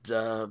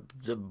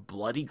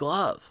bloody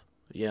glove?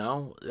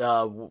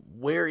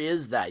 Where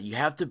is that? You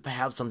have to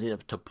have something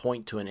to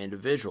point to an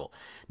individual.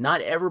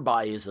 Not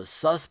everybody is a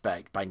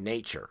suspect by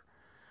nature.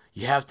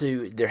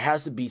 There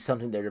has to be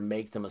something there to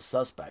make them a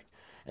suspect.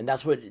 And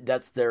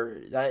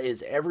that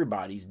is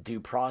everybody's due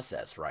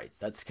process rights.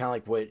 That's kind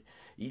of like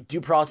due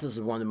process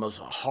is one of the most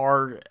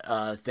hard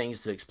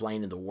things to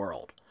explain in the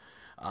world.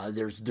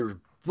 There's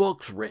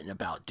books written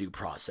about due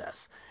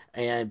process.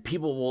 And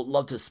people will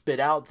love to spit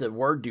out the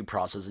word due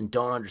process and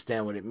don't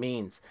understand what it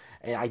means.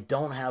 And I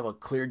don't have a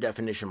clear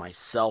definition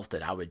myself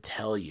that I would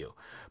tell you.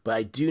 But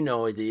I do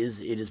know it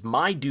is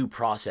my due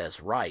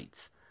process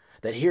rights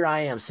that here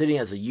I am sitting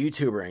as a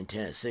YouTuber in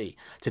Tennessee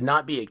to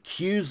not be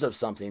accused of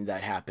something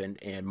that happened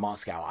in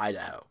Moscow,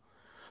 Idaho.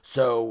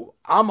 So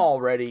I'm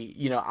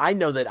already, I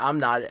know that I'm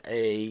not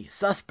a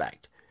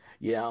suspect.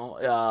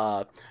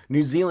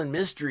 New Zealand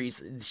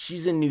Mysteries,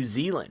 she's in New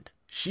Zealand.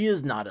 She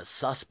is not a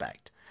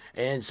suspect.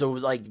 And so,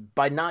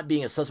 by not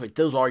being a suspect,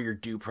 those are your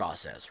due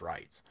process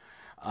rights.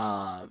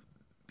 You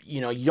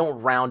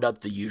don't round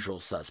up the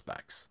usual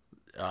suspects,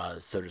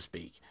 so to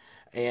speak.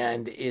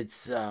 And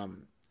it's,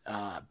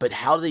 but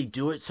how they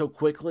do it so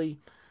quickly,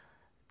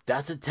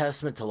 that's a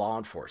testament to law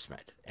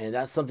enforcement. And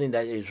that's something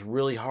that is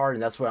really hard.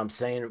 And that's what I'm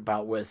saying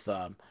about with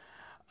the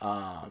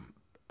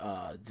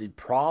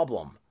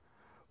problem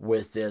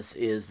with this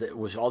is that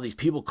with all these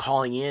people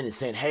calling in and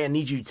saying, hey, I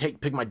need you to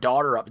pick my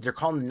daughter up. They're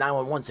calling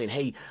 911 saying,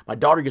 hey, my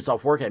daughter gets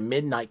off work at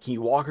midnight. Can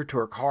you walk her to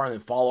her car and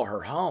then follow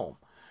her home?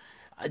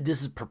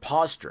 This is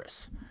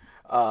preposterous.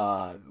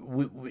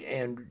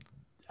 And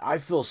I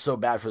feel so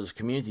bad for this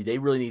community. They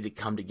really need to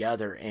come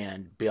together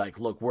and be like,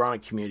 look, we're on a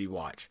community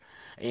watch.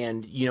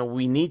 And,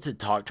 we need to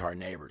talk to our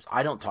neighbors.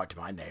 I don't talk to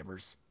my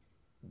neighbors.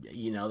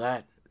 You know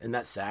that? And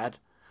that's sad.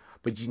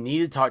 But you need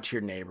to talk to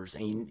your neighbors,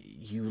 and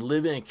you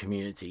live in a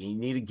community, and you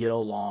need to get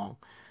along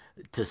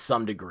to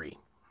some degree.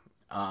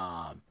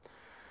 But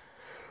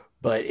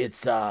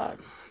it's, I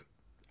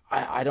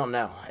don't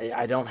know.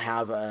 I don't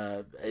have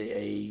a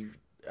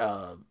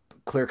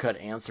clear-cut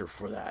answer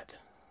for that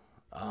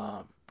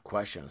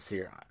question.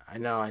 See, I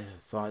know I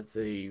thought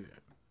the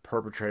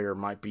perpetrator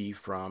might be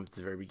from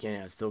the very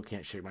beginning. I still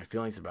can't shake my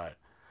feelings about it.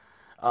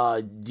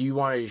 Do you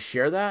want to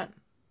share that?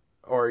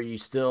 Or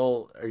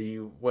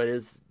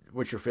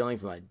what's your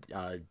feelings on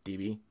that,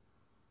 DB?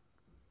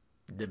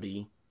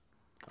 DB.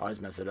 I always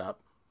mess it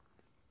up.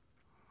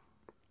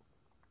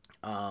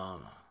 Oh,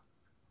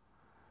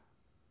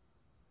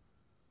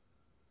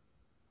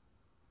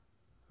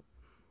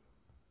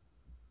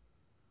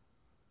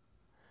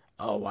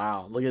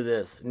 wow. Look at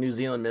this. New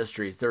Zealand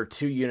Mysteries. There are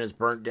 2 units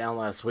burnt down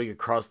last week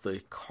across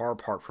the car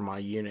park from my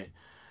unit.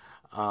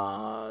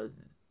 I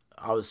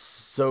was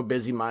so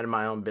busy minding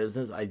my own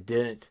business, I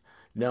didn't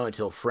know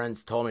until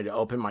friends told me to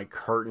open my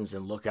curtains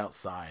and look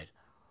outside.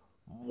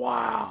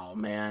 Wow,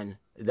 man.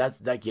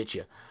 That gets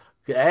you.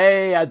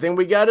 Hey, I think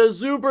we got a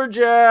super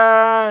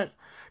chat.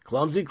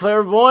 Clumsy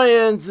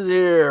Clairvoyance is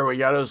here. We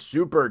got a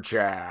super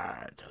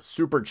chat.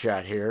 Super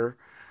chat here.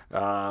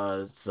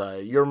 It's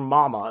your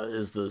mama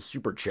is the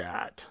super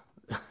chat.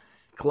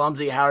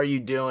 Clumsy, how are you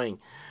doing?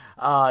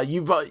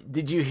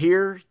 Did you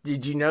hear?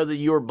 Did you know that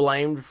you were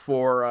blamed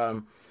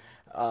for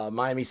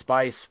Miami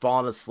Spice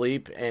falling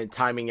asleep and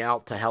timing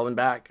out to hell and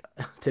back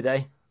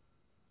today?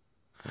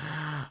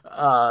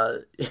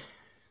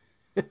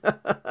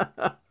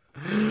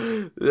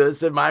 They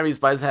said Miami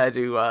Spice had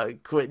to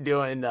quit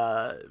doing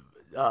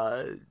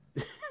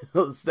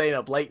staying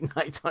up late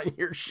nights on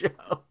your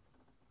show.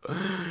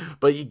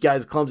 But you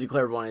guys, Clumsy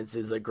Clairvoyance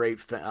is a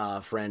great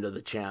friend of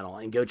the channel,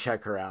 and go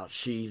check her out.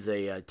 She's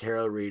a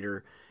tarot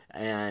reader,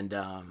 and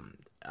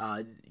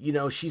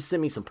she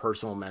sent me some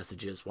personal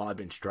messages while I've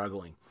been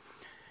struggling,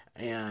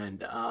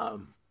 and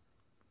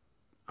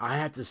I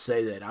have to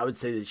say that I would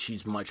say that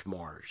she's much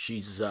more.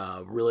 She's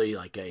really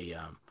like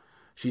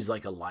she's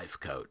like a life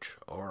coach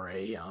or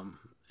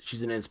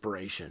she's an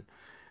inspiration,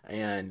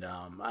 and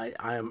I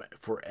am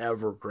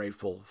forever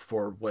grateful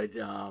for what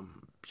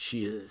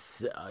she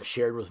has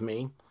shared with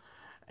me.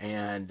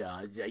 And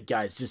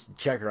guys, just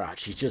check her out.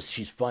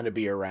 She's fun to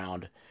be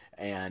around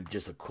and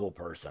just a cool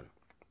person.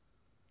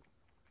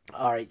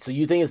 All right, so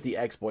you think it's the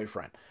ex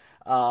boyfriend?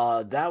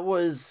 That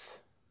was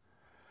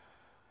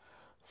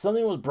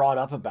something was brought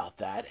up about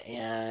that,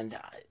 and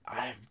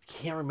I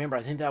can't remember.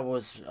 I think that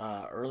was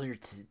earlier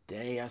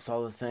today. I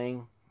saw the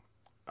thing.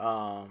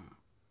 Um,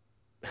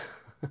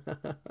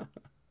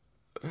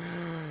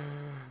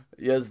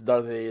 yes,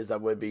 the thing is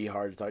that would be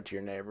hard to talk to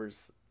your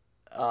neighbors.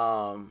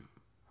 Um,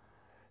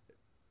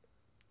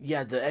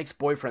 yeah, the ex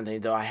boyfriend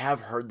thing though, I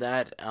have heard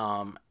that,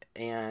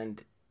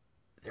 and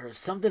there was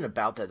something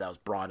about that was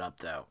brought up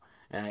though,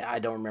 and I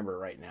don't remember it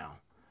right now.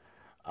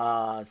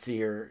 Let's see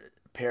here,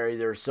 Perry.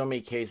 There are so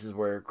many cases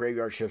where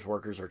graveyard shift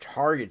workers are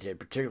targeted,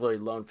 particularly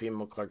lone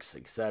female clerks,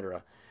 etc.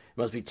 It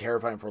must be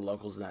terrifying for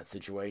locals in that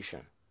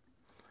situation.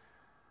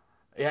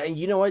 Yeah, and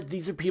you know what?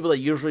 These are people that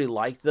usually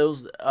like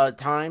those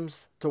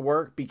times to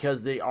work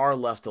because they are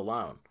left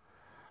alone.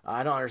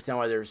 I don't understand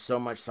why there's so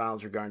much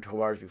silence regarding 12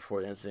 hours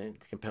before the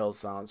incident. Compelled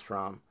silence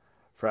from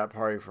frat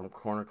party, from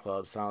corner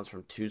club, silence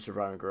from two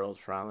surviving girls,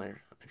 finally,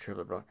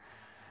 triplet brother.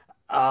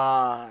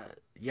 Uh,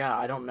 yeah,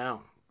 I don't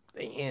know.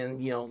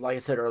 And, like I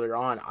said earlier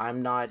on,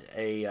 I'm not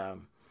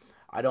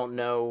I don't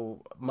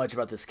know much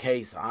about this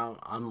case.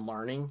 I'm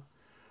learning,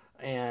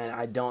 and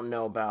I don't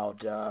know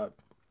about,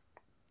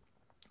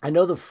 I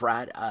know the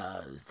frat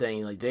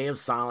thing, like they have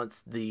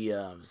silenced the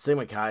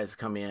Sigma Chi has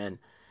come in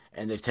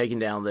and they've taken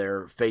down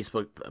their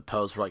Facebook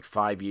posts for like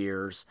 5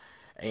 years.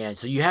 And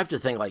so you have to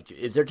think like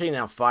if they're taking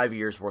down 5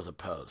 years worth of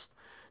posts,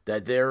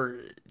 that they're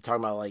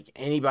talking about like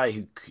anybody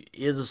who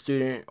is a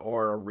student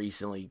or a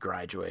recently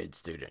graduated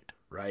student,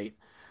 right?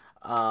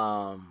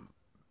 Um,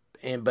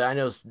 but I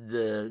know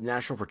the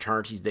national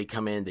fraternities, they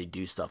come in, they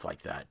do stuff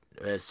like that.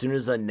 As soon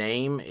as a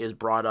name is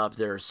brought up,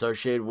 they're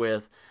associated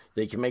with,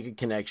 they can make a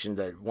connection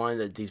that one,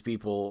 that these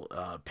people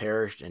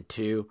perished, and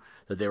two,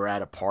 that they were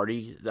at a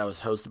party that was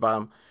hosted by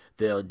them.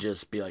 They'll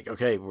just be like,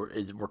 okay,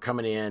 we're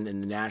coming in,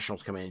 and the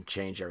nationals come in and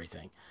change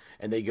everything,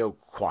 and they go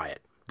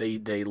quiet.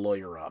 They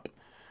lawyer up.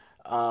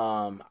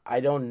 I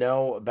don't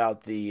know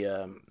about the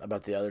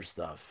other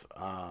stuff.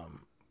 I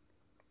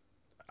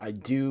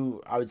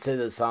would say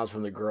that the silence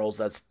from the girls,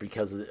 that's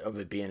because of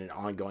it being an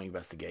ongoing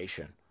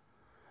investigation.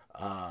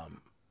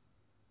 Um,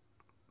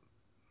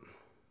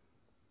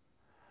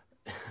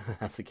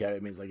 that's a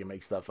caveat, means I can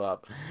make stuff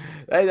up.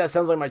 Hey, that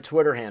sounds like my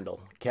Twitter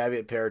handle,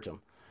 caveat peritum.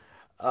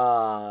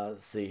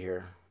 Let's see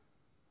here.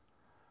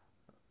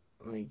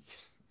 Let me,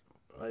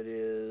 what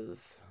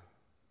is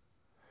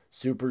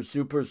super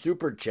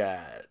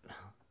chat?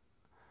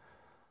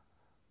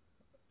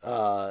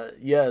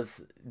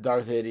 Yes,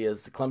 Darth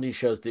Idiot. The clumsy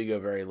shows do go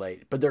very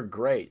late, but they're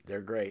great.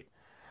 They're great.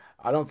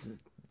 I don't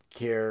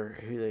care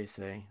who they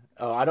say.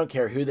 Oh, I don't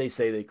care who they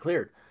say they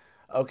cleared.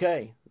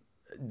 Okay,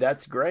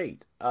 that's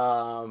great.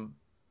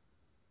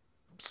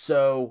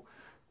 So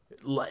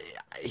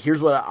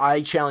here's what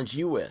I challenge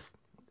you with: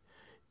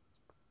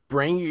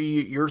 bring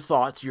your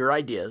thoughts, your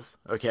ideas,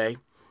 okay,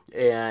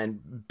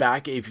 and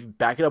back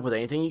it up with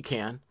anything you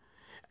can,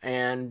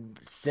 and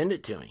send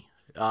it to me.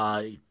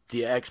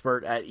 The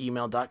expert at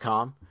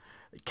email.com.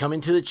 Come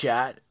into the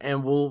chat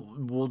and we'll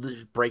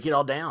break it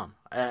all down.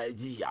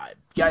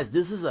 Guys,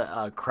 this is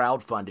a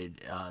crowd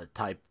funded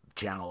type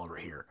channel over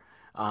here.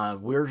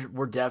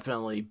 We're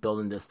definitely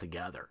building this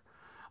together.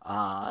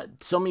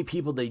 So many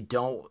people, they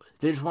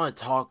just want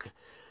to talk,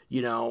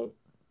 you know,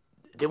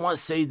 they want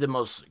to say the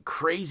most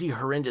crazy,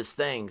 horrendous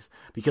things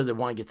because they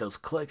want to get those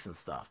clicks and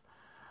stuff.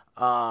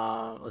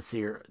 Let's see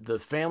here. The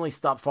family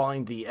stopped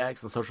following the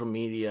ex on social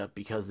media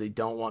because they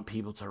don't want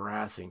people to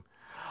harass him.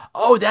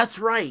 Oh, that's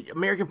right,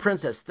 American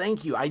Princess.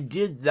 Thank you. I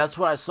did. That's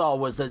what I saw,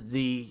 was that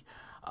the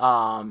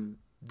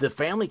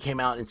family came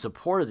out in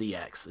support of the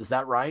ex. Is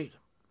that right?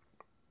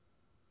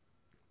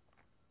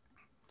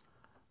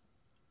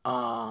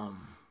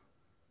 Um,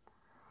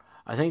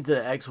 I think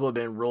the ex would have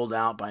been ruled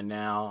out by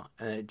now,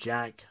 and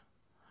Jack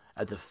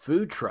at the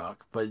food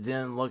truck, but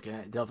then look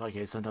at Delphi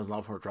case. Sometimes law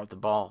enforcement drop the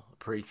ball.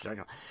 Preach.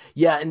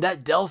 Yeah, in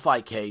that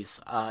Delphi case,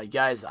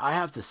 guys, I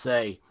have to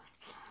say,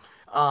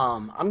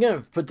 I'm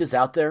gonna put this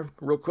out there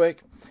real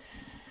quick.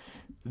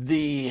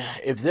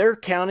 If they're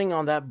counting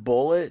on that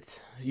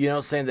bullet,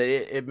 saying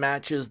that it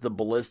matches the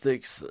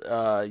ballistics,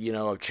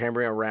 of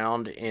chambering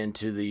around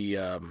into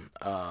the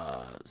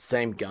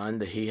same gun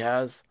that he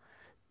has,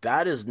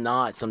 that is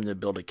not something to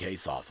build a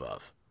case off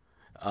of.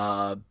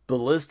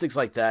 Ballistics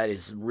like that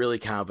is really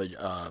kind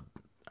of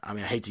I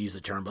hate to use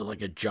the term, but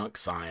like a junk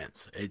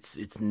science.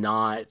 It's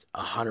not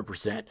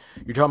 100%.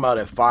 You're talking about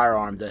a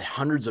firearm that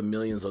hundreds of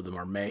millions of them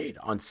are made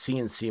on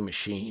CNC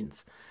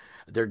machines.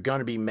 They're going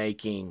to be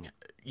making,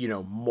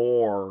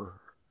 more.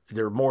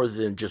 There are more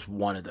than just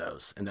one of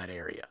those in that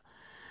area,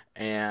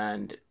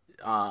 and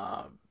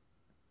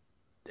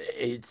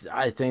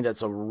I think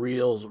that's a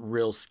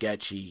real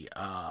sketchy,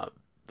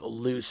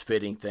 loose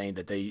fitting thing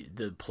that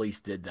the police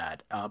did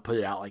that, put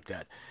it out like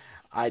that.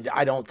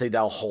 I don't think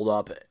that'll hold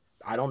up.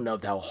 I don't know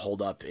if that'll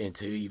hold up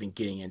into even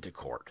getting into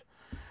court.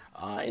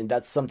 And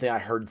that's something I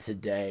heard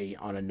today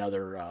on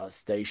another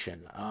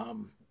station.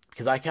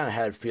 Because I kind of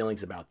had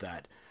feelings about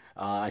that.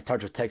 I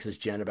talked with Texas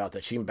Jen about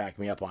that. She can back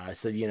me up on it. I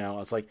said, I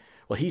was like,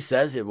 well, he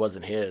says it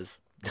wasn't his.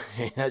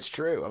 That's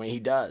true. I mean, he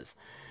does.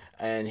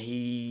 And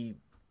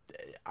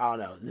I don't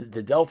know.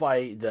 The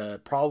Delphi, the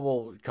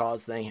probable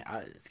cause thing,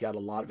 it's got a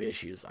lot of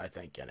issues, I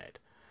think, in it.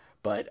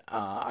 But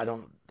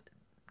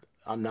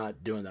I'm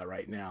not doing that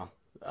right now.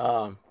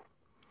 Um,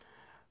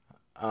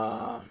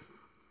 uh,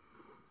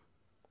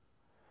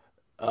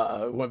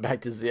 Went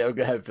back to Zio.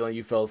 Go ahead, feeling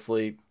you fell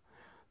asleep.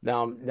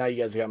 Now you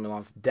guys got me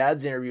lost.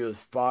 Dad's interview with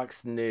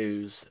Fox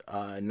News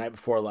night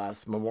before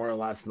last, Memorial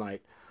last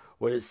night.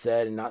 What is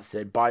said and not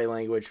said, body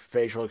language,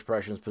 facial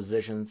expressions,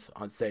 positions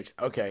on stage.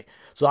 Okay,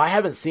 so I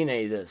haven't seen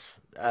any of this.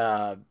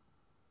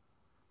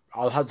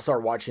 I'll have to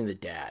start watching the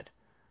dad.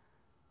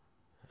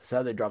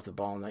 Sad they dropped the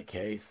ball in that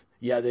case.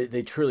 Yeah,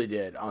 they truly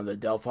did on the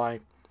Delphi.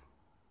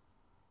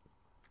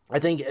 I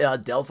think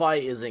Delphi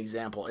is an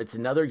example. It's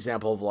another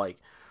example of like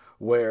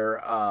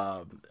where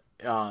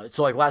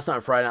so like last night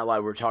on Friday Night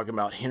Live we were talking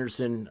about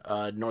Henderson,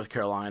 North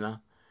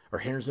Carolina, or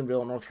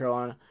Hendersonville, North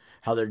Carolina,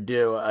 how they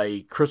do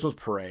a Christmas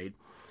parade,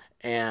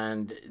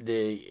 and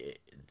they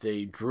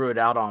drew it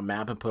out on a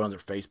map and put it on their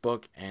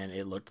Facebook, and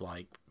it looked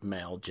like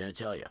male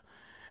genitalia.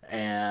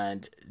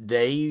 And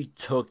they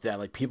took that,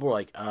 like, people were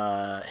like,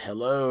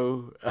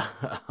 hello,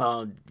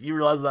 do you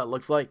realize what that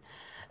looks like?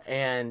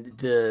 And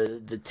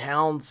the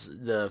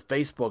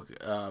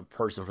Facebook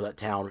person for that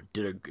town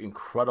did an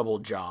incredible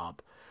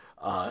job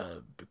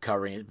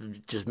covering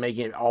it, just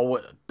making it all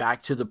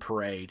back to the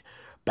parade,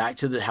 back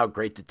to how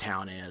great the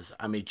town is.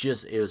 I mean,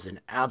 just it was an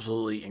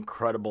absolutely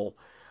incredible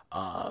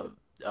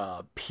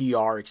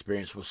PR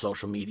experience with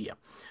social media.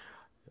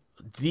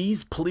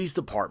 These police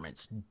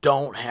departments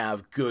don't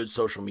have good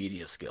social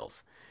media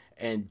skills,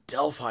 and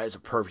Delphi is a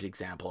perfect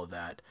example of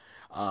that.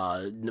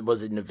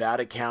 Was it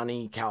Nevada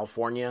County,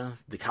 California?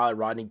 The Kyle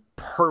Rodney,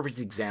 perfect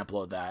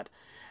example of that.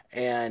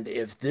 And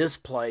if this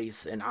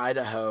place in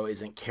Idaho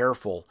isn't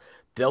careful,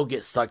 they'll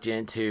get sucked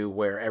into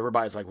where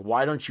everybody's like,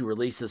 "Why don't you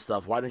release this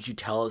stuff? Why don't you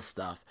tell us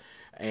stuff?"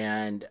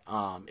 And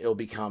it'll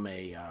become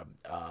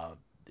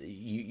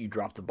you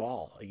drop the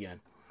ball again.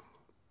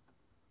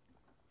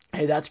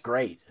 Hey, that's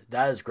great.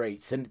 That is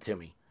great. Send it to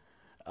me.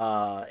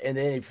 And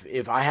then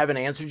if I haven't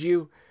answered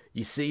you,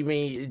 you see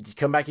me,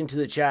 come back into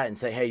the chat and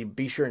say, hey,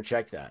 be sure and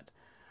check that.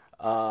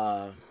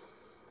 Uh,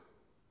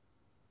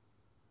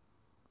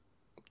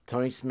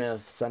 Tony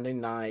Smith, Sunday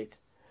night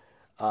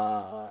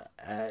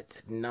at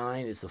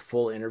 9 is the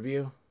full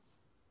interview.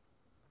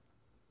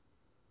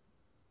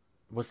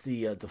 What's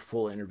the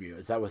full interview?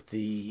 Is that with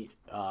the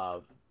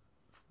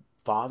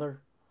father?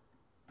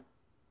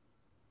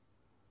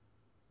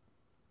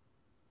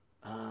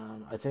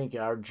 I think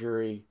our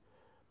jury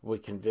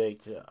would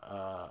convict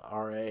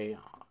RA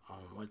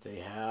on what they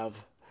have.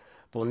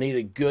 We'll need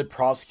a good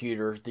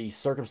prosecutor. The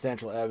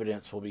circumstantial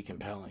evidence will be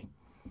compelling.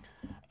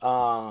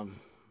 I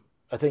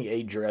think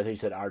a jury, I think he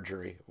said our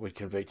jury would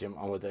convict him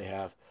on what they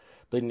have.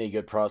 But they need a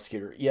good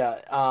prosecutor.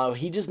 Yeah,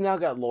 he just now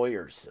got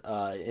lawyers.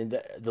 And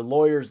the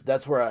lawyers,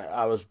 that's where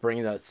I was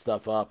bringing that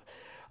stuff up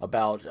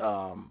about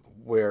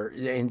where,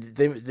 and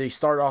they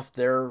start off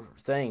their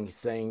thing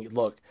saying,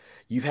 look,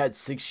 you've had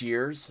 6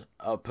 years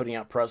of putting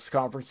out press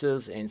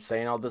conferences and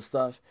saying all this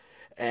stuff.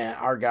 And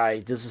our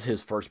guy, this is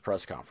his first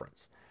press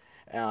conference.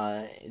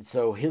 And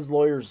so his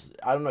lawyers,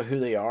 I don't know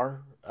who they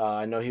are.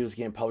 I know he was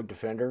getting public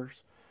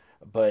defenders,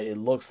 but it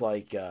looks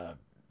like, I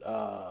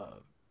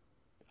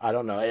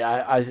don't know.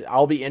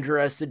 I'll be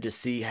interested to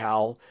see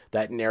how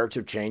that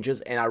narrative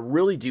changes. And I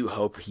really do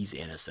hope he's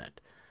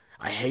innocent.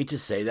 I hate to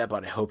say that,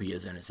 but I hope he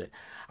is innocent.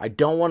 I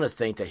don't want to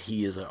think that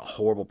he is a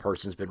horrible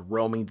person who's been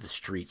roaming the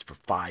streets for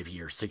 5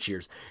 years, 6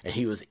 years, and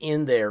he was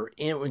in there,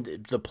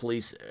 in the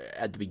police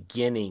at the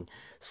beginning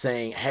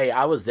saying, hey,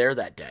 I was there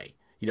that day.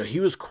 You know,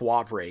 he was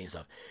cooperating and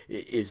stuff.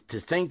 If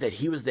to think that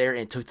he was there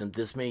and it took them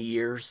this many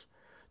years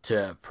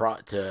to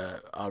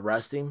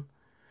arrest him,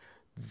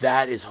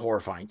 that is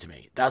horrifying to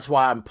me. That's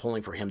why I'm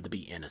pulling for him to be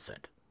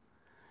innocent.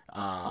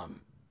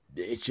 Um,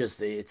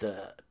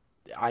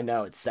 I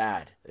know it's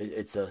sad.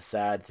 It's a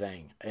sad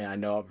thing, and I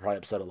know I'll probably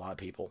upset a lot of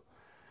people.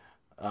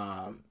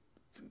 Um,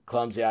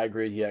 Clumsy, I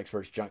agree with you,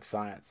 experts, junk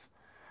science.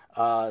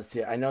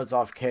 See, I know it's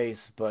off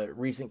case, but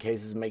recent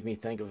cases make me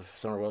think of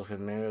Summer Wells because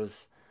maybe it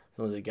was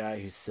some of the guy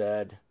who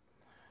said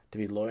to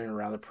be loitering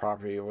around the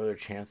property. What are their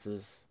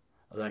chances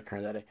of that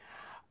occurring that day?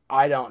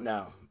 I don't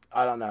know.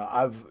 I don't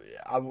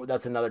know.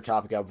 That's another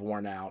topic I've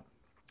worn out.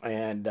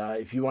 And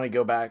if you want to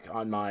go back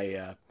on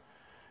my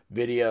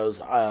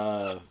videos,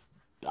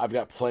 I've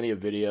got plenty of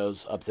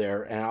videos up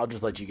there, and I'll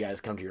just let you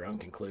guys come to your own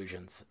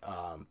conclusions.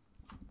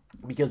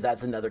 Because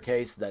that's another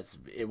case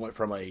it went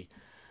from a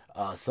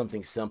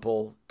something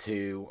simple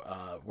to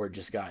where it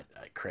just got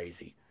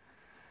crazy.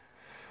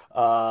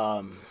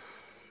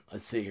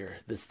 let's see here.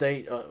 The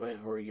state, where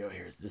we go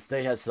here. The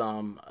state has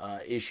some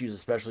issues,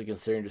 especially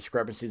considering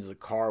discrepancies of the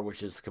car,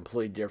 which is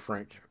completely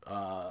different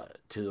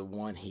to the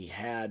one he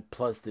had.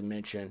 Plus, they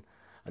mention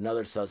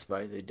another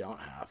suspect they don't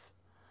have.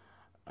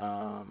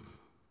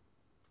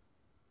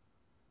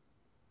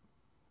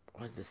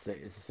 What the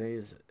state? The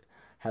state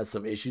has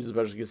some issues,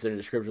 especially considering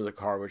the description of the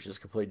car, which is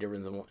completely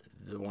different than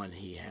the one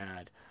he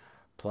had.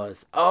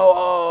 Plus,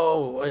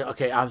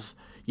 okay.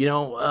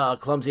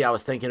 Clumsy. I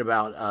was thinking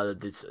about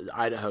this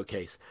Idaho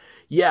case.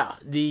 Yeah,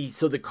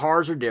 so the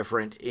cars are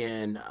different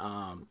in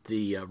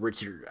the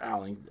Richard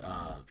Allen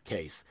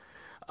case,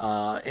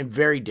 and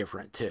very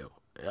different too.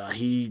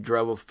 He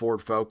drove a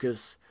Ford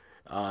Focus.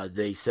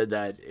 They said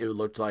that it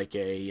looked like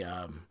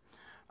a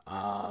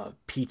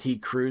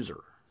PT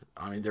Cruiser.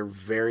 I mean, they're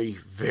very,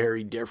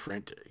 very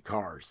different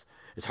cars.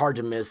 It's hard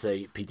to miss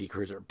a PT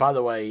Cruiser. By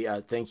the way,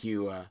 thank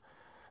you.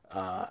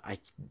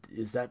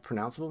 Is that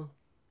pronounceable?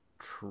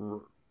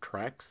 Trix.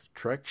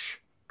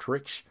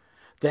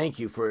 Thank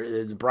you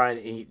for Brian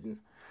Eaton.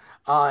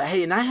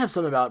 Hey, and I have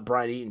something about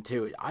Brian Eaton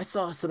too. I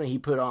saw something he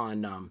put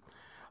on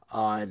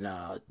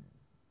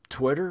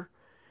Twitter,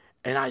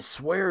 and I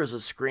swear is a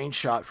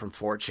screenshot from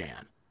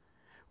 4chan,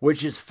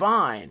 which is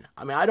fine.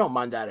 I mean, I don't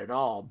mind that at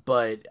all.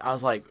 But I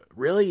was like,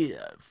 really,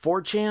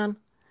 4chan?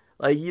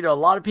 Like, a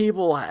lot of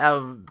people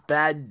have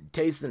bad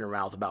taste in their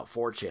mouth about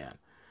 4chan.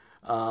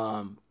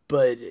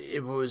 But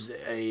it was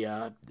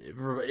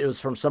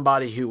from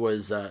somebody who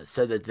was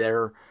said that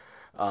their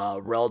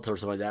relative or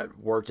something like that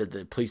worked at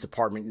the police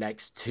department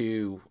next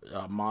to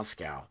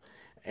Moscow,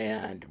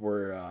 and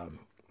were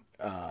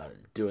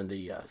doing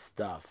the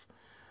stuff.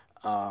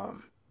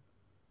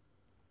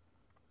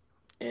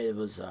 It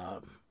was I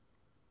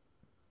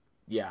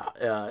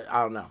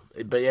don't know,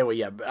 but anyway,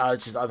 yeah. I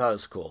thought it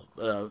was cool.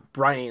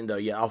 Brian, though,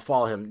 yeah, I'll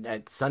follow him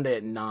at Sunday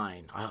at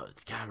 9.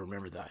 God,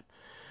 remember that.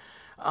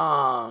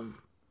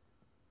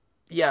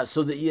 Yeah,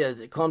 so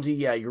the clumsy.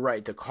 Yeah, you're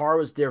right. The car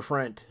was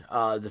different.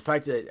 The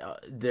fact that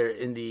they're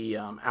in the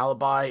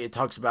alibi, it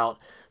talks about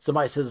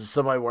somebody says it's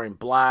somebody wearing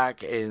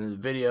black, and in the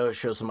video it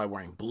shows somebody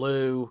wearing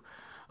blue.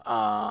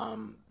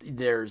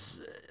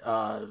 There's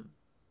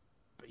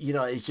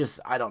it's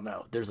just, I don't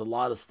know. There's a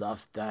lot of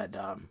stuff that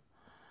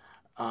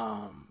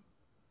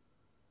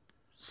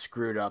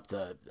screwed up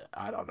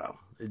I don't know.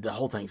 The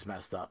whole thing's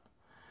messed up.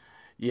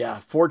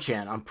 Yeah,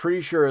 4chan. I'm pretty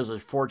sure it was a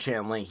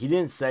 4chan link. He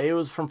didn't say it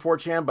was from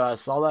 4chan, but I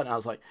saw that and I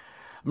was like,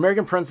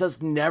 American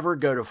Princess, never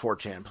go to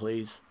 4chan,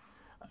 please.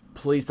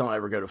 Please don't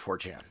ever go to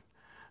 4chan.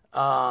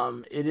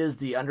 It is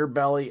the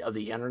underbelly of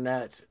the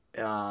internet.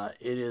 It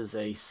is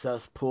a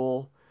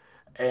cesspool,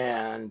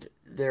 and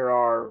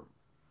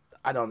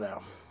I don't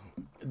know.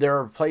 There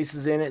are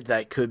places in it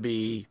that could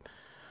be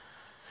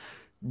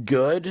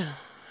good,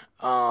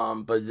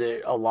 but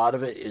a lot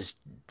of it is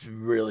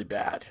really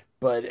bad.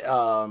 But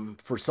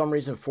for some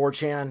reason,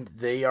 4chan,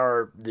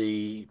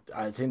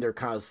 I think they're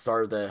kind of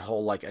started the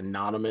whole like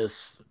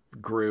anonymous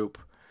group,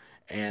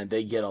 and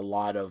they get a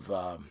lot of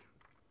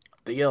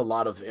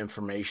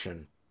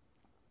information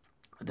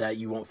that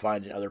you won't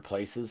find in other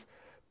places.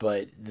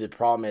 But the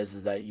problem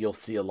is that you'll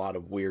see a lot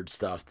of weird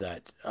stuff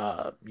that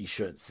you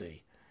shouldn't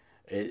see.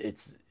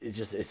 What's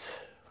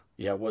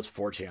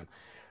 4chan?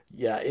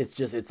 Yeah,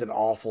 it's an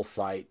awful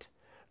site.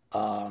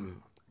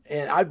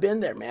 And I've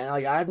been there, man.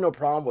 Like, I have no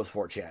problem with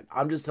 4chan.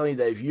 I'm just telling you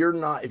that if you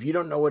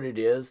don't know what it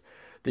is,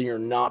 then you're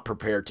not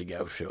prepared to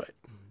go to it.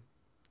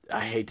 I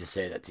hate to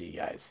say that to you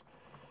guys.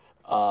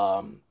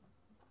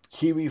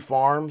 Kiwi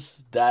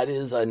Farms, that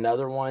is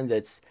another one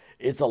it's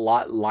a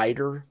lot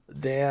lighter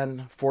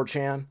than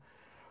 4chan.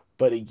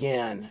 But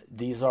again,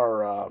 these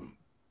are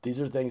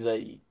things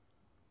that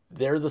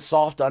they're the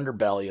soft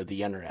underbelly of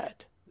the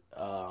internet.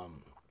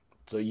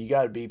 So you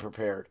got to be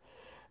prepared.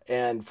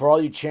 And for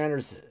all you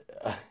channers,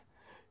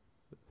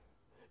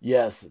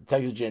 yes,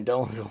 Texas Jen,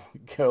 don't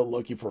go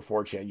looking for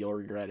 4chan. You'll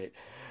regret it.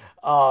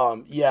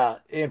 Yeah,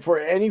 and for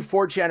any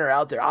 4chaner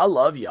out there, I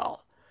love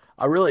y'all.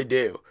 I really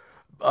do.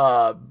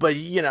 But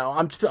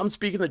I'm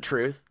speaking the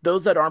truth.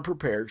 Those that aren't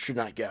prepared should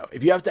not go.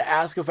 If you have to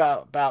ask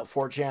about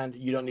 4chan,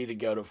 you don't need to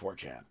go to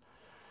 4chan.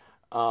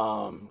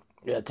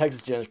 Yeah,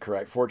 Texas Jen is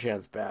correct. 4chan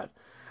is bad.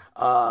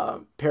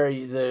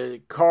 Perry,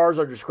 the cars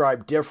are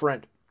described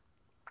different,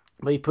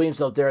 but he put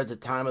himself there at the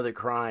time of the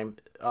crime.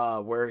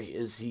 Where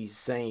is he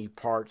saying he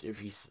parked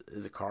if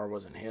the car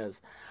wasn't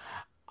his?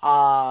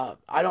 I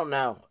don't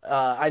know.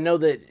 I know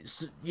that,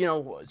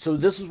 so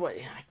this is what,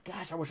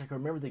 gosh, I wish I could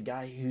remember the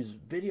guy whose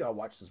video I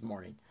watched this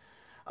morning.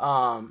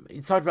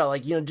 He talked about,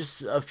 like,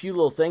 just a few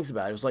little things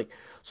about it. It was like,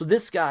 so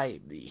this guy,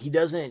 he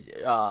doesn't,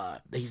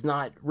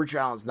 Richard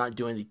Allen's not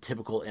doing the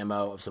typical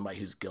MO of somebody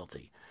who's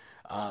guilty.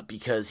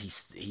 Because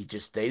he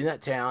just stayed in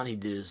that town. He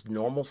did his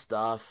normal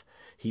stuff.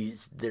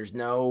 There's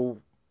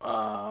no,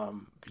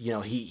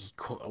 he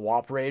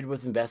cooperated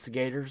with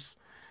investigators.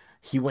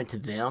 He went to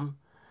them.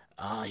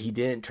 He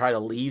didn't try to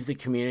leave the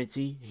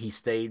community. He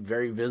stayed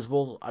very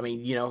visible. I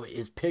mean,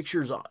 his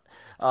pictures,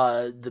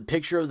 the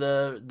picture of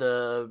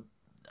the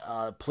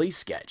police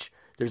sketch.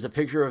 There's a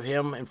picture of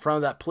him in front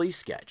of that police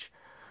sketch.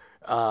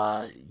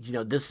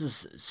 This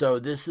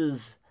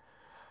is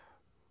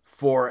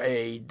for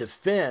a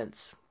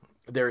defense.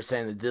 They're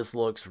saying that this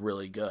looks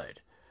really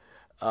good.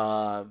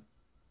 Uh,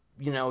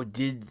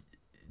 did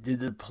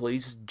the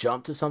police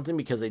jump to something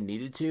because they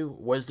needed to?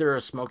 Was there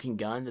a smoking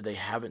gun that they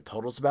haven't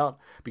told us about?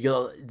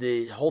 Because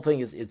the whole thing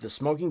is, if the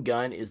smoking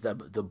gun is the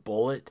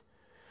bullet,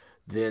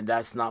 then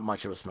that's not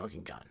much of a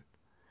smoking gun.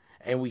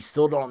 And we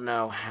still don't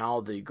know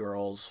how the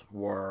girls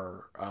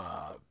were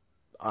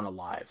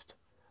unalived.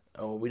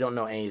 Oh, we don't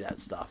know any of that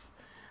stuff.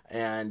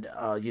 And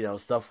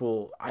stuff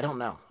will. I don't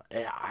know.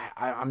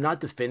 I'm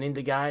not defending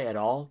the guy at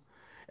all.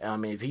 I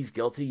mean, if he's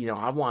guilty,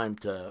 I want him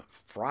to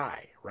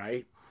fry,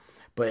 right?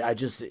 But I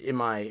just in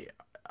my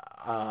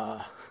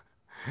uh,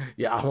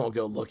 yeah, I won't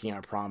go looking. I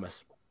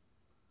promise.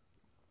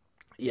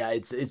 Yeah,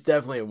 it's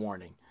definitely a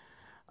warning.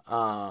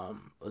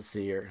 Let's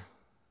see here.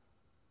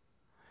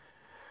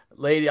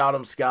 Lady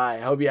Autumn Sky,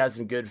 I hope you had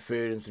some good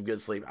food and some good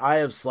sleep. I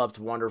have slept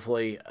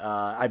wonderfully.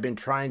 I've been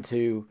trying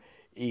to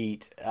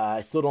eat.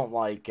 I still don't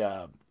like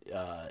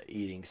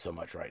eating so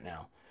much right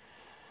now.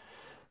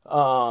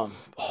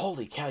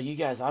 Holy cow, you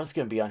guys! I was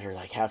gonna be on here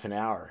like half an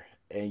hour,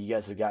 and you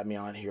guys have got me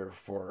on here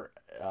for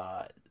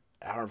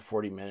hour and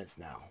 40 minutes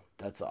now.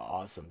 That's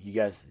awesome. You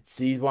guys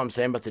see what I'm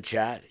saying about the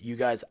chat? You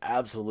guys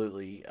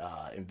absolutely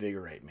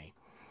invigorate me.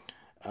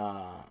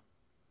 Uh,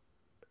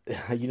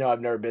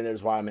 I've never been there.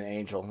 Is why I'm an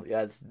angel.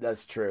 Yeah,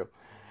 that's true.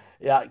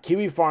 Yeah,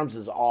 Kiwi Farms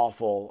is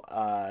awful.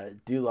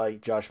 Do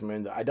like Josh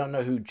Moon. I don't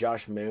know who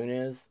Josh Moon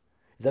is.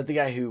 Is that the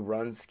guy who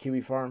runs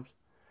Kiwi Farms?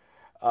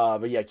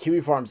 But yeah,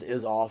 Kiwi Farms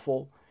is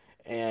awful.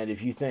 And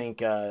if you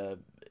think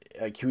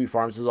Kiwi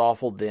Farms is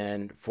awful,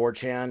 then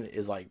 4chan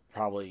is like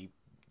probably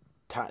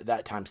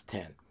that times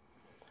 10.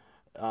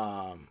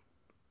 Um,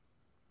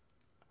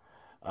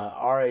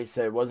 RA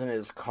said it wasn't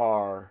his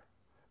car,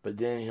 but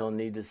then he'll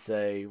need to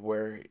say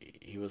where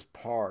he was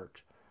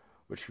parked,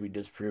 which can be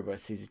disproved by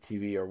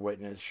CCTV or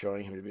witness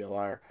showing him to be a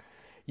liar.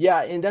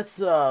 Yeah, and that's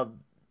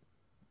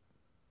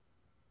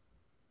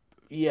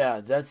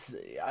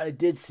I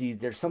did see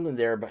there's something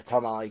there about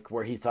talking about like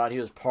where he thought he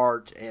was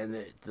parked,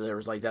 and there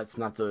was like that's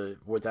not the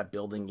what that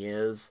building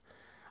is.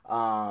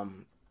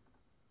 Um,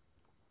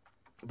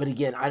 but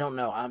again, I don't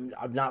know.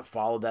 I've not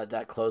followed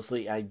that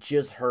closely. I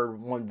just heard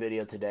one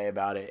video today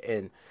about it,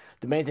 and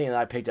the main thing that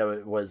I picked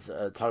up was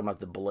talking about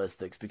the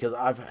ballistics, because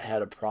I've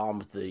had a problem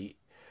with the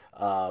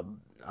uh,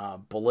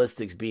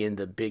 ballistics being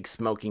the big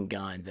smoking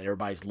gun that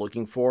everybody's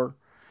looking for.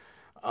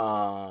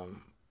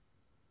 Um,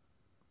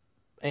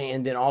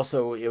 and then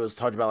also it was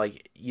talked about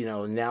like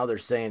now they're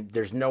saying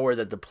there's nowhere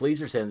that the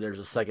police are saying there's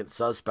a second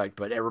suspect,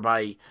 but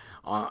everybody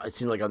it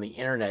seems like on the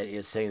internet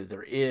is saying that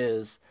there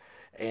is,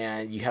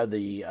 and you have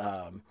the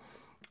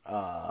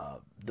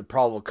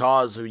probable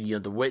cause,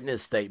 the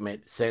witness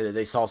statement saying that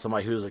they saw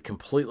somebody who was a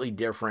completely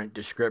different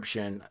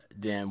description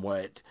than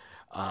what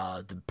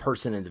the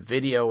person in the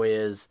video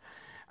is.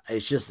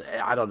 It's just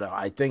I don't know.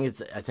 I think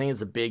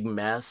it's a big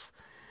mess,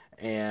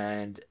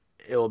 and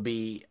it'll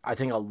be. I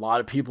think a lot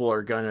of people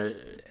are gonna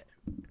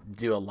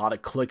do a lot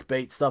of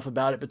clickbait stuff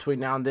about it between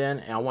now and then,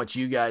 and I want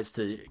you guys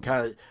to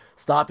kind of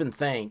stop and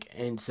think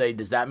and say,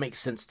 does that make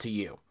sense to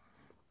you?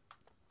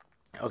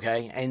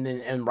 Okay,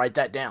 and write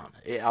that down.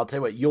 I'll tell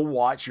you what, you'll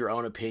watch your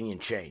own opinion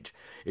change.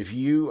 If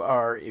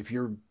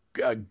you're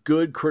a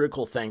good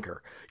critical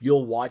thinker,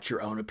 you'll watch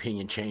your own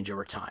opinion change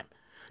over time.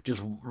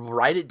 Just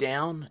write it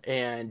down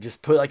and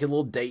just put like a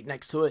little date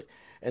next to it,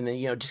 and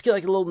then just get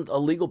like a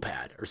legal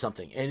pad or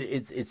something. And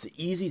it's an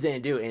easy thing to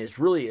do, and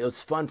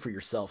it's fun for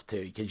yourself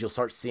too, because you'll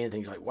start seeing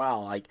things like,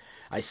 wow, like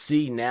I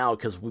see now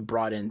because we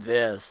brought in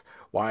this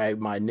why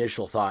my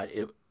initial thought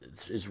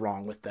is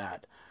wrong with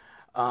that.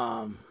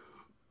 Um,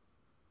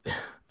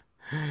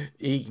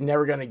 He's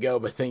never gonna go,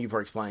 but thank you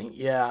for explaining.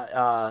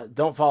 Yeah,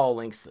 don't follow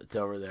links to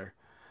over there.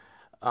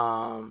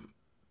 Um,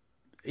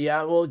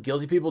 yeah, well,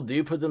 guilty people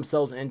do put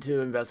themselves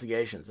into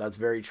investigations. That's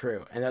very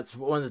true, and that's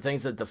one of the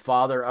things that the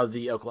father of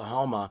the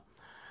Oklahoma,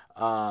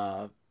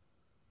 uh,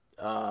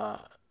 uh,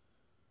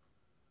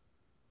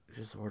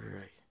 just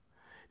ordered.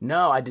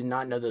 No, I did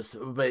not know this,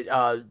 but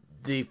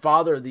the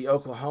father of the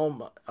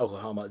Oklahoma,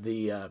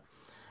 the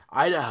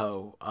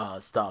Idaho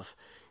stuff,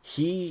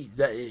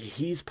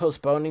 he's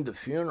postponing the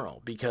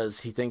funeral because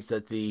he thinks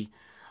that the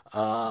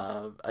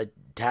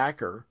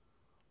attacker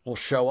will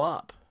show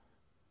up.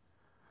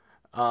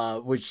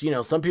 Which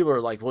some people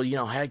are like,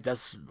 well, heck,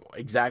 that's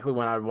exactly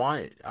when I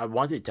want it. I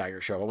want the attacker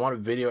to show up. I want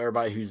to video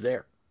everybody who's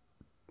there.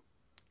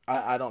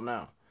 I don't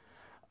know.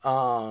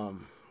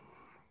 Um,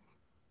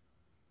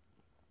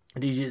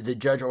 the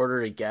judge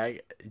ordered a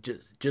gag,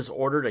 just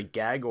ordered a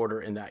gag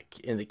order in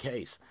the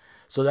case.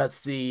 So that's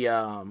the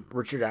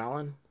Richard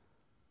Allen.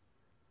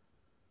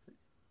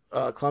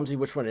 Clumsy,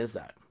 which one is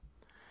that?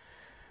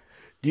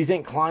 Do you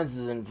think Klein's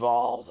is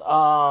involved?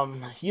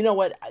 You know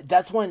what?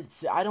 That's when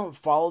I don't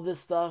follow this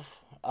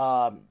stuff.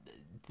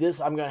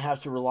 This I'm gonna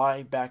have to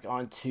rely back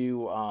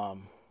onto.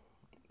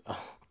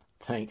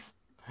 Thanks.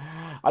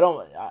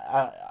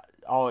 I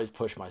always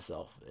push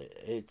myself.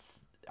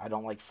 I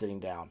don't like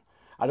sitting down.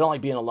 I don't like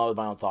being alone with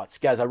my own thoughts,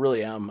 guys. I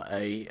really am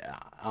a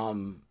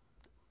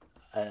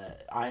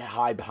I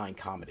hide behind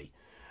comedy.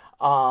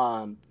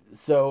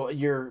 So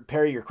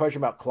Perry, your question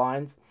about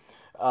Klein's,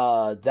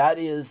 that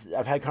is,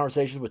 I've had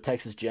conversations with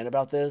Texas Jen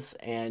about this,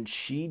 and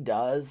she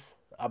does,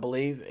 I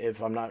believe,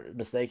 if I'm not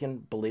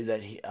mistaken, believe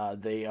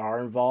that they are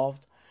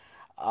involved.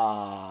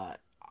 Uh,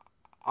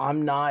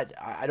 I'm not,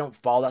 I don't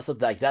follow that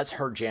stuff. Like, that's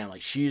her jam.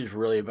 Like, she's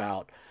really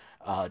about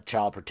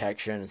child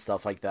protection and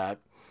stuff like that.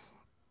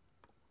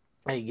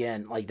 And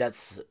again, like,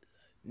 that's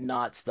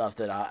not stuff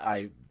that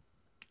I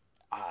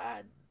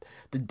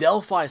the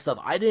Delphi stuff,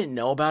 I didn't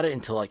know about it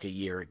until like a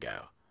year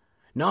ago.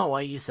 No,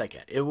 wait a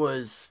second. It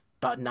was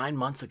about 9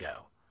 months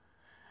ago.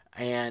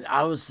 And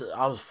I was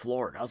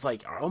floored. I was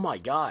like, oh my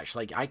gosh,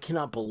 like I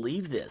cannot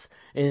believe this.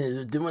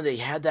 And then when they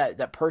had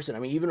that person, I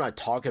mean, even when I'm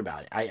talking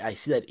about it, I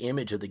see that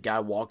image of the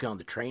guy walking on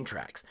the train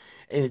tracks,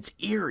 and it's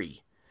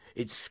eerie.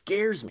 It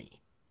scares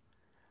me.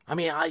 I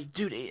mean,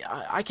 dude,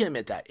 I can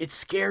admit that it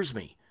scares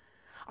me.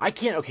 I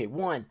can't. Okay,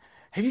 one,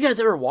 have you guys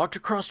ever walked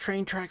across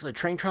train tracks, like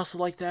train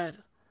trestle like that?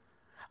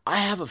 I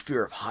have a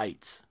fear of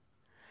heights,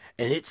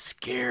 and it's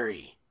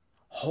scary.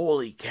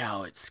 Holy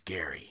cow, it's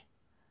scary.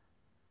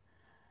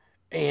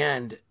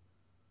 And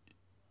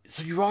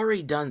so you've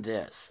already done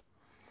this,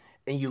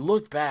 and you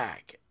look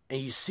back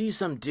and you see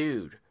some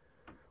dude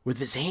with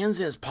his hands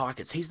in his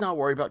pockets. He's not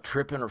worried about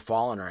tripping or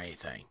falling or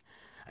anything.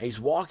 And he's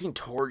walking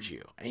towards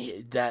you,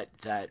 and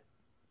that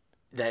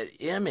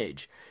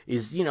image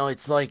is,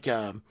 it's like,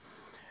 again,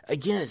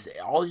 it's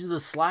all the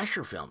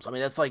slasher films. I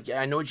mean, that's like,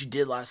 I know what you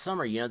did last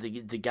summer.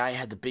 The guy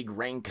had the big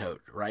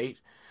raincoat, right?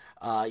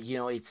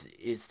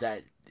 It's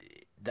that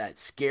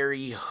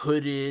scary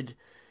hooded,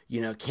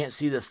 can't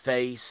see the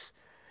face,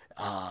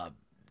 uh,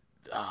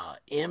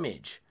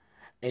 image,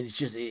 and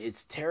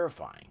it's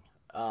terrifying.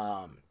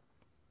 Um,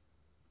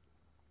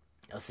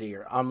 let's see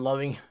here. I'm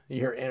loving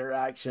your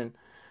interaction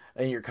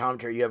and your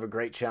commentary. You have a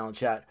great channel and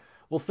chat.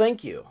 Well,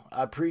 thank you.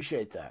 I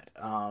appreciate that,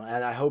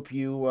 and I hope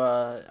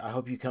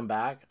you come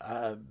back.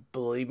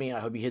 Believe me, I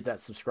hope you hit that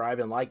subscribe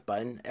and like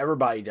button.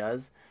 Everybody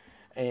does,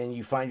 and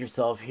you find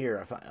yourself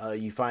here.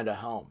 You find a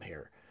home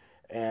here.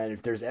 And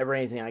if there's ever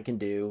anything I can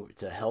do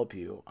to help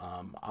you,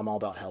 I'm all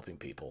about helping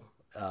people.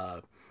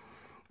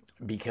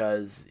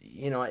 Because,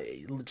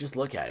 just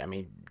look at it. I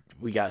mean,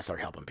 we got to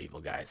start helping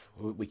people, guys.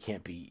 We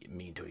can't be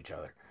mean to each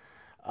other.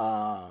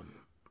 Um,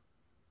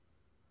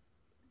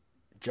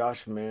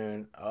 Josh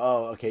Moon.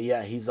 Oh, okay.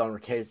 Yeah, he's on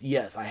Mercatus.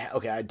 Yes,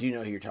 okay, I do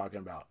know who you're talking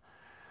about.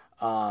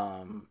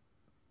 Um,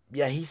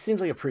 yeah, he seems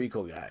like a pretty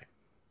cool guy.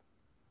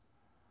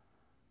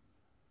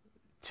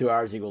 2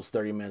 hours equals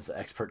 30 minutes of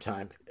expert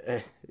time.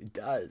 It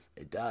does.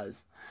 It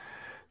does.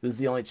 This is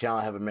the only channel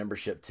I have a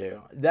membership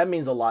to. That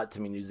means a lot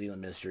to me, New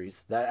Zealand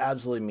Mysteries. That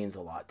absolutely means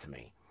a lot to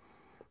me.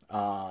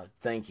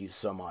 Thank you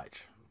so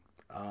much.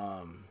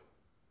 You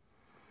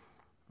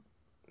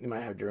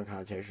might have different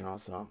connotation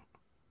also.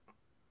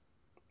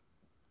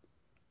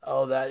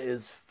 Oh, that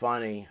is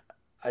funny.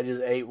 I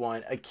just ate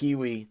one. A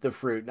kiwi, the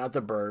fruit, not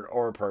the bird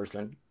or a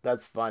person.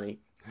 That's funny.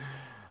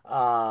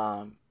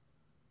 Um,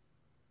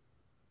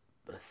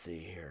 let's see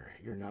here.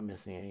 You're not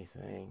missing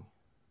anything.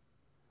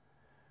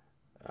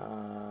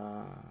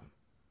 Uh,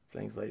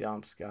 things lay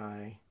down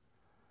sky.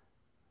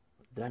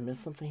 Did I miss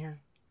something here?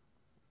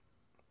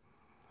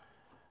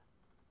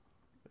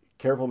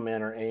 Careful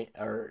men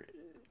are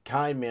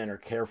kind men are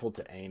careful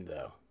to aim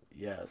though.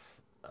 Yes.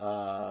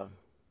 Let's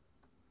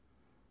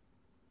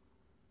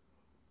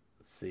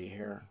see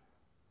here.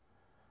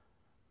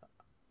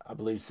 I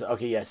believe so.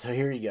 Okay, yeah. So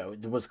here you go.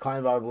 Was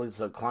Klein? I believe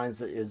so.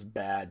 Klein's is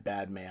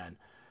bad man.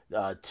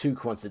 Too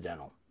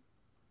coincidental.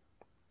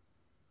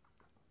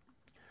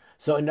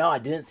 So no, I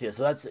didn't see it.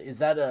 So that's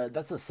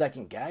a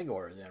second gag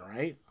order then,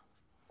 right?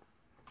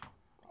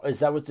 Is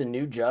that with the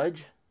new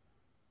judge?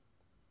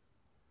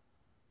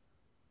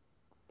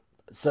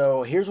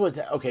 So here's what's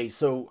okay.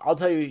 So I'll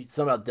tell you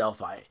something about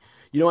Delphi.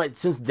 You know what?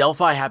 Since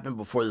Delphi happened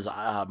before this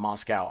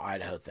Moscow,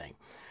 Idaho thing,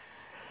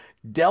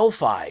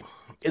 Delphi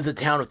is a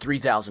town of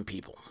 3,000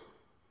 people.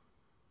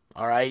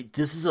 All right,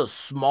 this is a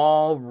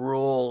small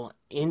rural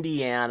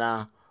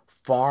Indiana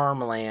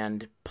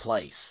farmland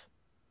place.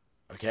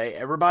 Okay,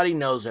 everybody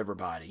knows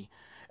everybody.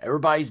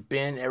 Everybody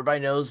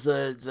knows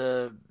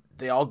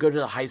they all go to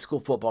the high school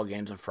football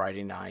games on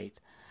Friday night.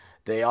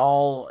 They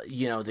all,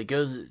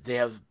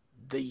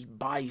 they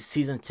buy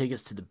season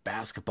tickets to the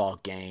basketball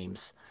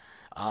games.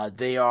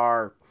 They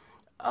are,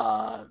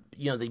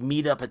 they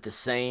meet up at the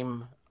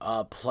same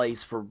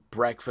place for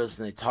breakfast,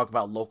 and they talk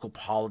about local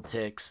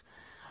politics.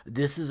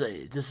 This is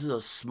a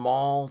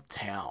small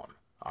town.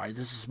 All right,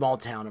 this is small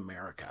town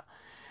America.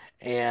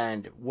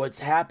 And what's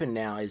happened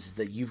now is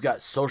that you've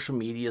got social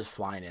medias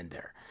flying in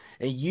there.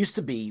 And it used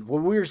to be,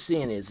 what we're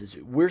seeing is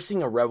we're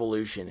seeing a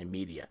revolution in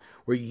media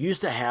where you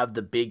used to have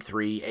the big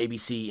three,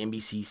 ABC,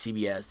 NBC,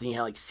 CBS. Then you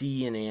had like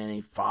CNN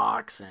and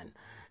Fox and,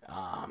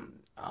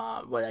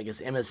 I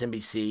guess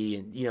MSNBC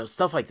and,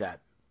 stuff like that.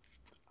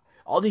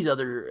 All these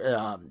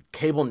other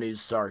cable news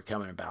started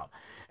coming about.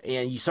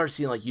 And you start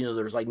seeing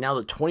there's like now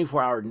the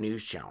 24-hour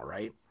news channel,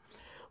 right?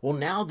 Well,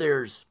 now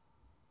there's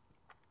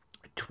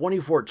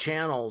 24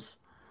 channels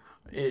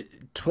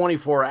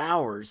 24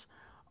 hours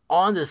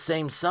on the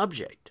same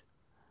subject,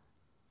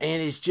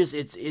 and it's just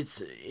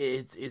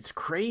it's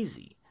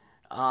crazy.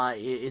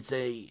 It's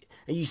a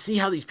and you see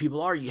how these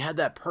people are. You had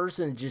that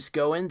person just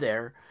go in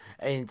there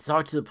and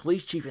talk to the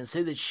police chief and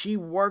say that she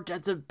worked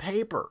at the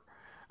paper.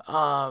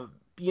 Uh,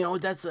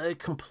 that's a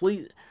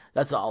complete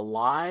that's a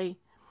lie.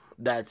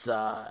 That's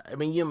I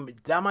mean,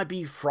 that might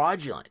be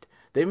fraudulent.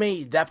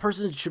 That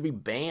person should be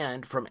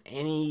banned from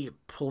any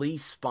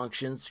police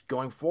functions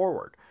going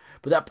forward.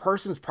 But that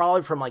person's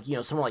probably from like,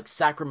 somewhere like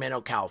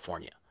Sacramento,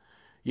 California.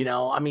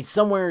 I mean,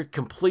 somewhere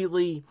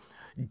completely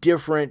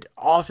different,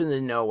 off in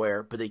the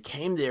nowhere, but they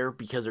came there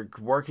because they're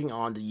working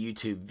on the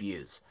YouTube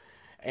views.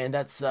 And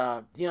that's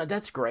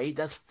great.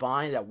 That's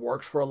fine. That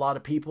works for a lot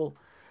of people.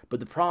 But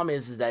the problem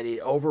is that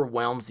it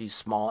overwhelms these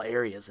small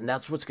areas. And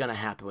that's what's going to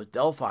happen with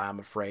Delphi, I'm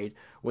afraid,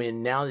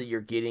 when now that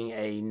you're getting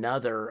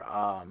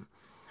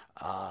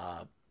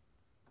uh,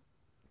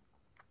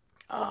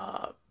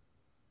 uh,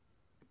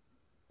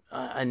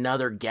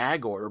 another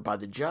gag order by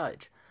the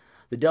judge.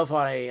 The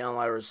Delphi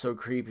Online was so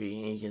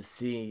creepy, and you can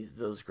see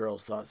those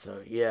girls thought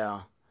so.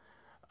 Yeah,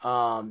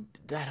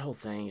 that whole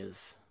thing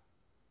is.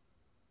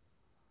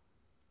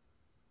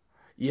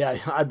 Yeah,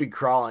 I'd be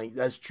crawling.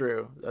 That's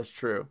true. That's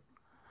true.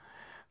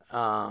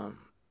 Um,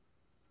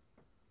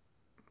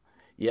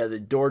 yeah, the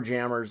door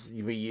jammers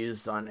you be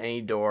used on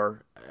any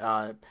door.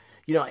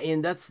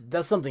 And that's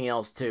something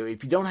else too.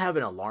 If you don't have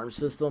an alarm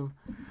system,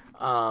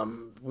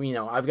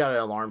 I've got an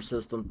alarm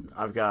system.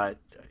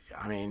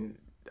 I mean,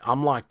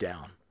 I'm locked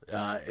down.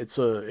 It's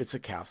a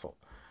castle.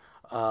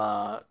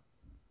 Uh,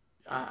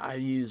 I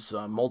use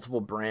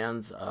multiple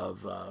brands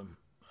of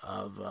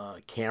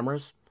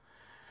cameras.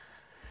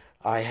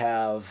 I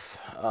have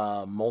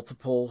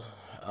multiple.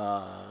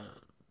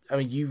 I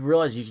mean, you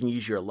realize you can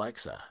use your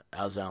Alexa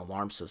as an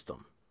alarm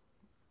system.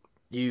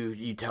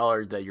 You tell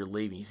her that you're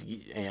leaving,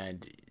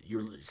 and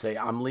you say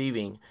I'm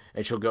leaving,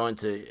 and she'll go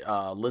into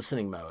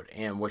listening mode.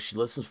 And what she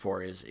listens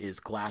for is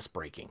glass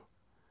breaking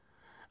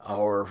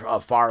or a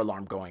fire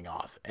alarm going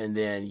off, and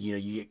then you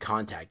get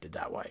contacted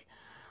that way.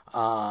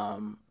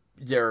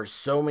 There are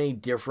so many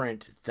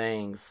different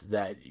things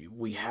that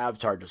we have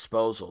to our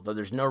disposal that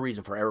there's no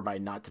reason for everybody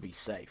not to be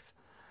safe.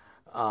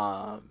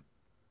 Um,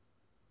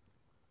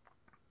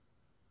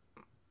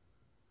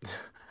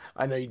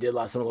 I know you did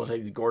last time. We'll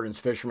take Gordon's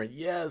Fisherman.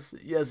 Yes,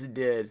 yes, it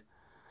did.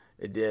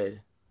 It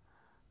did.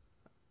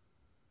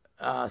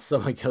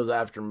 Someone goes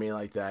after me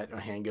like that. My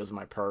hand goes in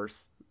my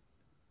purse.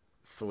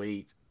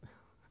 Sweet.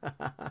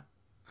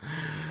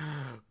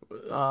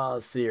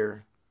 Let's see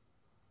here.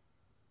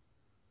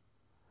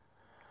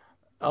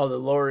 Oh, the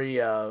Lori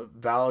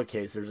Vallow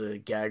case. There's a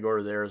gag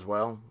order there as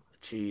well.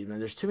 Gee, man,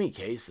 there's too many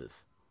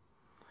cases.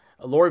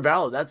 Lori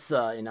Vallow, that's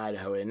in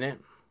Idaho, isn't it?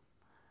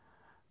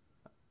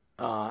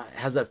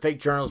 Has that fake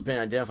journalist been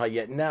identified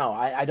yet? No,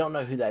 I don't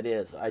know who that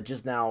is. We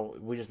just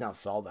now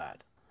saw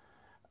that.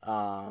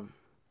 Um,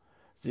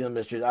 Zealand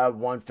Mysteries. I have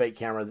one fake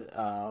camera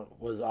that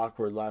was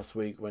awkward last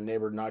week when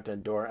neighbor knocked on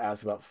the door,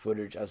 asked about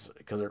footage as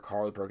because their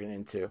car was broken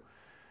into.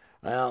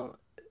 Well,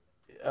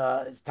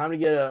 it's time to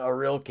get a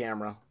real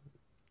camera.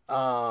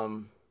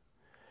 Um,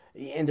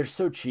 and they're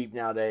so cheap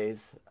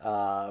nowadays.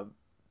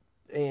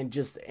 And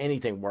just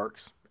anything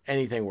works.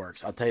 Anything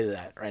works. I'll tell you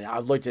that right now.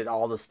 I've looked at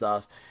all the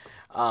stuff.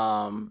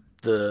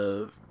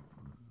 The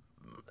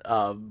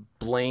uh,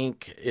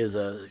 Blink is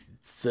a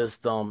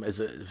system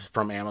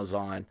from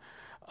Amazon.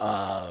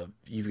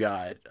 You've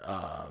got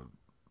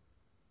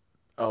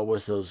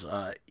what's those?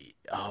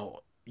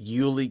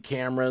 Yuli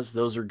cameras.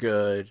 Those are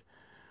good.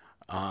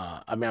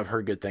 I mean, I've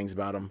heard good things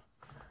about them.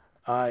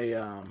 I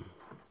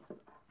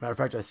matter of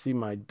fact, I see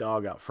my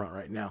dog out front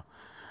right now.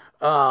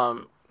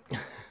 Um,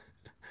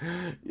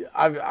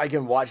 I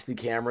can watch the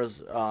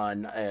cameras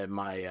on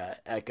my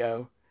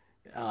Echo,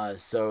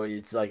 so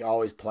it's like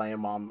always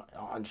playing them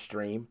on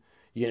stream.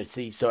 You can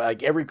see so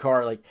like every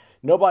car, like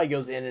nobody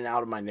goes in and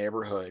out of my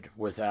neighborhood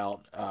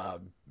without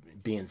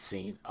being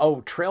seen.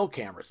 Oh, trail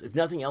cameras! If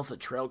nothing else, a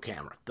trail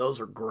camera. Those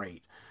are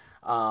great.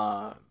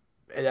 Uh,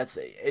 and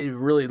it.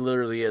 Really,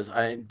 literally is.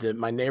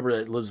 My neighbor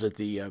that lives at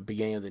the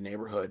beginning of the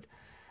neighborhood.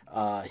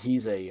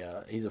 He's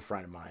a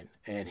friend of mine,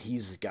 and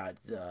he's got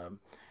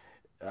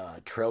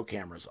trail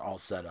cameras all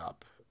set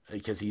up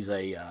because he's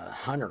a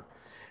hunter,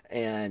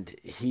 and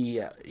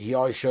he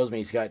always shows me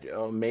he's got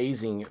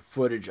amazing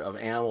footage of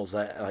animals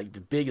that like the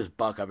biggest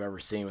buck I've ever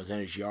seen was in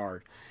his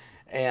yard,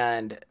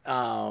 and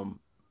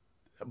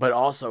but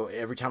also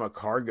every time a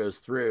car goes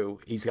through,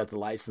 he's got the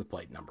license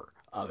plate number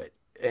of it,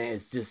 and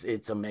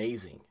it's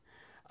amazing.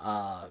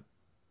 Uh,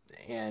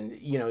 and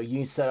you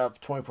can set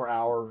up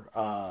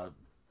 24-hour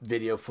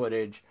video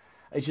footage.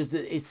 It's just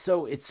that it's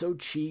so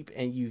cheap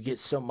and you get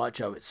so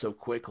much of it so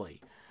quickly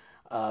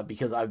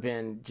because I've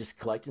been just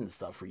collecting the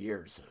stuff for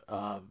years.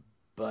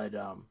 But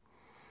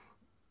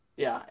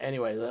yeah,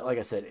 anyway, like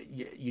I said,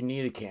 you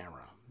need a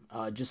camera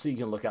just so you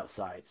can look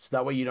outside. So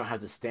that way you don't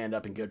have to stand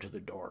up and go to the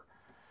door.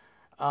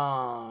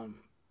 Um,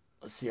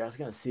 let's see. I was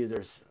gonna see if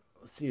there's.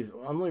 Let's see.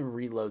 I'm gonna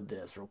reload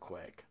this real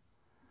quick.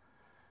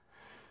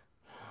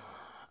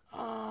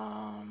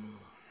 Um,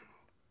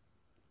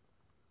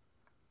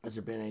 Has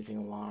there been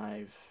anything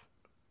live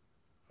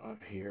up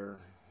here?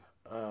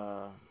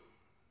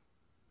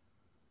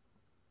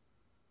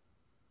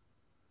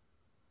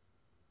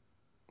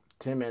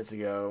 10 minutes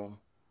ago.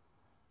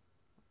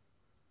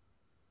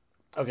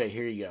 Okay,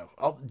 here you go.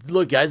 Oh,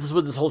 look, guys, this is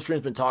what this whole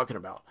stream's been talking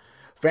about.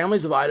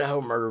 Families of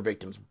Idaho murder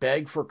victims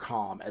beg for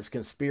calm as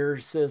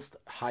conspiracist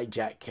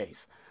hijack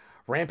case.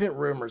 Rampant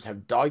rumors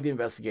have dogged the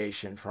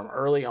investigation from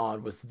early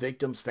on, with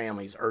victims'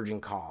 families urging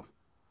calm.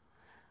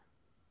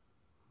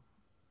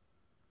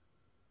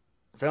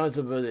 Families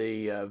of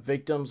the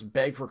victims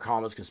beg for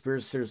calm as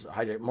conspiracists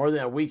hijack. More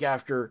than a week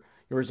after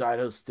University of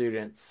Idaho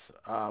students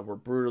were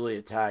brutally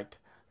attacked,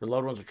 their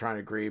loved ones are trying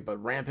to grieve,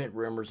 but rampant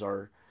rumors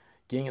are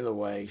getting in the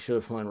way. Should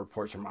have flown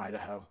reports from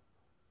Idaho.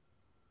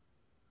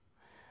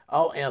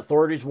 Oh, and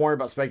authorities warn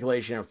about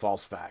speculation and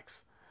false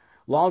facts.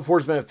 Law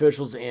enforcement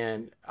officials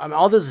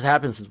all this has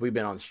happened since we've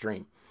been on the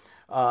stream.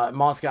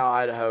 Moscow,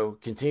 Idaho,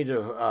 continue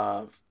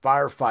to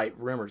firefight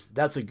rumors.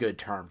 That's a good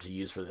term to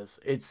use for this.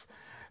 It's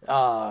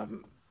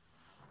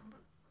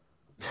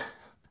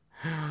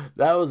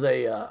that was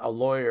a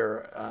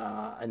lawyer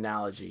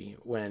analogy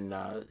when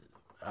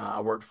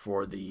I worked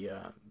for the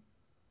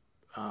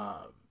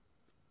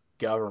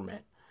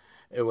government.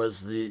 It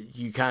was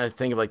you kind of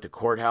think of like the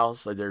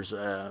courthouse. Like there's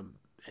a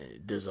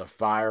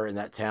fire in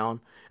that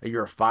town, and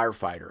you're a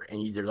firefighter,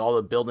 and there's all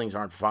the buildings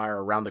are on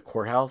fire around the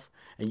courthouse,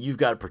 and you've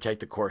got to protect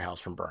the courthouse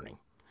from burning.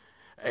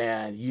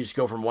 And you just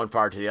go from one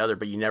fire to the other,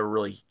 but you never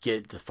really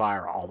get the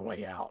fire all the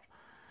way out.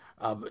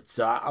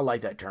 So I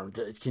like that term.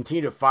 To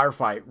continue to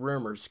firefight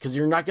rumors, because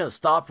you're not going to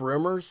stop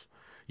rumors.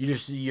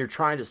 You're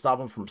trying to stop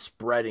them from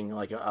spreading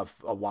like a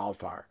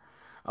wildfire.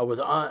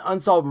 With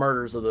unsolved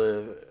murders of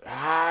the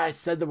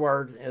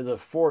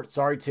four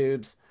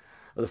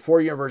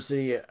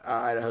University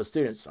Idaho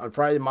students. On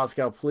Friday, the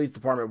Moscow Police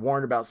Department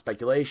warned about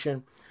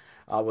speculation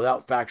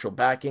without factual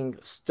backing,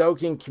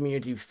 stoking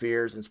community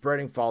fears, and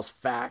spreading false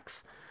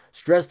facts.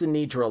 Stressed the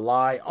need to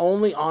rely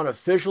only on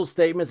official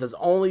statements, as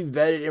only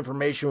vetted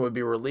information would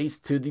be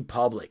released to the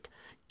public.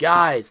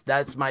 Guys,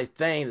 that's my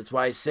thing. That's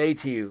why I say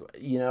to you,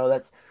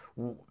 that's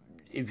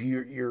if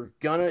you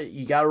got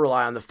to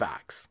rely on the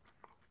facts.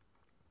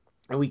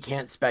 And we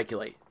can't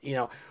speculate.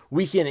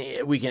 We can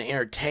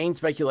entertain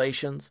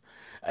speculations,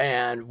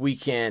 and we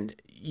can,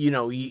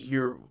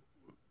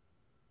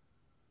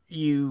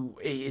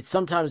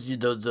 sometimes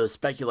the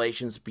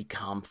speculations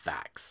become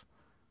facts.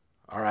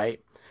 All right.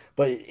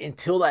 But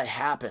until that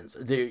happens,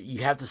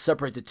 you have to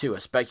separate the two,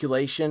 a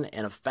speculation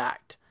and a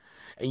fact.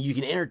 And you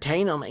can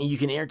entertain them, and you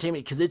can entertain it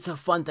because it's a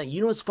fun thing. You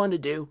know what's fun to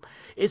do?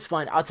 It's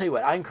fun. I'll tell you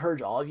what, I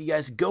encourage all of you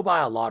guys, go buy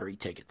a lottery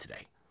ticket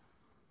today.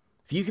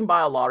 If you can buy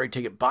a lottery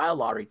ticket, buy a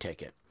lottery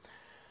ticket.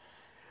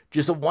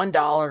 Just a $1,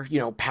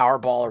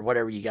 Powerball or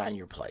whatever you got in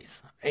your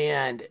place.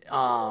 And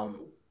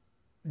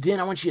then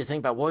I want you to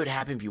think about what would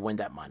happen if you win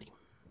that money.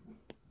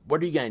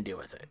 What are you going to do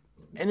with it?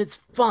 And it's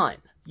fun.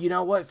 You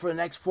know what? For the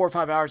next 4 or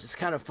 5 hours, it's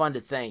kind of fun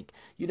to think,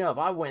 if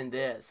I win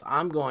this,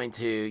 I'm going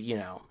to,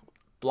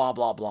 blah,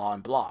 blah, blah,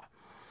 and blah.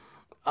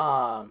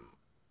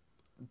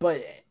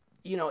 But,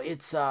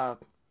 it's, I'm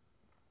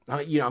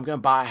going to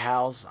buy a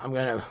house. I'm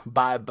going to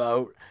buy a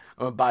boat.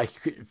 I'm going to buy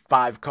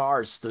 5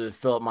 cars to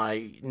fill up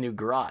my new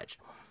garage.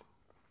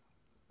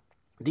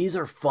 These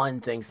are fun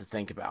things to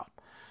think about.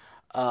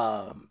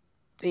 And,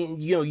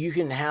 you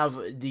can have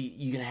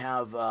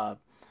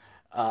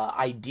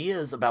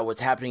ideas about what's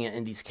happening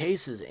in these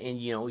cases, and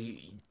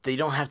they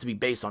don't have to be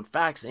based on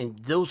facts, and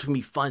those can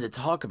be fun to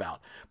talk about.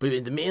 But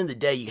at the end of the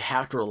day, you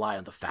have to rely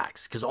on the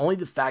facts, because only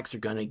the facts are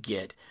going to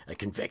get a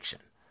conviction.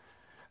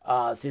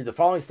 The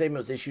following statement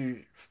was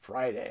issued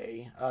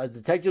Friday.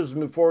 Detectives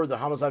move forward with the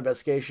homicide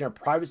investigation. A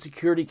private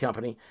security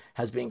company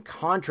has been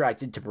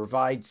contracted to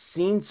provide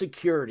scene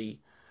security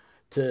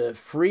to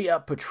free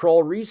up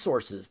patrol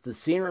resources. The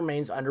scene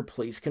remains under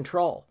police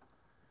control.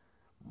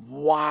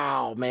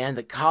 Wow, man,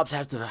 the cops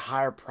have to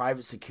hire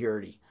private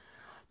security.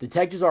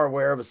 Detectives are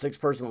aware of a 6th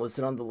person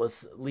listed on the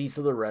lease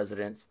of the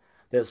residence.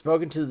 They have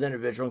spoken to this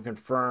individual and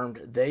confirmed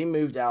they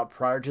moved out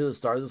prior to the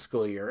start of the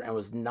school year and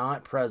was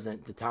not present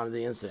at the time of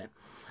the incident.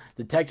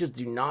 Detectives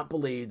do not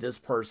believe this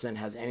person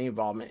has any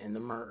involvement in the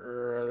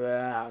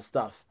murder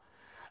stuff.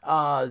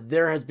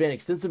 There has been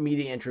extensive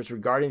media interest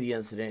regarding the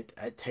incident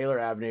at Taylor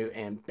Avenue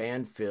and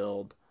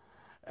Banfield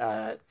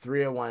at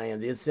 3:01 a.m.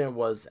 The incident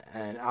was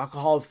an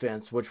alcohol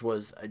offense, which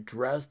was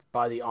addressed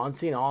by the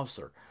on-scene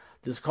officer.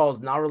 This call is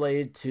not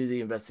related to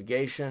the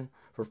investigation.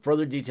 For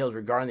further details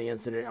regarding the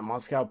incident, a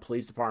Moscow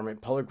Police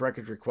Department public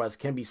records request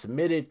can be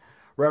submitted,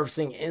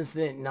 referencing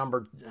incident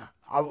number.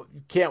 I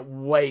can't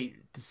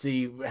wait to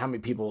see how many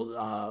people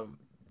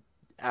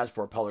ask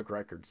for public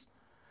records.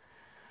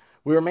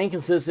 We remain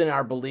consistent in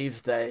our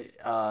belief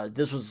that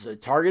this was a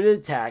targeted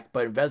attack,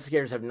 but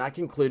investigators have not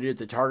concluded if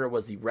the target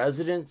was the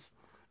residents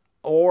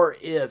or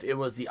if it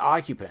was the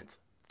occupants.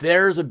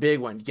 There's a big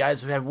one.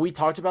 Guys, have we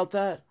talked about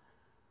that?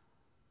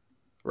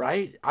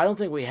 Right? I don't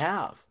think we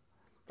have.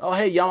 Oh,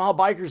 hey, Yamaha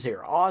Bikers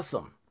here.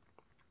 Awesome.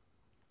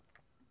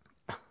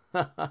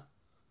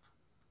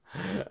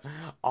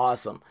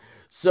 Awesome.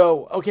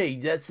 So, okay,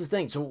 that's the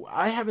thing. So,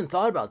 I haven't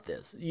thought about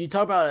this. You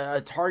talk about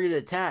a targeted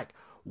attack.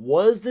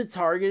 Was the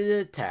targeted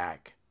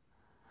attack?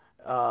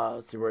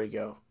 Let's see where to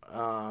go.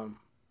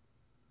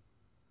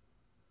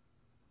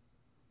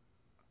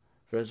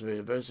 First,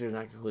 investigators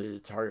not completed the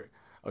target.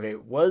 Okay,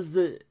 was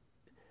the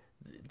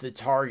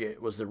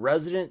target was the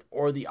resident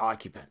or the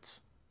occupants?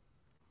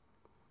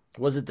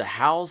 Was it the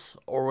house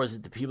or was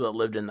it the people that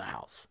lived in the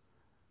house?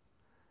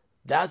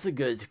 That's a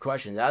good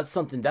question. That's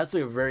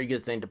a very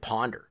good thing to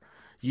ponder.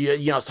 I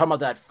was talking about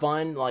that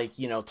fun, like,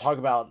 talk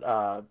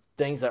about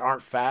things that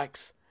aren't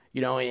facts,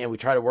 and we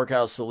try to work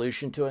out a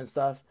solution to it and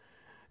stuff.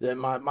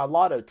 My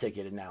lotto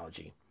ticket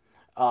analogy.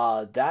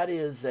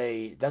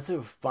 That's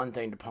a fun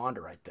thing to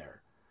ponder right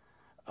there.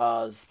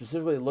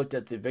 Specifically looked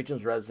at the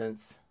victim's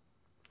residence.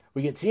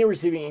 We continue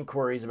receiving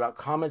inquiries about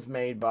comments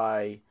made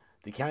by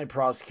the county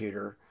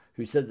prosecutor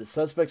who said the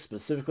suspect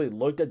specifically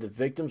looked at the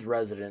victim's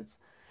residence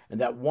and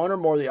that one or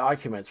more of the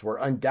occupants were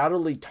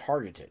undoubtedly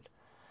targeted.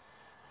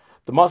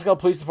 The Moscow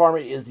Police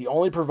Department is the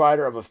only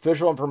provider of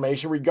official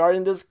information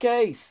regarding this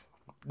case.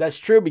 That's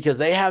true because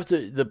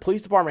the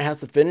police department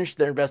has to finish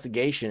their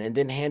investigation and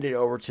then hand it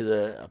over to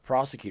the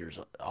prosecutor's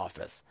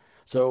office.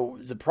 So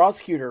the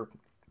prosecutor,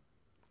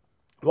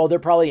 well, they're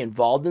probably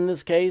involved in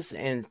this case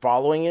and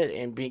following it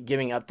and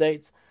giving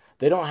updates.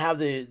 They don't have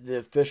the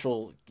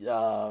official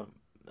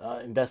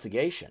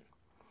investigation.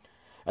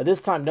 At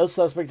this time, no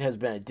suspect has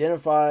been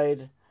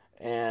identified,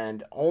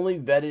 and only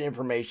vetted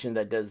information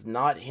that does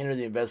not hinder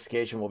the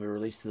investigation will be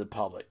released to the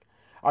public.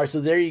 All right,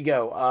 so there you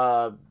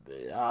go.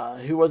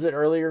 Who was it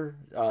earlier?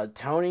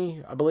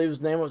 Tony, I believe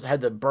his name was, had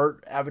the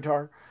Bert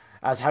avatar.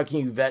 Asked, how can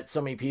you vet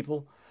so many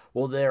people?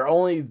 Well, they're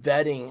only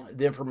vetting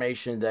the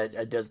information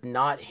that does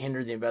not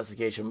hinder the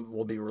investigation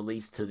will be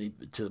released to the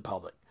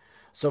public.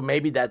 So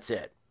maybe that's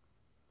it.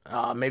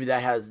 Maybe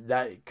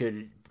that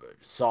could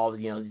solve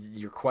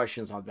your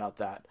questions about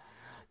that.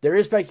 There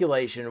is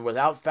speculation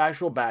without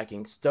factual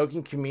backing,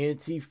 stoking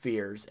community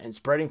fears, and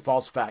spreading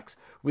false facts.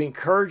 We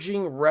encourage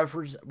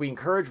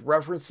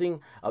referencing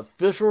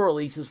official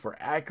releases for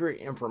accurate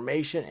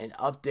information and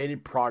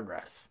updated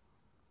progress.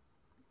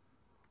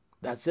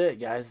 That's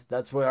it, guys.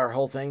 That's what our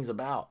whole thing's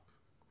about.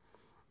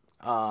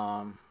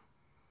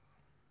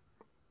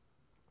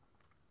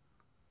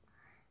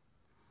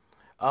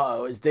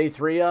 Is day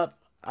 3 up?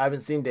 I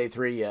haven't seen day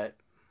 3 yet.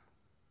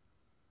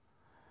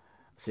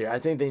 See, I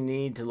think they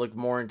need to look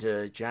more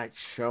into Jack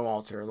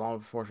Showalter. Law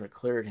enforcement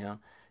cleared him.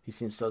 He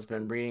seems to have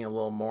been reading a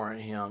little more on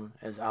him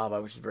as alibi,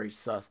 which is very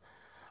sus.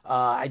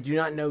 I do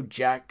not know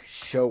Jack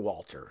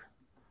Showalter.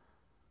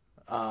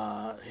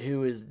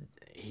 Who is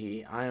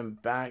he? I am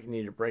back.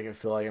 Need a break. I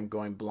feel like I'm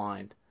going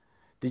blind.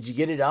 Did you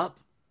get it up?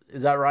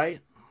 Is that right?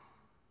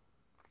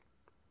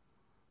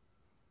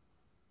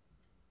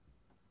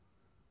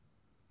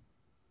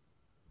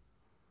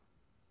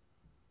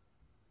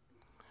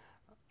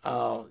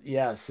 Oh,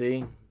 yeah,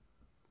 see?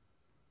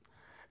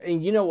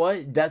 And you know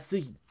what?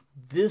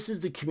 This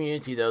is the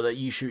community though that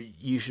you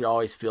should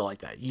always feel like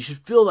that. You should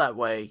feel that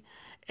way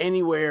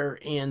anywhere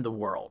in the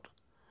world.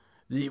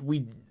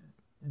 We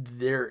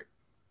there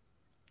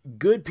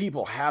Good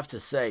people have to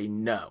say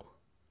no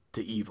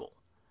to evil.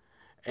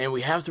 And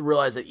we have to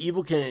realize that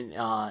evil can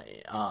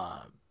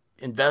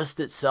invest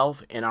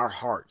itself in our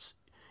hearts.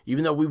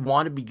 Even though we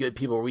want to be good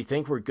people, or we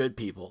think we're good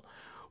people,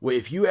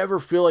 if you ever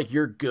feel like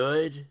you're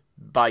good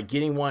by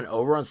getting one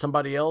over on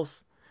somebody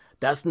else,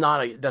 that's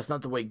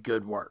not the way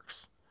good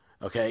works.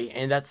 Okay,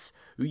 and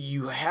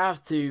you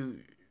have to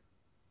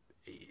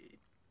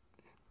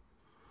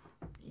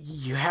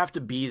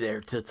be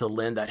there to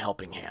lend that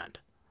helping hand.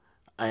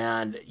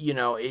 And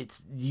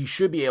you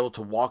should be able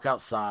to walk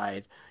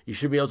outside. You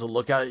should be able to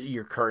look out at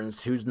your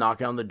curtains, who's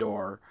knocking on the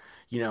door,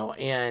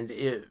 and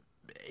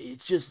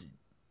it's just,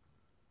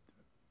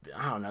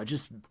 I don't know,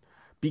 just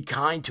be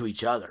kind to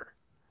each other.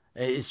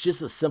 It's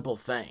just a simple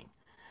thing.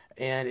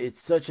 And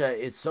it's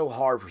so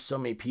hard for so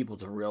many people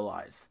to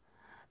realize.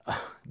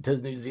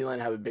 Does New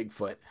Zealand have a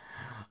Bigfoot?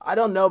 I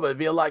don't know, but it'd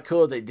be a lot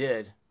cooler if they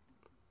did.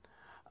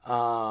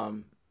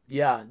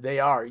 Yeah, they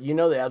are.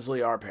 They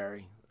absolutely are,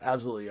 Perry.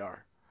 Absolutely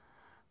are.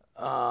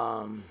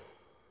 Um,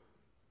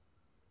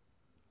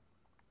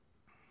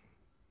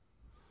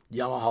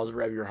 Yamaha's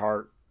Rev Your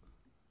Heart.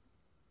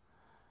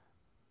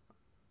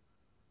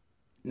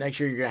 Next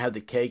year you're gonna have the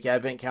cake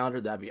advent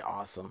calendar. That'd be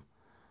awesome.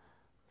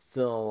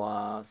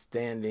 Still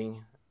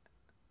standing.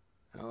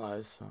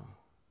 So.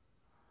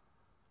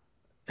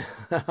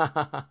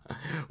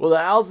 Well, the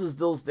house is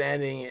still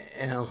standing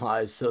and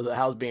alive, so the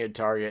house being a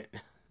target.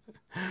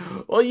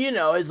 Well,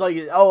 it's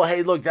like, oh,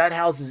 hey, look, that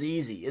house is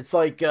easy. It's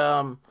like,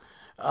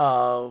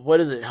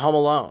 what is it, Home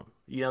Alone?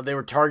 They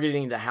were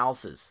targeting the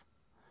houses.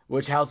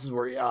 Which houses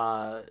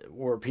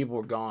where people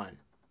were gone.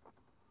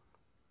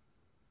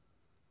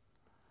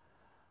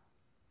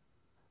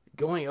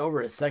 Going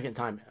over it a second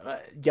time.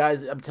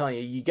 Guys, I'm telling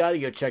you, you got to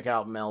go check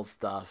out Mel's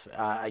stuff.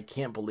 I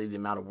can't believe the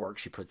amount of work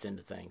she puts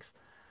into things.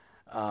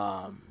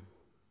 Um,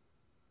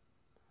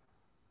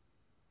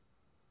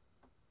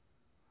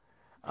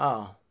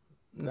 oh,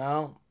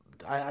 no,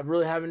 I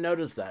really haven't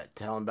noticed that.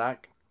 Telling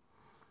back.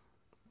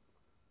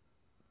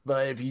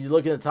 But if you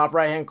look in the top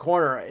right hand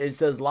corner, it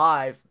says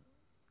live.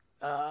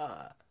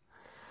 Uh,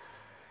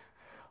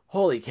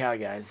 Holy cow,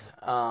 guys!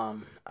 I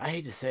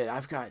hate to say it, I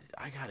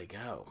gotta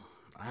go.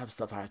 I have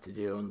stuff I have to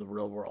do in the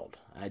real world.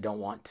 And I don't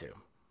want to.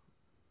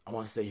 I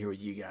want to stay here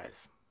with you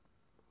guys.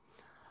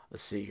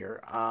 Let's see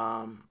here.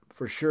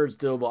 For sure it's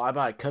doable. I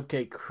buy a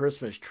cupcake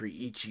Christmas tree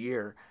each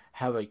year.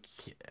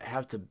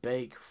 Have to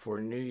bake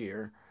for New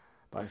Year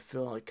by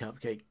filling a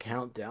cupcake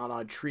countdown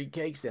on a tree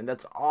cake stand.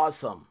 That's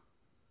awesome.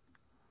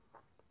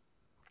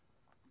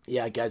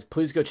 Yeah, guys,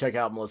 please go check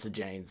out Melissa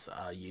Jane's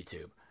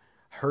YouTube.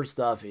 Her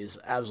stuff is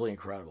absolutely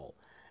incredible,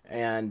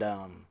 and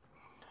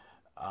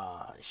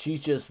she's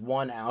just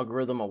one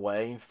algorithm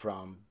away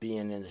from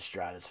being in the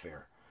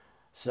stratosphere.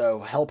 So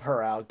help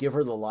her out. Give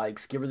her the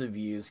likes. Give her the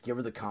views. Give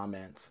her the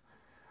comments.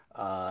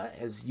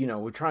 As you know,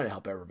 we're trying to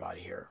help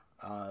everybody here.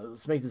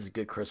 Let's make this a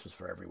good Christmas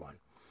for everyone.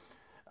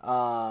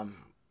 Gosh,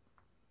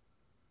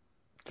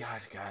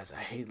 guys,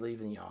 I hate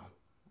leaving y'all.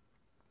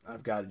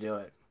 I've got to do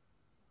it.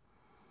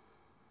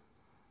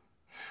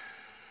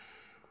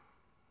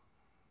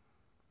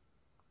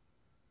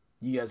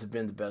 You guys have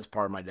been the best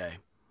part of my day.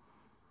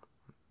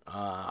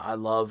 I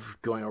love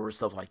going over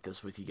stuff like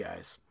this with you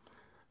guys.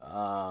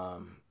 I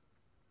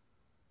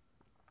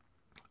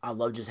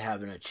love just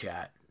having a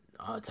chat,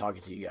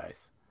 talking to you guys.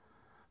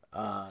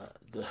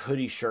 The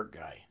hoodie shirt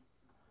guy.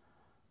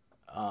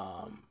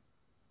 Oh,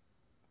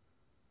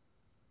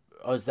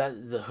 is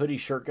that the hoodie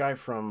shirt guy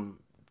from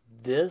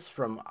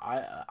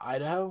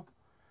Idaho?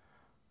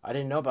 I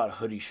didn't know about a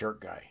hoodie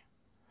shirt guy.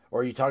 Or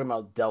are you talking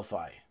about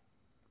Delphi?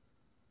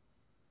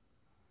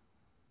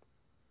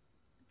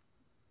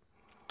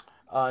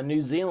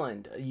 New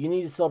Zealand, you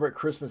need to celebrate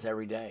Christmas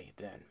every day.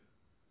 Then,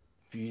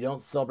 if you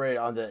don't celebrate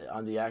on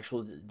the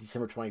actual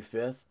December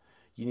 25th,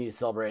 you need to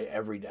celebrate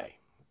every day.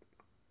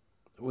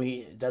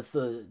 That's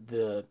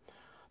the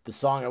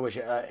song. I wish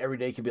every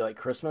day could be like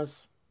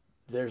Christmas.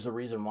 There's a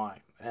reason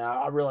why, and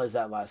I realized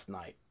that last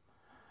night.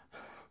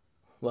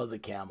 Love the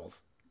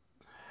camels.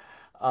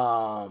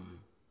 You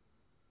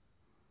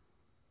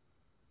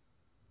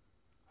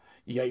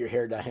got your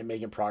hair done and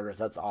making progress.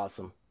 That's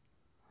awesome.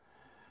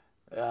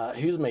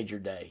 Who's made your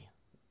day?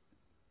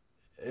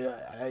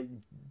 I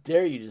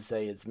dare you to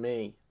say it's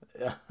me.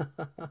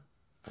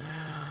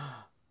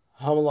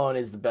 Home Alone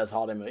is the best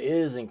holiday movie. It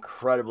is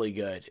incredibly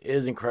good. It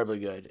is incredibly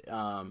good.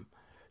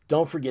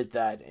 Don't forget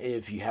that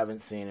if you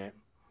haven't seen it.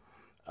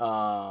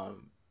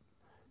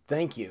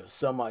 Thank you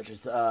so much.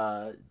 It's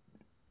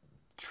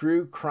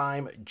True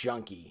Crime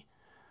Junkie.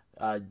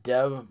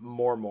 Deb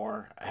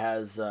Mormore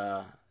has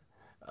a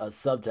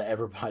sub to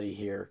everybody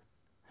here.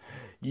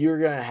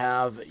 You're gonna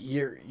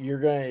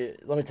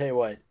let me tell you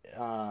what,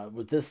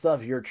 with this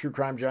stuff, you're a true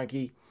crime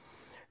junkie.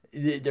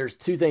 There's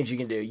two things you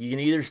can do. You can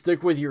either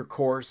stick with your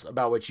course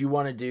about what you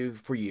want to do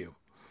for you,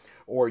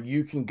 or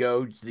you can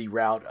go the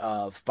route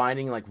of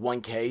finding like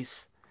one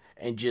case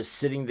and just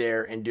sitting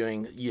there and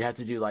doing. You have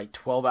to do like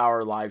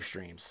 12-hour live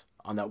streams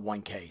on that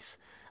one case.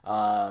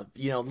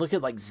 Look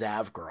at like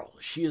Zav Girl.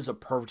 She is a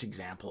perfect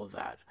example of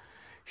that.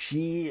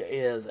 She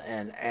is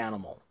an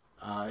animal.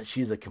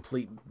 She's a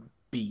complete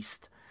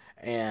beast.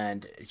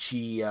 And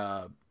she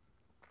has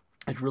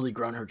really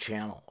grown her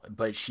channel.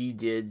 But she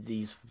did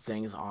these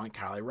things on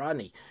Kylie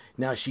Rodney.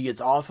 Now she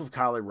gets off of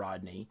Kylie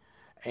Rodney,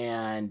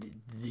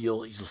 and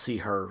you'll see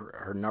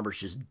her numbers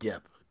just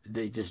dip.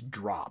 They just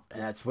drop,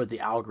 and that's what the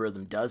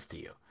algorithm does to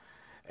you.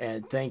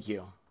 And thank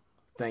you.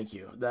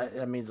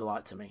 That means a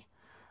lot to me.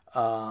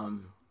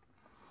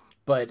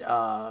 But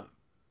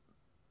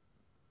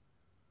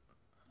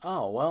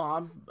oh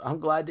well, I'm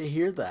glad to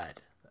hear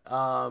that.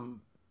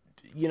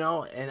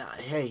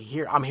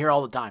 Hey, I'm here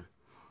all the time.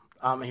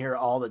 I'm here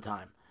all the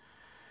time.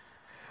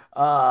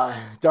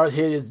 Darth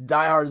Hit is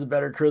Die Hard is a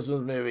better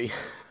Christmas movie.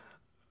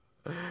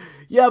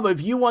 Yeah, but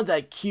if you want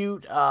that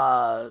cute, just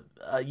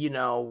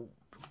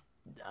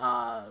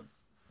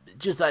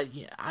that,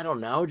 I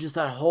don't know, just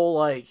that whole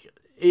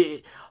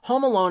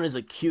Home Alone is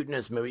a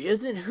cuteness movie,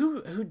 isn't it?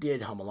 Who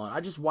did Home Alone?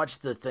 I just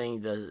watched the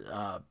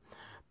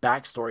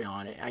backstory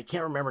on it. I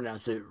can't remember now.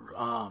 So,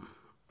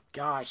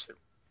 gosh,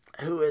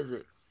 who is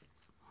it?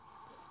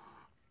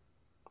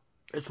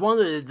 It's one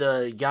of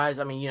the guys.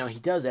 I mean, he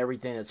does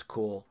everything that's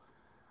cool.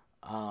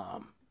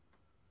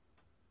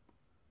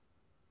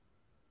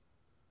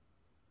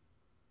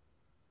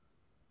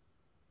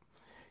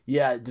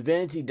 Yeah,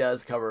 Divinity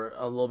does cover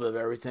a little bit of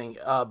everything.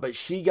 But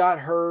she got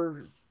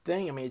her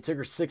thing. I mean, it took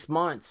her 6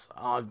 months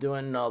of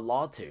doing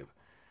LawTube,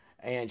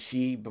 and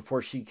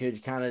before she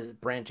could kind of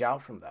branch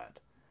out from that.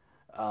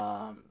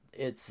 And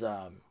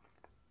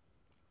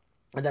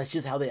that's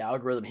just how the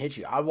algorithm hits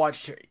you.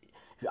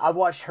 I've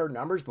watched her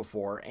numbers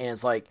before, and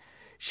it's like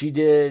she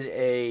did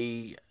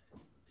a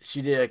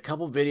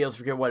couple videos.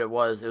 Forget what it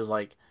was. It was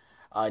like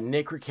a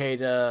Nick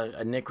Rekieta,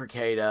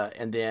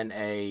 and then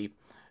a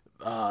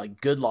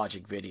Good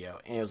Logic video.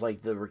 And it was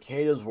like the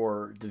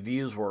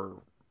views were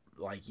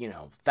like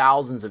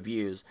thousands of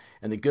views,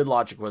 and the Good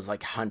Logic was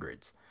like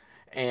hundreds.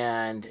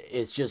 And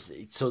it's just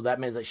so that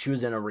means that she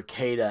was in a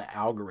Rekieta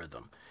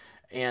algorithm,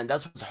 and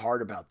that's what's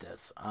hard about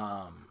this.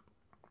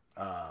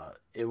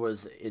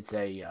 It's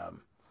a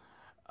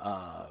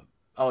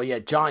oh yeah,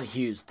 John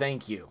Hughes.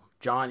 Thank you,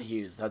 John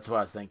Hughes. That's what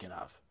I was thinking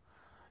of.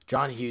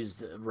 John Hughes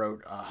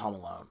wrote Home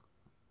Alone.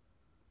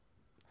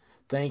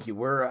 Thank you.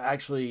 We're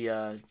actually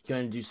going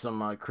to do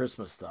some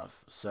Christmas stuff.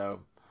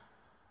 So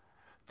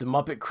the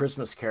Muppet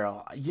Christmas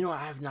Carol. I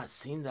have not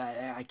seen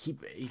that.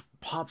 It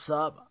pops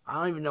up. I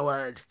don't even know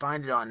where to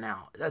find it on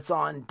now. That's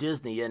on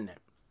Disney, isn't it?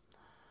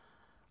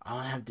 I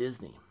don't have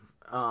Disney.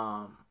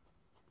 Um,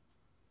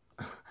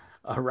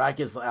 a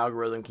Racket's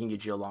algorithm can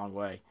get you a long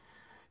way.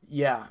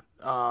 Yeah,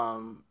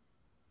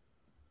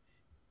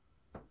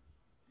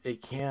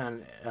 it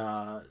can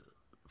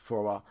for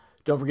a while.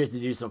 Don't forget to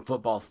do some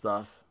football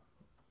stuff.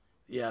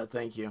 Yeah,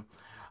 thank you.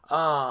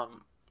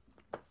 Um,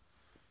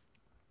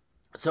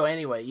 so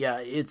anyway, yeah,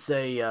 it's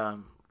a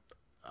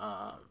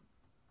uh,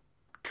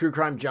 true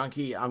crime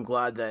junkie. I'm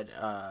glad that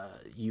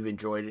you've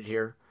enjoyed it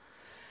here.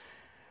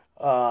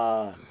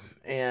 Uh,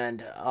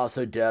 and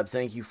also, Deb,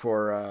 thank you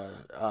for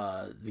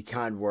the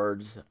kind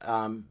words.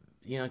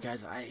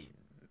 Guys,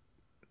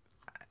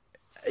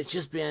 it's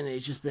just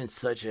been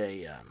such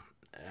a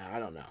I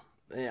don't know.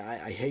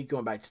 Yeah, I hate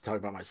going back to talk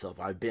about myself.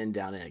 I've been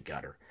down in a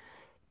gutter.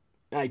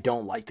 I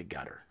don't like the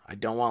gutter. I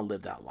don't want to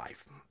live that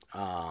life.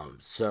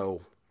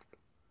 So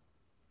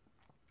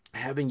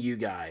having you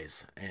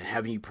guys and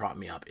having you prop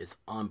me up is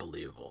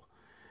unbelievable.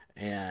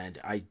 And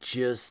I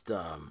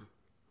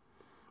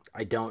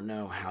don't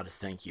know how to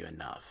thank you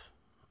enough.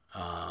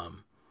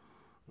 Um,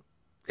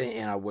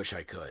 and I wish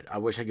I could. I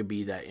wish I could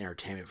be that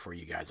entertainment for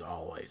you guys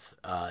always.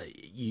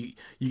 You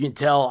can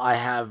tell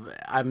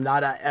I'm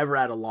not ever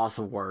at a loss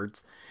of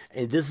words,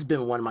 and this has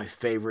been one of my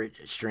favorite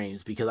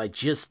streams because I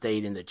just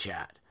stayed in the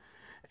chat,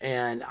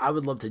 and I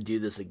would love to do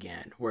this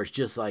again, where it's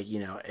just like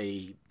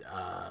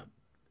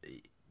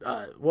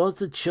well,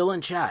 it's a chill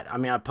and chat. I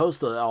mean, I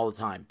post it all the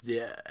time.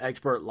 The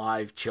expert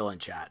live chill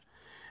and chat,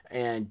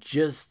 and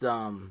just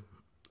um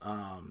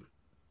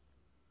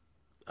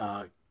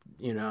uh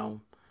you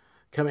know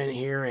come in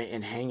here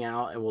and hang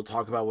out, and we'll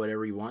talk about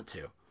whatever you want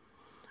to.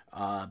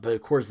 But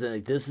of course,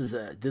 this is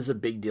a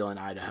big deal in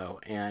Idaho,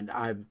 and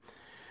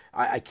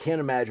I can't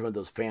imagine what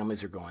those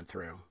families are going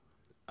through.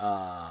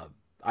 Uh,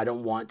 I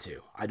don't want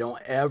to. I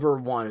don't ever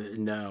want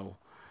to know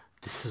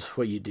this is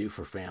what you do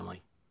for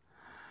family.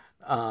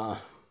 Uh,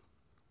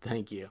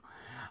 Thank you.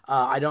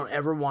 I don't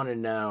ever want to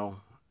know.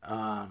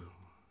 Um,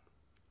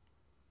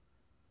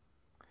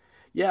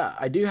 yeah,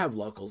 I do have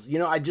locals.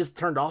 I just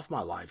turned off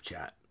my live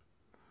chat.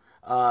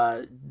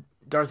 Uh,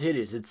 Darth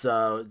Hideous. It's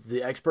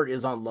the expert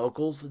is on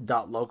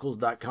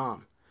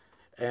locals.locals.com,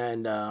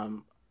 and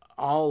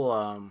I'll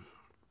um,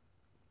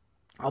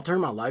 I'll turn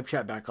my live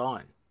chat back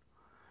on.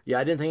 Yeah,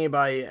 I didn't think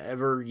anybody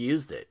ever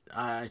used it.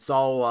 I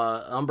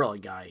saw Umbrella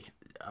Guy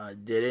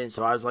did it, and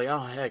so I was like,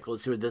 oh heck,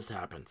 let's see what this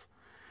happens.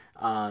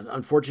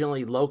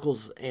 Unfortunately,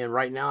 locals, and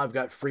right now I've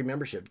got free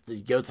membership.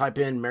 You go type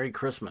in Merry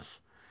Christmas.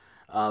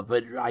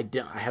 But I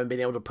haven't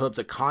been able to put up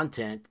the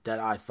content that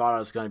I thought I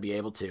was going to be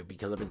able to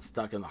because I've been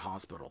stuck in the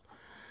hospital.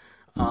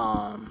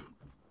 Um,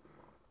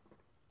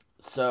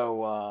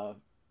 so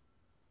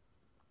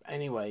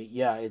anyway,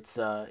 yeah, it's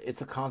a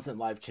constant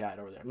live chat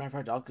over there. Matter of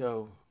fact, I'll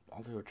go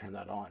turn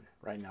that on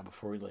right now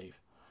before we leave.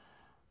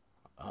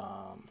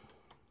 Um,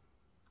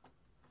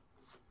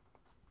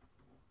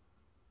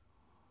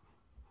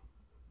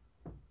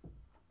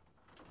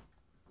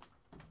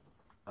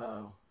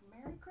 oh,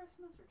 Merry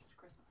Christmas or just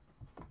Christmas?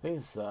 I think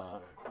it's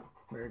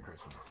Merry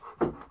Christmas.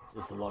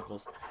 Just the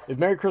locals. If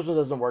Merry Christmas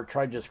doesn't work,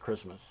 try just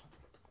Christmas.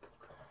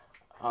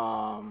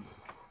 Um,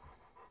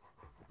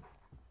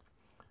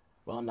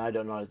 well, now I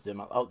don't know how to do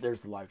my. Oh,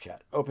 there's the live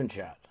chat. Open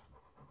chat.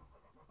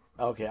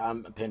 Okay,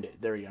 I'm pinned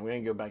it. There you go. I'm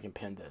gonna go back and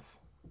pin this,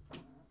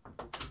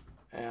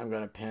 and I'm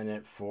gonna pin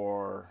it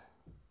for.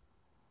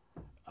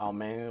 I'll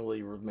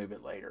manually remove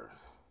it later.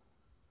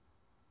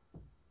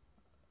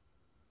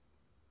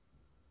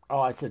 Oh,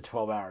 I said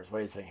 12 hours.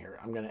 Wait a second here.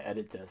 I'm gonna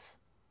edit this.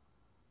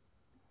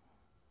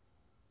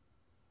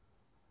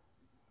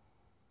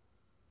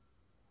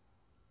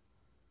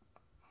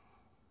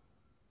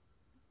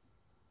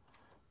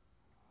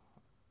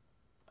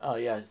 Oh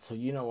yeah. So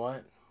you know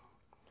what?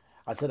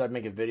 I said I'd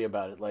make a video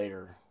about it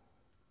later.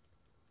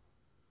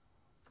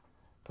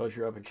 Post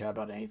your open chat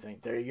about anything.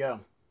 There you go.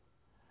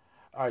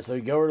 All right, so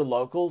you go over to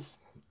locals,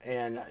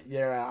 and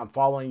there I'm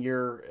following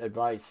your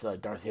advice,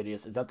 Darth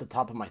Hideous. It's at the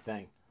top of my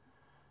thing.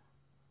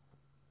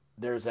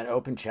 There's an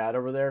open chat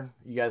over there.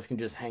 You guys can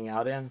just hang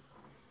out in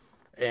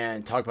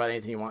and talk about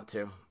anything you want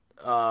to.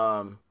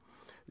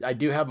 I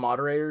do have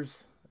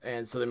moderators,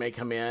 and so they may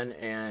come in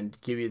and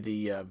give you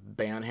the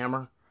ban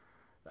hammer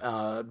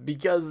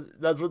because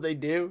that's what they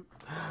do.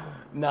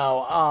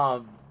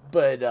 No,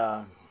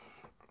 but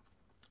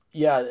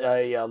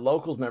yeah, a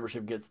locals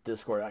membership gets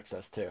Discord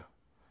access too.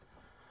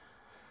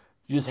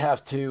 You just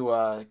have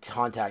to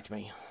contact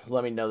me.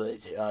 Let me know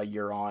that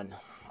you're on.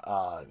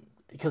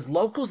 Because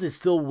locals is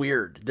still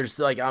weird. There's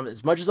like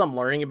as much as I'm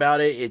learning about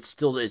it, it's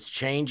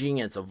changing,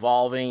 it's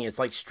evolving. It's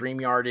like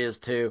StreamYard is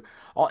too.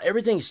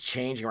 Everything's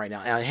changing right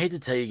now. And I hate to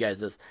tell you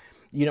guys this.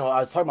 I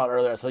was talking about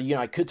earlier. So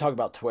I could talk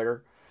about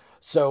Twitter.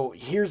 So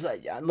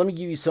let me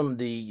give you some of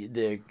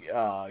the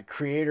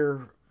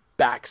creator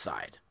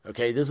backside.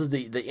 Okay, this is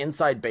the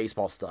inside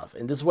baseball stuff,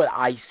 and this is what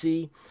I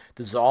see.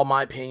 This is all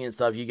my opinion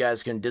stuff. You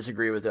guys can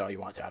disagree with it all you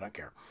want to. I don't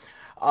care.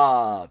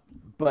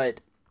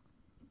 But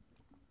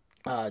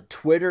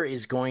Twitter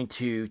is going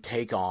to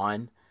take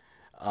on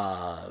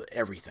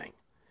everything.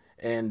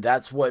 And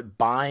that's what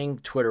buying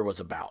Twitter was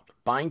about.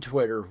 Buying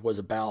Twitter was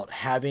about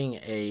having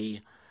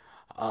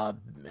how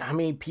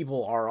many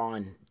people are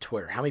on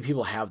Twitter? How many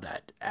people have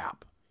that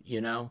app?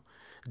 You know,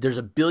 there's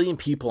a billion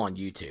people on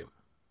YouTube.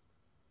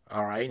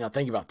 All right, now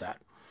think about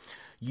that.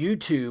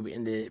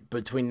 YouTube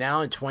between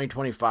now and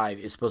 2025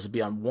 is supposed to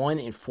be on 1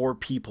 in 4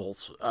 people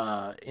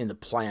in the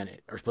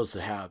planet are supposed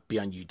to be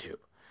on YouTube.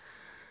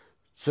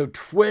 So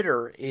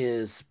Twitter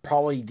is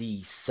probably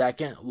the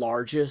second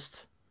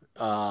largest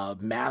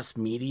mass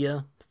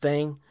media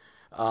thing.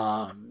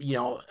 I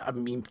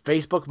mean,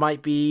 Facebook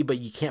might be, but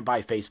you can't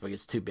buy Facebook.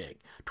 It's too big.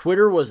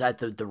 Twitter was at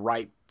the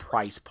right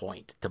price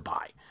point to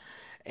buy.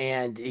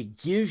 And it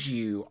gives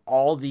you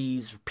all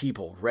these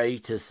people ready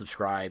to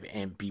subscribe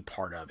and be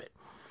part of it.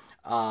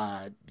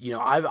 I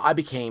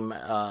became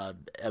a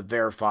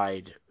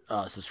verified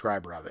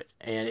subscriber of it,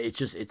 and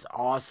it's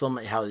awesome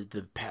how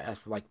the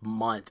past like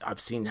month I've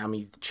seen how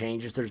many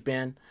changes there's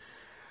been.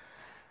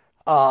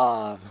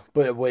 But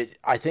what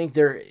I think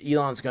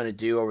Elon's going to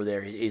do over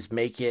there is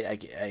make it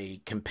a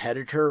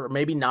competitor, or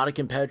maybe not a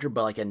competitor,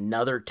 but like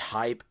another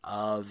type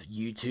of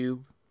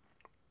YouTube,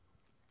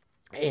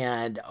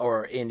 and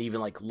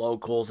even like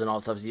locals and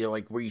all stuff.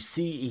 Like where you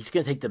see he's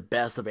going to take the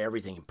best of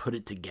everything and put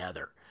it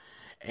together.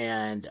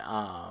 And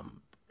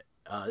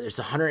there's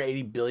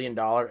 $180 billion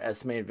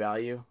estimated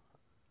value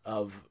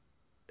of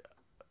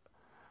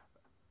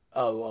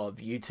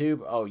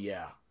YouTube. Oh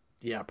yeah,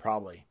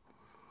 probably.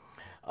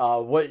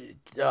 What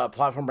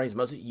platform brings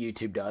most?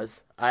 YouTube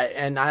does. I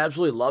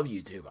absolutely love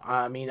YouTube.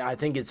 I mean, I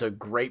think it's a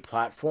great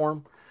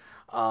platform.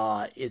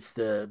 It's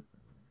the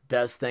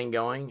best thing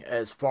going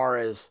as far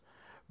as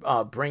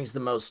brings the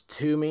most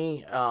to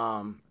me.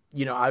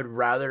 I'd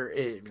rather.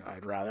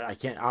 I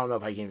can't. I don't know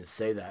if I can even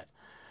say that.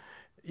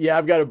 Yeah,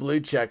 I've got a blue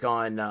check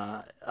on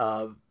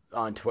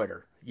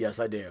Twitter. Yes,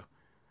 I do.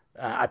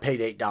 I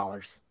paid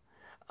 $8.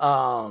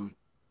 Um,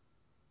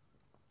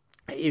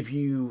 if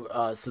you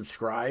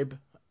subscribe,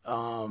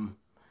 um,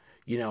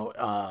 you know,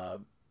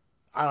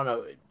 I don't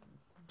know.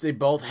 They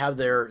both have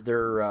their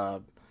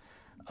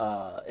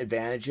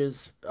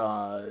advantages,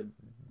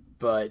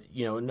 but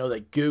know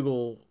that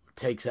Google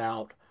takes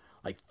out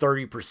like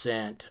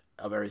 30%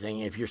 of everything.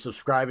 If you're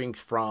subscribing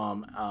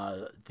from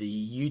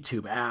the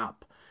YouTube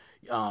app,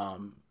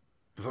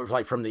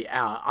 like from the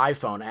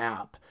iPhone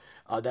app,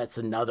 that's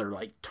another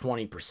like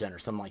 20% or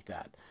something like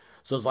that.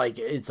 So it's like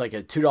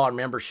a $2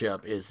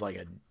 membership is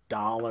like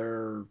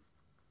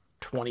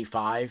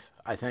 $1.25,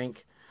 I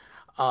think.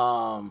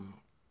 Um,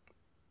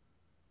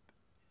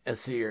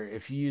 let's see here.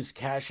 If you use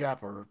Cash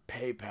App or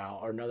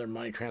PayPal or another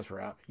money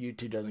transfer app,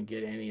 YouTube doesn't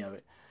get any of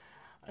it.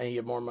 And you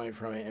get more money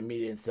from it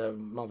immediately instead of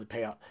monthly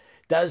payout.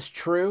 That is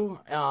true.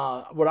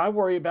 What I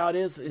worry about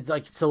is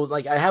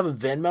like I have a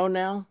Venmo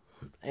now,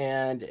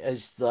 and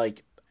it's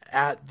like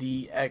at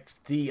the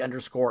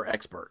underscore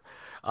expert.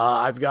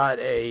 I've got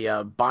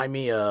a buy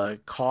me a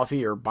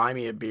coffee or buy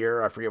me a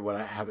beer. I forget what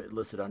I have it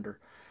listed under.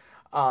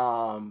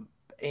 Um,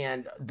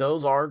 and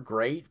those are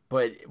great,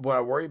 but what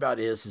I worry about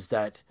is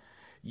that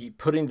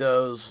putting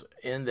those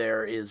in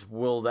there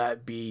will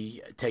that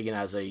be taken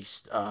as a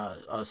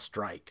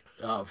strike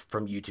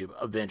from YouTube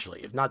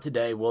eventually? If not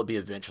today, will it be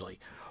eventually?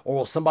 Or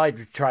will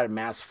somebody try to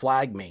mass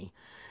flag me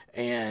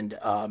and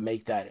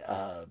make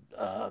that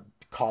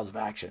cause of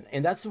action?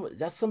 And that's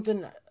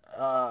something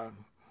uh,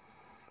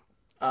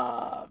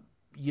 uh,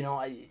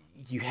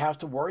 you have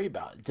to worry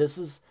about. This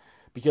is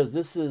because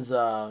this is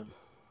um,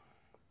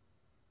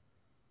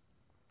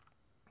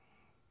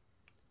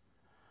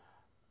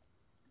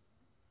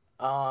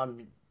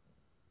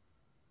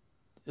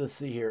 let's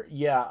see here.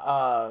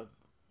 Yeah,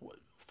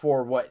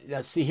 for what?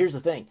 Now, see, here's the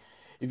thing: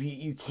 if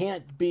you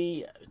can't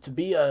be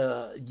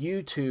a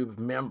YouTube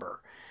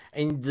member,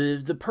 and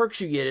the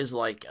perks you get is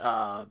like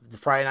the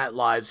Friday Night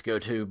Lives go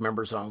to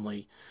members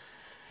only.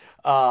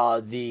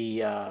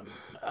 The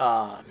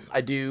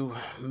I do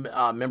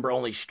member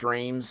only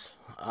streams.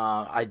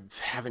 I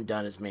haven't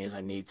done as many as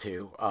I need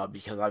to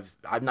because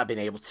I've not been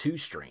able to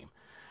stream.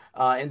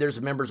 And there's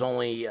a members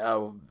only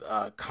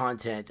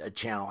content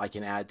channel I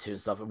can add to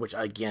and stuff, which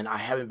again I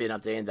haven't been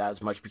updating that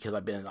as much because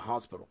I've been in the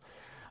hospital.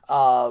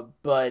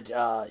 But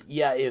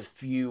yeah,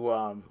 if you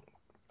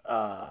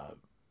uh,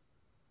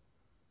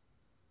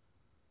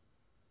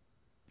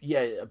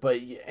 yeah, but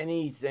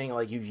anything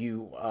like if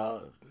you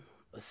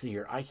let's see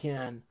here, I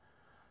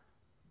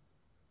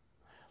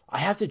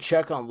have to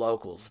check on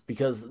locals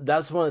because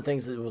that's one of the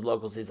things with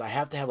locals is I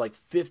have to have like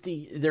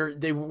 50.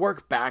 They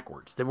work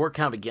backwards. They work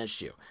kind of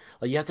against you.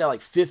 Like you have to have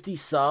like 50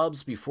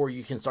 subs before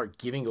you can start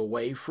giving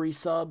away free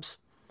subs.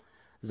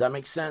 Does that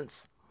make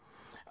sense?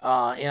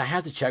 And I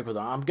have to check with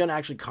them. I'm gonna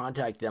actually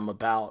contact them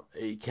about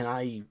can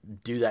I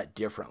do that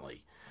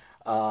differently.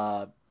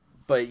 Uh,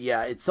 but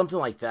yeah, it's something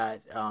like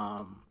that.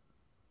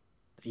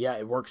 Yeah,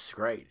 it works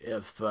great.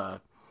 If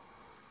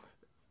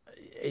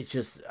it's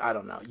just, I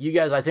don't know. You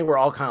guys, I think we're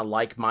all kind of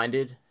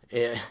like-minded.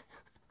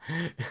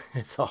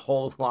 It's a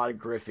whole lot of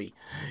Griffey.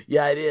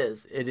 Yeah, it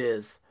is. It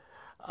is.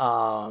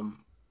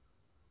 Um,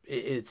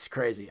 it's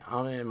crazy.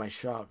 I'm in my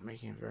shop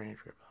making it very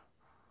interesting.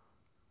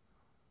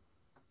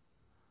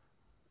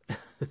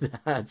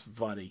 That's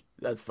funny.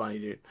 That's funny,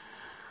 dude.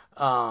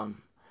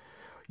 Um,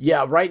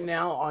 yeah, right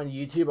now on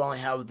YouTube, I only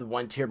have the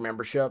one tier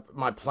membership.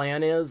 My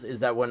plan is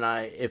that when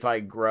if I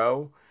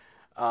grow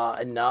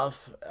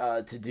enough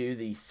to do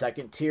the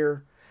second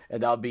tier,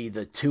 and that'll be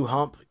the two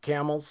hump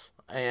camels,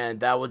 and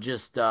that will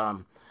just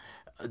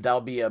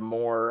that'll be a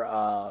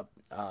more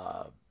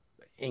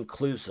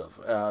inclusive.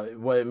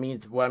 What I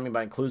mean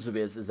by inclusive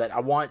is that I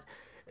want.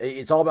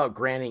 It's all about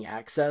granting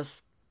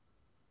access.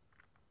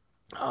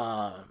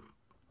 Uh,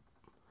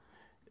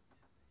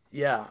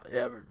 yeah,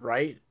 yeah,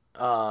 right.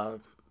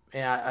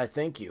 And I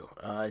thank you.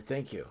 I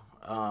thank you.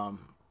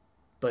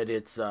 But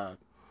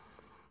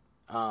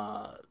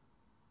uh,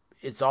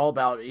 it's all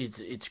about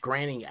it's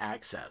granting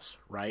access,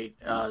 right?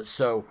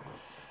 So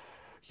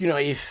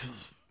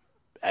if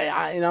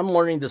and I'm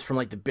learning this from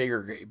like the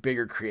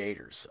bigger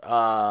creators.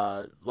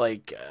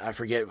 Like I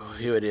forget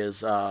who it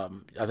is. I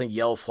think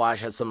Yellow Flash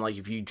had something like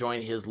if you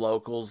join his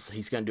locals,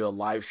 he's going to do a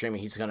live stream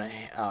and he's going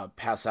to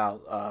pass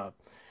out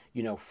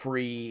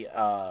free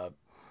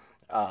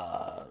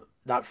uh,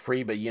 not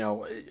free, but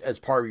as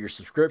part of your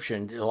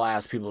subscription, it'll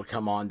ask people to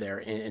come on there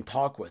and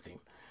talk with him.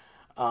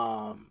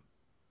 Um,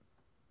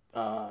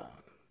 uh,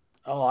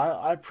 oh,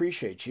 I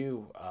appreciate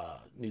you,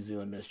 New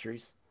Zealand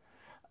Mysteries.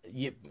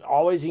 You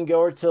can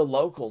go over to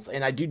locals,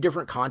 and I do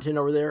different content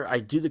over there. I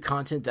do the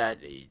content that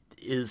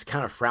is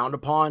kind of frowned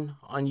upon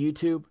on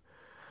YouTube.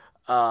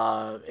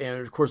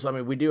 And of course, I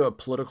mean, we do a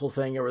political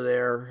thing over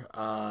there.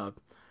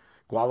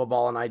 Guava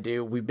Ball and I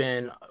do. We've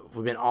been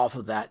off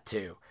of that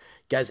too.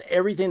 Guys,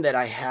 everything that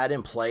I had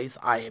in place,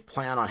 I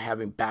plan on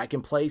having back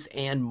in place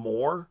and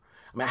more.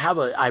 I mean,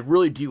 I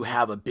really do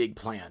have a big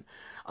plan.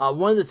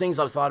 One of the things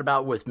I've thought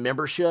about with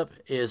membership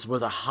is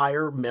with a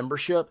higher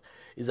membership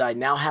is I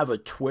now have a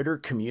Twitter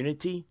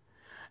community.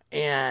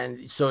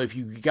 And so if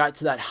you got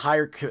to that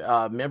higher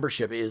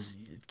membership is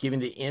giving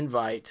the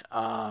invite,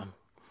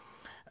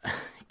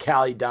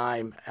 Callie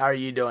Dime, how are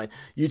you doing?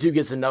 YouTube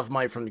gets enough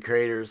money from the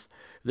creators.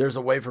 There's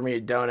a way for me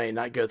to donate,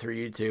 not go through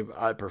YouTube.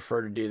 I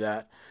prefer to do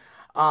that.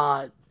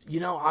 I'm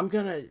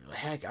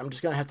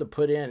just gonna have to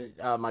put in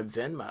my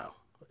Venmo,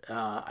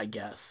 I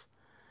guess.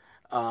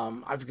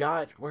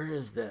 Where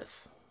is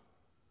this?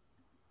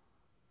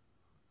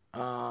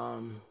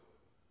 Um,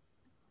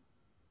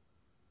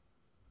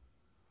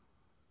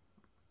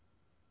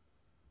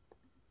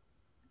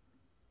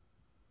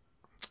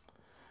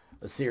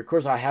 let's see. Of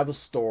course, I have a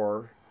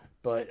store,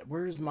 but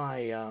where's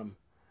my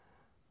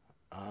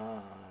uh,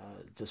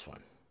 this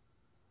one?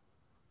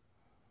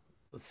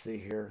 Let's see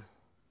here.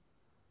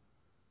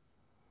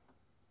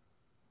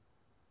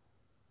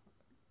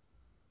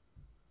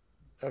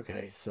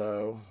 Okay,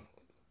 so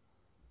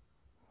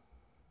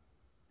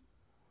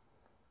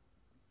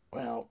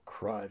well,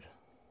 crud.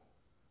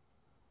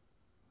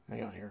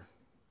 Hang on here.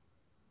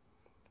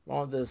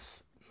 All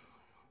this.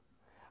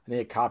 I need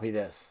to copy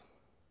this.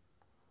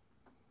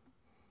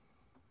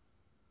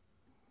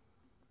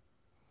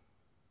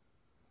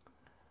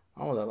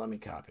 Oh, that let me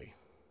copy.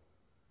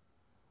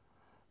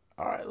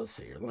 All right, let's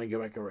see here. Let me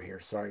go back over here.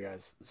 Sorry,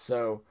 guys.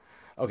 So,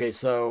 okay,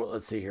 so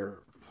let's see here.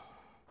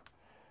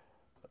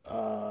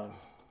 Uh,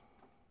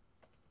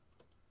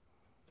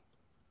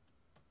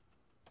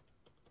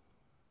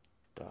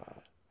 dot.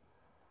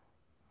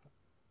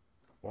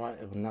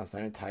 What? No, it's not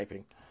even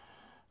typing.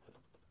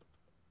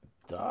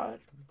 Dot.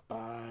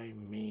 Buy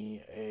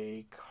me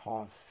a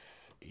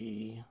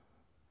coffee.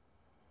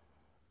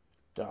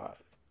 Dot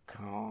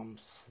com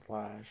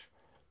slash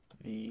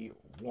the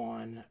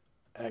one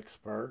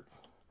expert.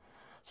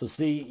 So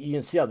see, you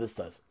can see how this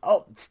does.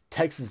 Oh,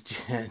 Texas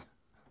Jen.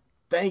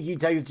 Thank you,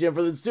 Texas Jen,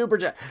 for the super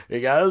chat. You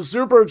got a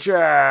super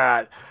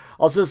chat.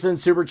 Also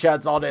send super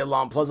chats all day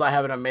long. Plus, I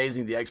have an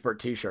amazing The Expert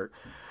t-shirt.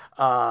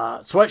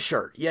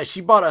 Sweatshirt. Yeah, she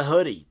bought a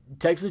hoodie.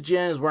 Texas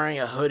Jen is wearing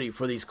a hoodie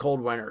for these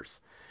cold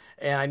winters.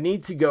 And I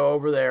need to go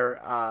over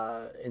there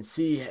and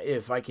see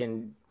if I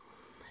can.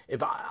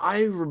 If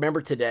I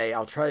remember today,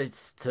 I'll try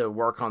to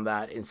work on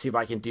that and see if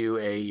I can do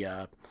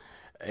a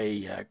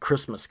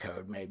Christmas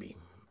code maybe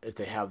if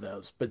they have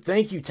those. But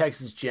thank you,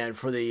 Texas Jen,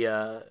 for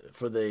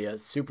the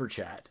super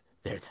chat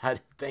there.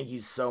 Thank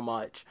you so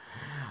much.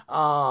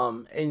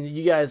 And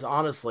you guys,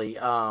 honestly,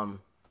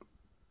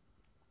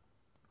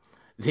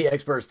 the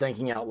expert's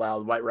thinking out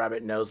loud. White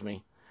Rabbit knows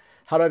me.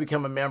 How do I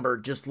become a member?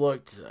 Just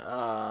looked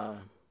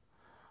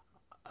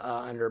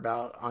under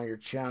about on your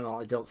channel.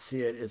 I don't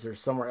see it. Is there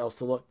somewhere else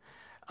to look?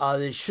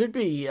 They should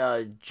be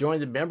join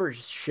the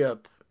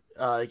membership.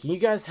 Can you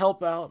guys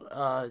help out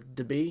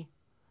DeB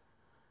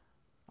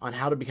on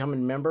how to become a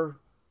member?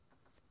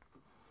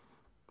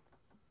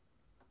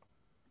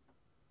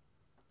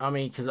 I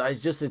mean, because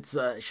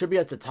it should be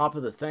at the top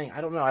of the thing.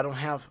 I don't know. I don't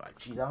even have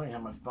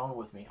my phone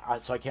with me,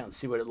 so I can't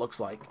see what it looks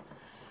like.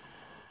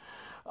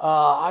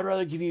 I'd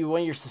rather give you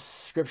one year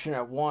subscription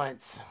at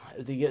once.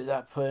 If you get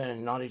that put in a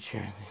naughty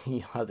chair, then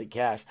you'll have the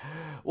cash.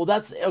 Well,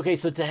 that's okay.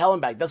 So to hell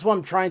and back. That's what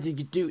I'm trying to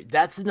do.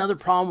 That's another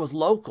problem with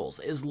locals.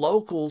 Is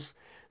locals?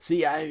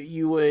 See,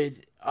 you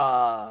would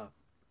on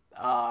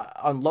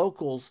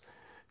locals,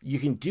 you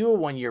can do a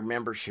 1 year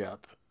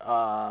membership.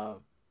 I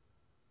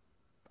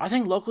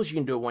think locals you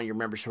can do a 1 year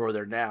membership over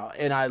there now,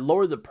 and I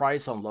lowered the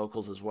price on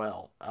locals as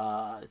well.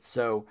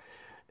 So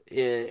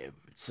it's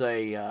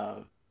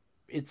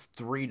it's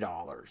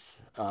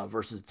 $3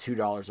 versus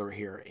 $2 over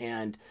here,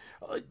 and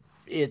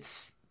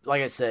it's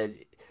like I said,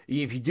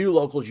 if you do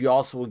locals, you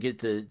also will get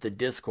the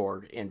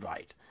Discord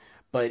invite,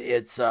 but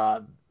it's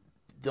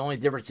the only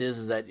difference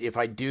is that if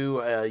I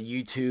do a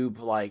YouTube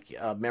like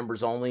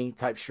members only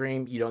type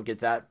stream, you don't get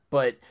that,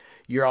 but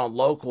you're on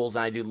locals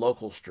and I do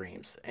local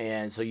streams,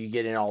 and so you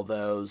get in all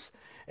those,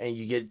 and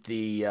you get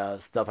the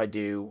stuff I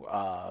do.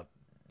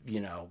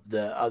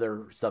 The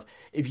other stuff.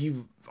 If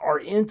you are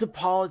into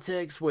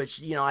politics, which,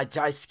 I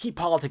keep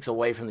politics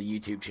away from the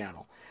YouTube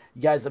channel.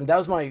 You guys, that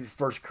was my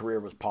first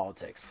career was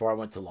politics before I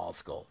went to law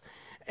school.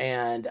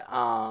 And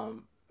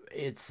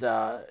it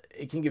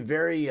can get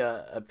very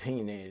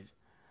opinionated.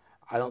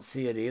 I don't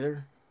see it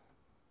either.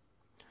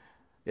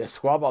 Yeah,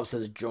 Squad Bob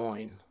says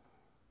join.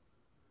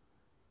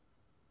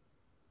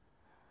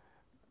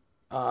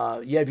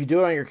 Yeah, if you do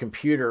it on your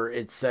computer,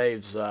 it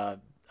saves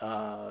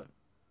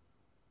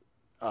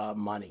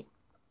money.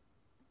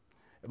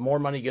 More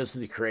money goes to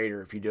the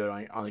creator if you do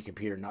it on the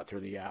computer, not through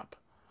the app.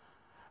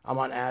 I'm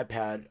on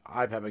iPad.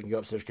 I can go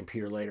upstairs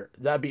computer later.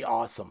 That'd be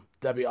awesome.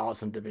 That'd be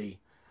awesome to be.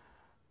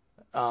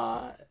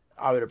 I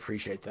would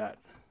appreciate that.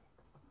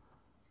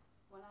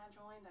 When I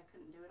joined, I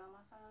couldn't do it on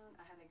my phone.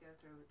 I had to go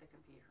through with the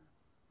computer.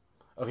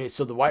 Okay,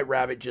 so the White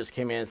Rabbit just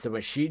came in and said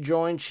when she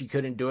joined, she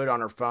couldn't do it on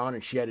her phone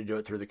and she had to do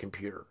it through the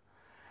computer.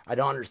 I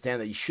don't understand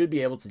that. You should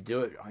be able to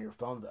do it on your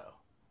phone, though.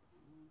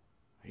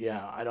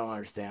 Yeah, I don't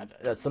understand.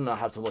 That's something I'll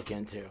have to look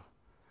into.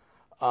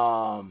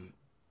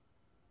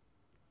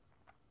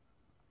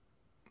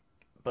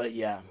 But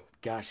yeah,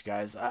 gosh,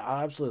 guys,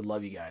 I absolutely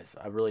love you guys.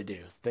 I really do.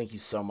 Thank you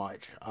so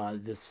much.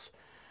 This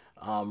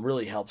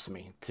really helps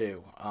me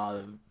too.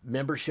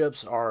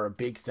 Memberships are a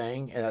big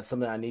thing, and that's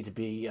something I need to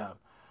be.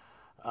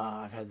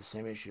 I've had the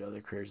same issue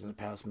other careers in the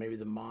past. Maybe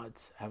the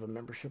mods have a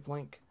membership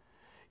link.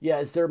 Yeah,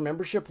 is there a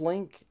membership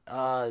link?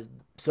 So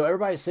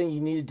everybody's saying you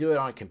need to do it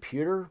on a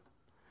computer.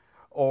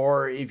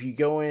 Or if you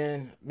go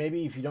in,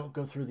 maybe if you don't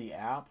go through the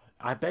app,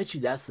 I bet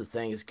you that's the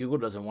thing is Google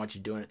doesn't want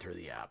you doing it through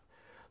the app.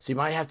 So you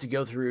might have to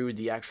go through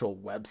the actual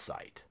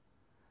website.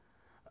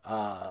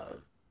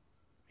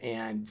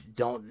 And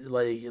don't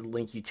let it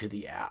link you to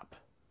the app.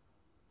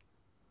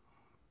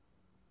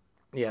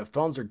 Yeah,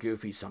 phones are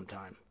goofy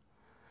sometimes.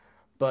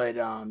 But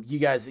you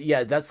guys,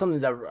 yeah, that's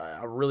something that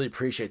I really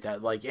appreciate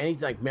that. Like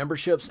anything, like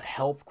memberships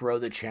help grow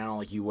the channel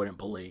like you wouldn't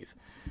believe.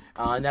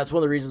 And that's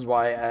one of the reasons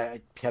why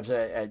I kept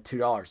it at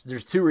 $2.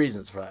 There's two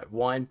reasons for that.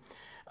 One,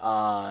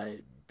 I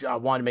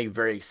wanted to make it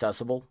very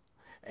accessible.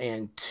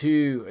 And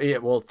two,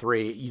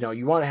 three,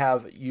 you want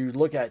to you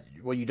look at,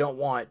 well, you don't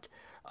want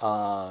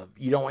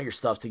your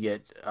stuff to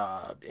get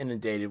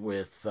inundated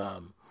with, I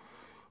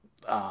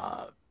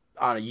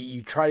don't know,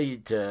 you try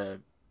to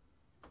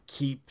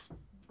keep,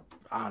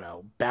 I don't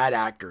know, bad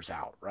actors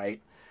out,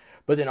 right?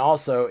 But then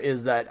also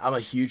is that I'm a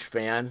huge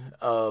fan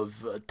of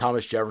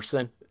Thomas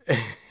Jefferson,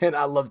 and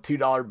I love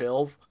 $2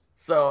 bills.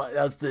 So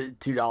that's the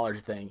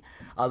 $2 thing.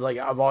 I was like,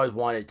 I've always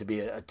wanted it to be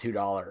a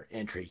 $2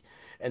 entry.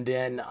 And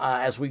then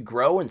as we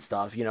grow and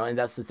stuff, and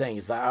that's the thing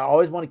is I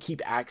always want to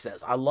keep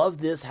access. I love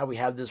this, how we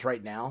have this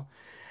right now.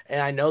 And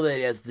I know that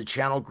as the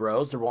channel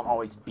grows, there won't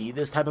always be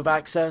this type of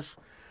access.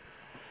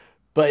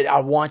 But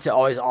I want to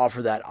always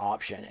offer that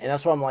option. And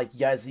that's why I'm like, you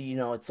guys,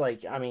 it's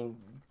like, I mean,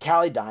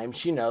 Callie Dime,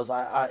 she knows.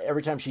 I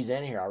every time she's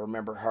in here, I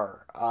remember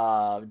her.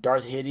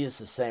 Darth Hideous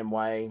the same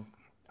way.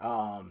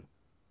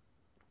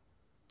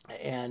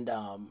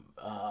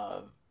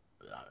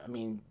 I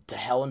mean, to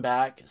hell and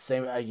back,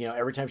 same.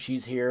 Every time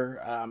she's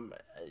here,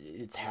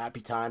 it's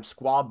happy time.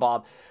 Squad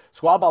Bob,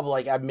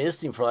 like I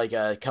missed him for like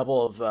a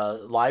couple of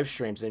live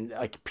streams, and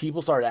like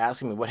people started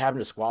asking me what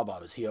happened to Squad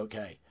Bob. Is he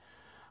okay?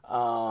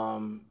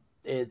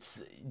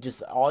 It's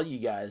just all you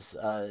guys.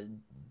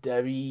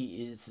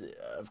 Debbie is,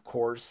 of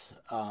course.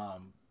 I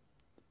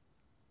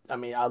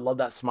mean, I love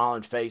that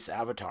smiling face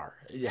avatar.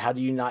 How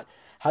do you not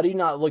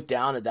look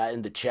down at that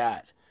in the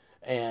chat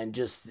and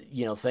just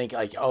think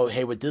like, oh,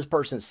 hey, what this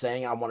person's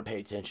saying, I want to pay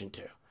attention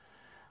to.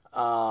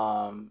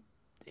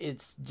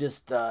 It's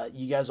just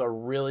you guys are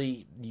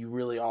you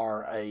really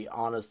are a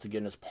honest to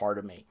goodness part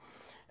of me,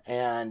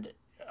 and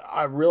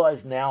I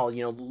realize now,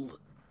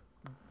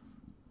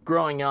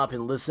 growing up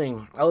and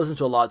listening, I listened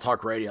to a lot of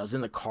talk radio. I was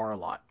in the car a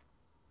lot,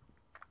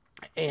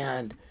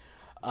 and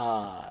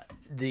there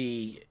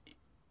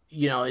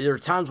are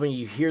times when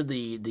you hear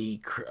the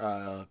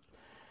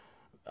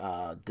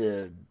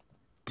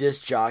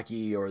disc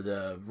jockey or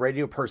the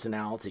radio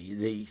personality,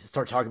 they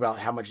start talking about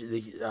how much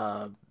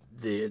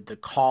the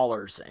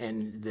callers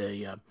and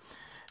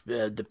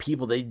the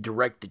people, they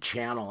direct the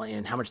channel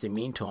and how much they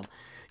mean to them.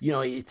 You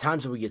know, at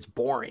times it gets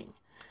boring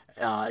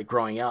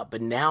growing up,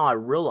 but now I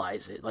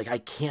realize it. Like, I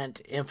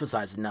can't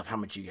emphasize enough how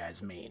much you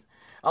guys mean.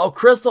 Oh,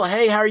 Crystal,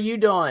 hey, how are you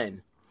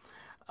doing?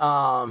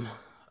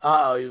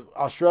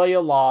 Australia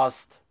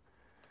lost.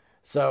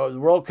 So the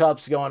World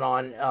Cup's going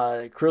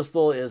on.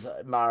 Crystal is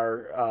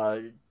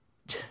my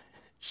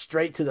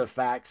straight to the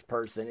facts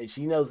person, and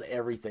she knows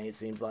everything, it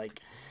seems like.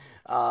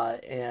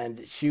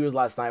 And she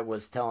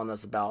was telling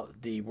us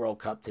about the World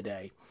Cup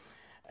today.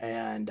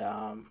 And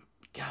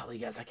golly,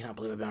 guys, I cannot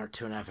believe I've been here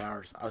 2.5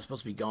 hours. I was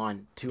supposed to be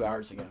gone 2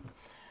 hours ago.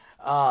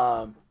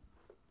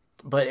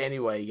 But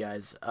anyway,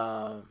 guys,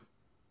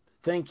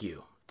 thank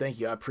you. Thank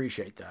you. I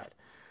appreciate that.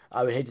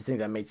 I would hate to think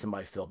that made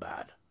somebody feel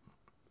bad.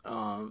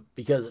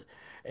 Because,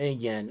 and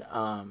again,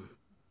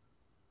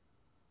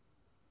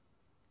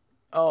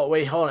 oh,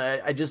 wait, hold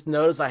on. I just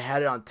noticed I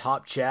had it on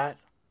top chat.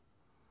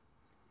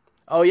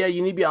 Oh, yeah,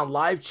 you need to be on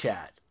live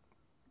chat.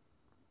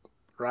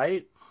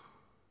 Right?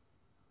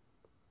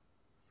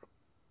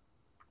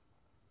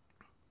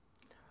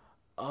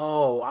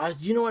 Oh,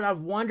 you know what? I've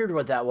wondered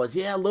what that was.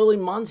 Yeah, Lily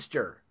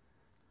Munster.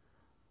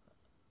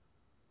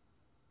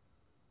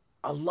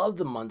 I love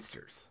the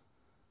Munsters.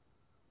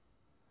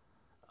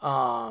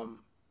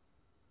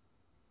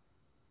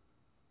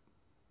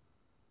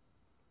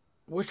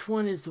 Which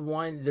one is the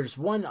one? There's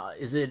one.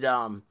 Is it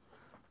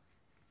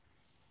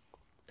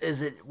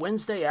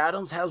Wednesday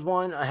Addams has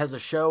one? Has a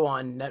show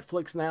on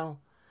Netflix now.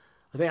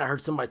 I think I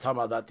heard somebody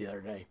talking about that the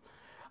other day.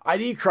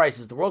 ID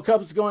crisis. The World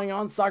Cup is going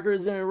on. Soccer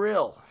isn't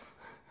real.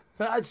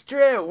 That's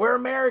true. We're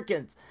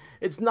Americans.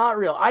 It's not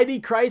real.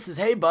 ID crisis.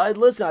 Hey, bud.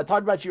 Listen, I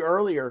talked about you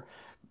earlier,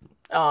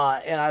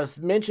 and I was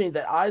mentioning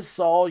that I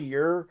saw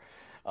your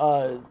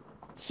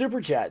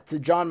super chat to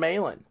John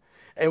Malin.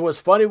 And what's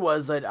funny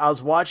was that I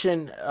was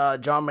watching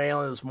John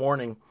Malin this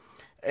morning,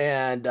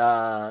 and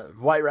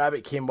White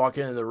Rabbit came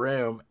walking in the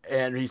room,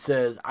 and he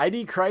says,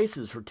 ID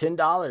crisis for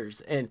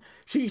 $10. And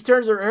she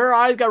turns her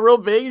eyes got real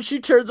big, and she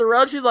turns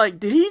around. She's like,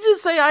 did he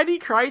just say ID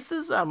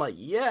crisis? I'm like,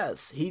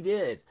 yes, he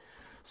did.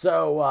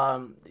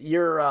 So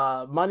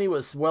your money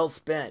was well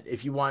spent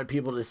if you wanted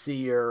people to see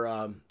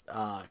your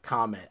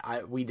comment.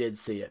 We did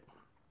see it.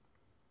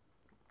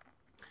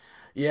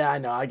 Yeah, I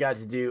know. I got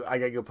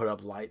to go put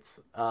up lights.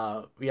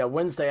 Yeah,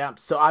 Wednesday app.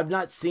 So I've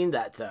not seen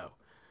that though.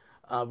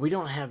 We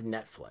don't have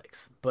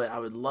Netflix, but I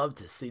would love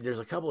to see. There's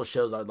a couple of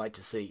shows I'd like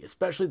to see,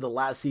 especially the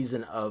last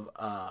season of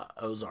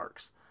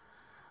Ozarks.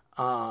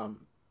 Oh,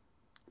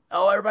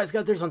 everybody's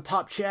got theirs on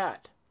top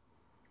chat.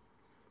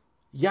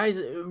 You guys,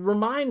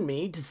 remind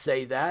me to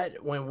say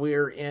that when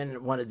we're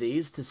in one of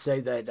these, to say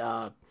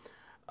that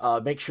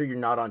make sure you're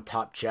not on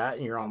top chat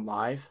and you're on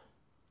live.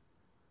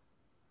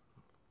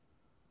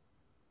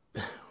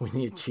 We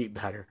need to cheat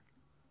better.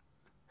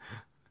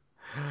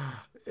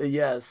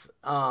 Yes.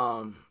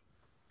 Oh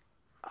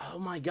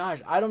my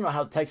gosh. I don't know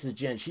how Texas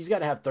Jen, she's got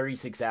to have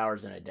 36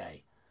 hours in a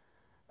day.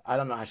 I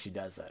don't know how she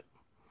does that.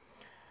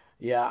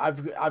 Yeah,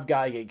 I've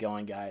got to get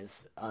going,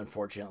 guys,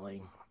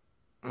 unfortunately.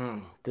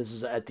 This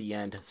was at the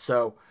end.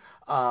 So,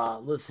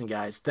 listen,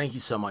 guys, thank you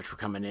so much for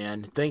coming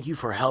in. Thank you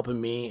for helping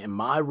me in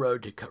my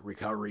road to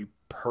recovery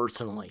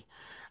personally.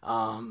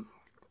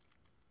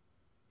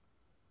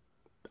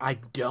 I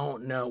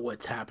don't know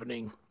what's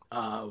happening,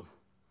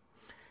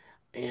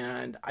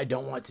 and I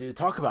don't want to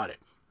talk about it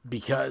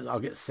because I'll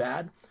get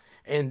sad,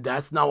 and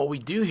that's not what we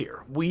do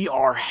here. We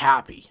are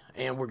happy,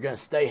 and we're going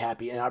to stay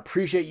happy, and I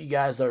appreciate you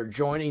guys that are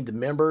joining, the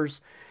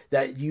members,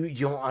 that you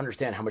don't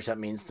understand how much that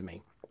means to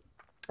me.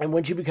 And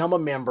once you become a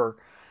member,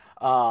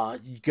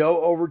 you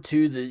go over to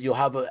you'll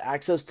have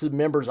access to the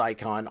members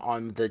icon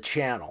on the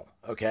channel,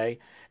 okay?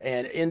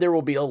 And in there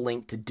will be a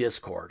link to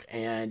Discord.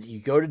 And you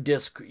go to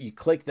you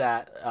click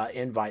that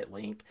invite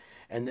link,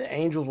 and the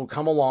angels will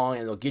come along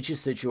and they'll get you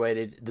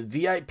situated. The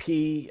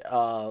VIP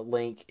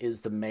link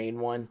is the main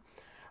one.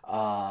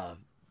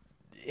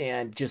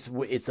 And just,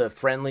 it's a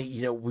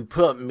friendly, we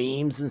put up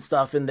memes and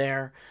stuff in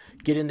there.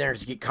 Get in there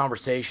to get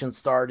conversations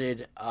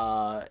started,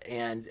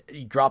 and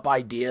you drop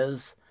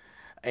ideas.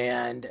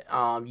 And,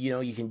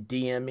 you can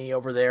DM me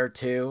over there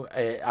too.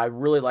 I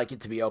really like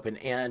it to be open.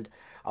 And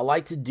I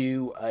like to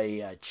do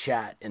a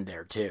chat in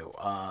there too.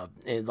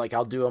 And like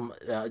I'll do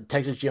them.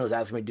 Texas Jim was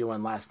asking me to do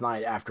one last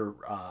night after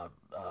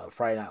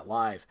Friday Night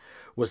Live,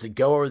 was to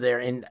go over there.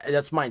 And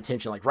that's my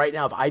intention. Like right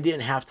now, if I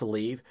didn't have to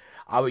leave,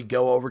 I would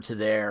go over to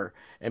there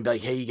and be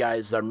like, hey, you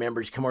guys, our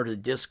members, come over to the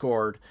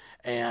Discord,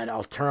 and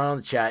I'll turn on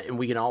the chat and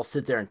we can all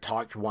sit there and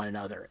talk to one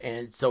another.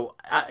 And so,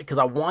 because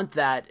I want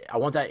that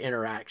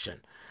interaction.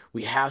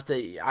 We have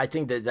to, I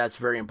think that's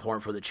very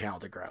important for the channel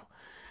to grow.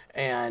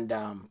 And,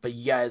 but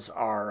you guys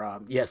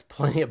are, yes,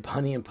 plenty of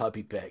bunny and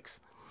puppy pics.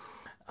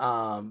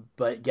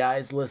 But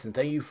guys, listen,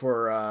 thank you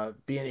for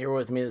being here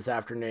with me this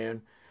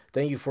afternoon.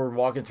 Thank you for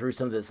walking through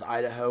some of this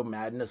Idaho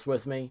madness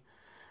with me.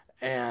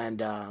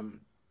 And,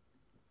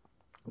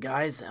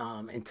 guys,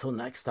 until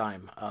next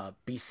time,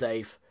 be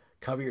safe,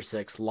 cover your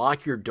six,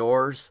 lock your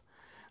doors,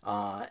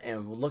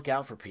 and look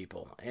out for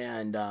people.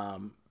 And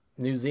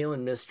New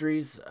Zealand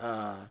Mysteries,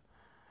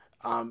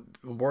 I'm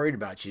worried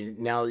about you.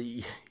 Now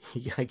you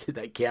gotta get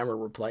that camera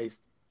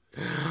replaced.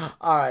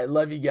 All right,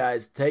 love you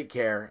guys. Take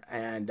care.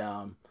 And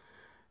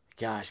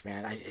gosh,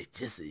 man,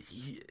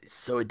 it's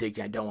so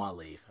addicting. I don't want to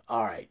leave.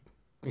 All right,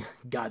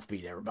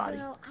 Godspeed, everybody.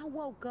 Well, I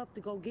woke up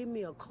to go get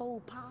me a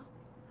cold pop,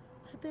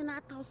 and then I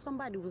thought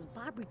somebody was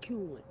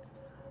barbecuing.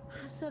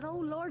 I said, "Oh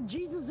Lord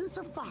Jesus, it's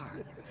a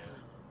fire."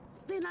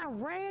 Then I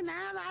ran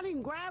out. I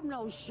didn't grab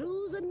no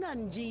shoes or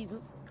nothing,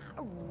 Jesus.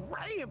 I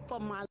ran for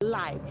my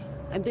life.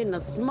 And then the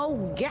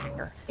smoke got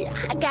her.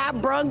 I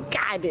got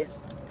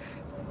bronchitis.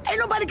 Ain't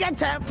nobody got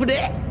time for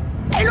that.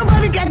 Ain't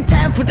nobody got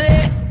time for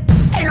that.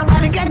 Ain't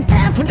nobody got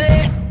time for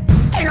that.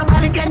 Ain't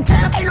nobody got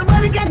time. Ain't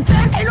nobody got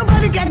time. Ain't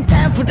nobody got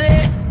time for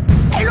that.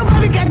 Ain't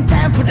nobody got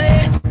time for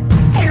that.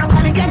 Ain't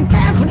nobody got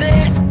time for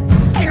that.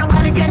 Ain't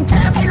nobody got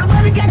time. Ain't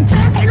nobody got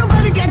time. Ain't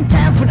nobody got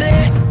time for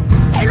that.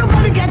 Ain't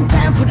nobody got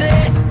time for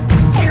that.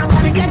 Ain't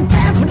nobody got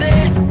time for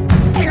that.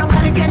 Ain't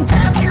nobody got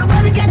time. Ain't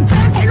nobody got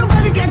time. Ain't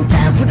nobody got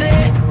time for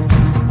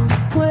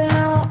that.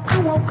 Well, I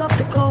woke up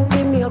to go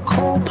get me a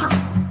cold pop.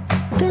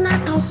 Then I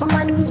thought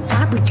somebody was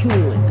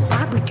barbecuing.